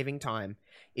Daylight Saving Time,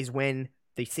 is when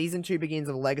the season 2 begins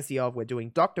of Legacy of. We're doing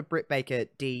Dr. Britt Baker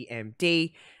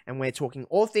DMD, and we're talking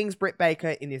all things Britt Baker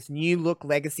in this new look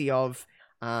Legacy of.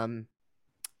 And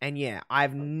yeah,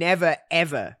 I've never,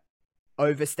 ever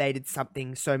overstated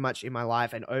something so much in my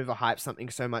life and overhyped something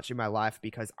so much in my life,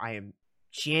 because I am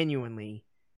genuinely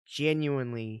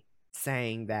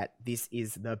saying that this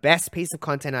is the best piece of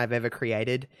content I've ever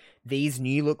created. These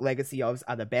new look Legacy ofs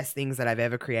are the best things that I've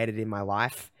ever created in my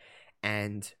life,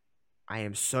 and I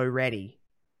am so ready.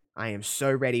 I am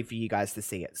so ready for you guys to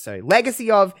see it. So Legacy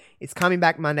of is coming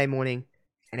back Monday morning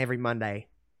and every Monday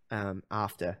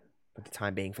after, for the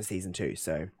time being, for season 2.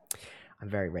 So I'm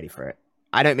very ready for it.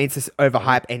 I don't mean to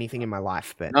overhype anything in my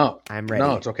life, but I'm ready.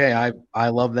 No, it's okay. I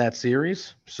love that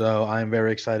series, so I'm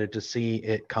very excited to see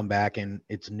it come back in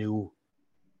its new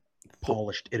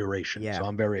polished iteration. Yeah. So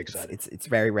I'm very excited. It's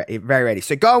very ready.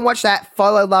 So go and watch that.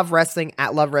 Follow Love Wrestling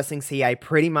at Love Wrestling CA.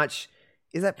 Pretty much,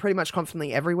 is that pretty much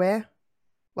constantly everywhere?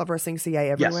 Love Wrestling CA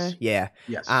everywhere? Yes.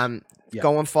 Yeah. Yes.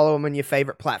 Go and follow them on your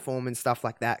favorite platform and stuff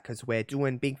like that, because we're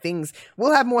doing big things.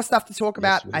 We'll have more stuff to talk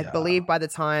about. I believe by the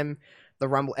time the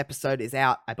Rumble episode is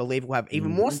out, I believe we'll have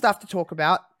even more stuff to talk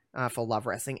about for Love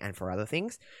Wrestling and for other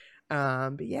things.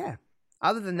 But yeah,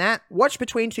 other than that, watch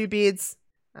Between Two Beards.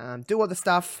 Do all the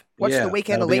stuff. Watch the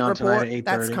Weekend Elite Report.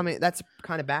 That's coming. That's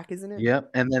kind of back, isn't it?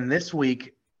 Yep. And then this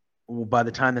week, by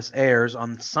the time this airs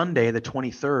on Sunday, the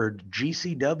 23rd,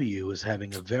 GCW is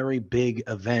having a very big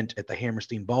event at the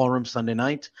Hammerstein Ballroom Sunday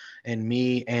night. And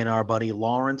me and our buddy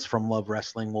Lawrence from Love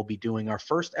Wrestling will be doing our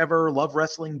first ever Love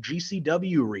Wrestling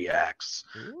GCW reacts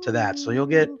to that. So you'll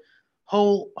get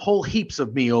whole heaps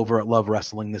of me over at Love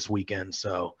Wrestling this weekend.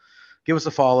 So give us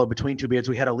a follow. Between Two Beards,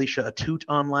 we had Alicia Atut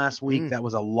on last week. That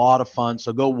was a lot of fun.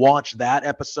 So go watch that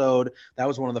episode. That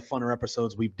was one of the funner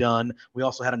episodes we've done. We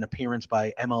also had an appearance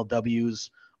by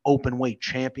MLW's openweight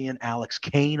champion, Alex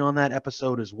Kane, on that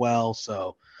episode as well.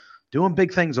 So doing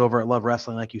big things over at Love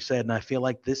Wrestling, like you said. And I feel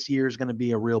like this year is going to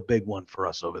be a real big one for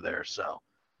us over there. So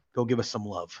go give us some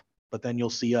love. But then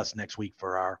you'll see us next week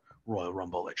for our Royal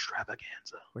Rumble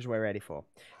extravaganza, which we're ready for.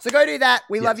 So go do that.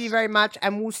 We love you very much,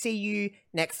 and we'll see you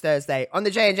next Thursday on the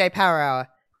J&J Power Hour.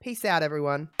 Peace out,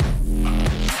 everyone.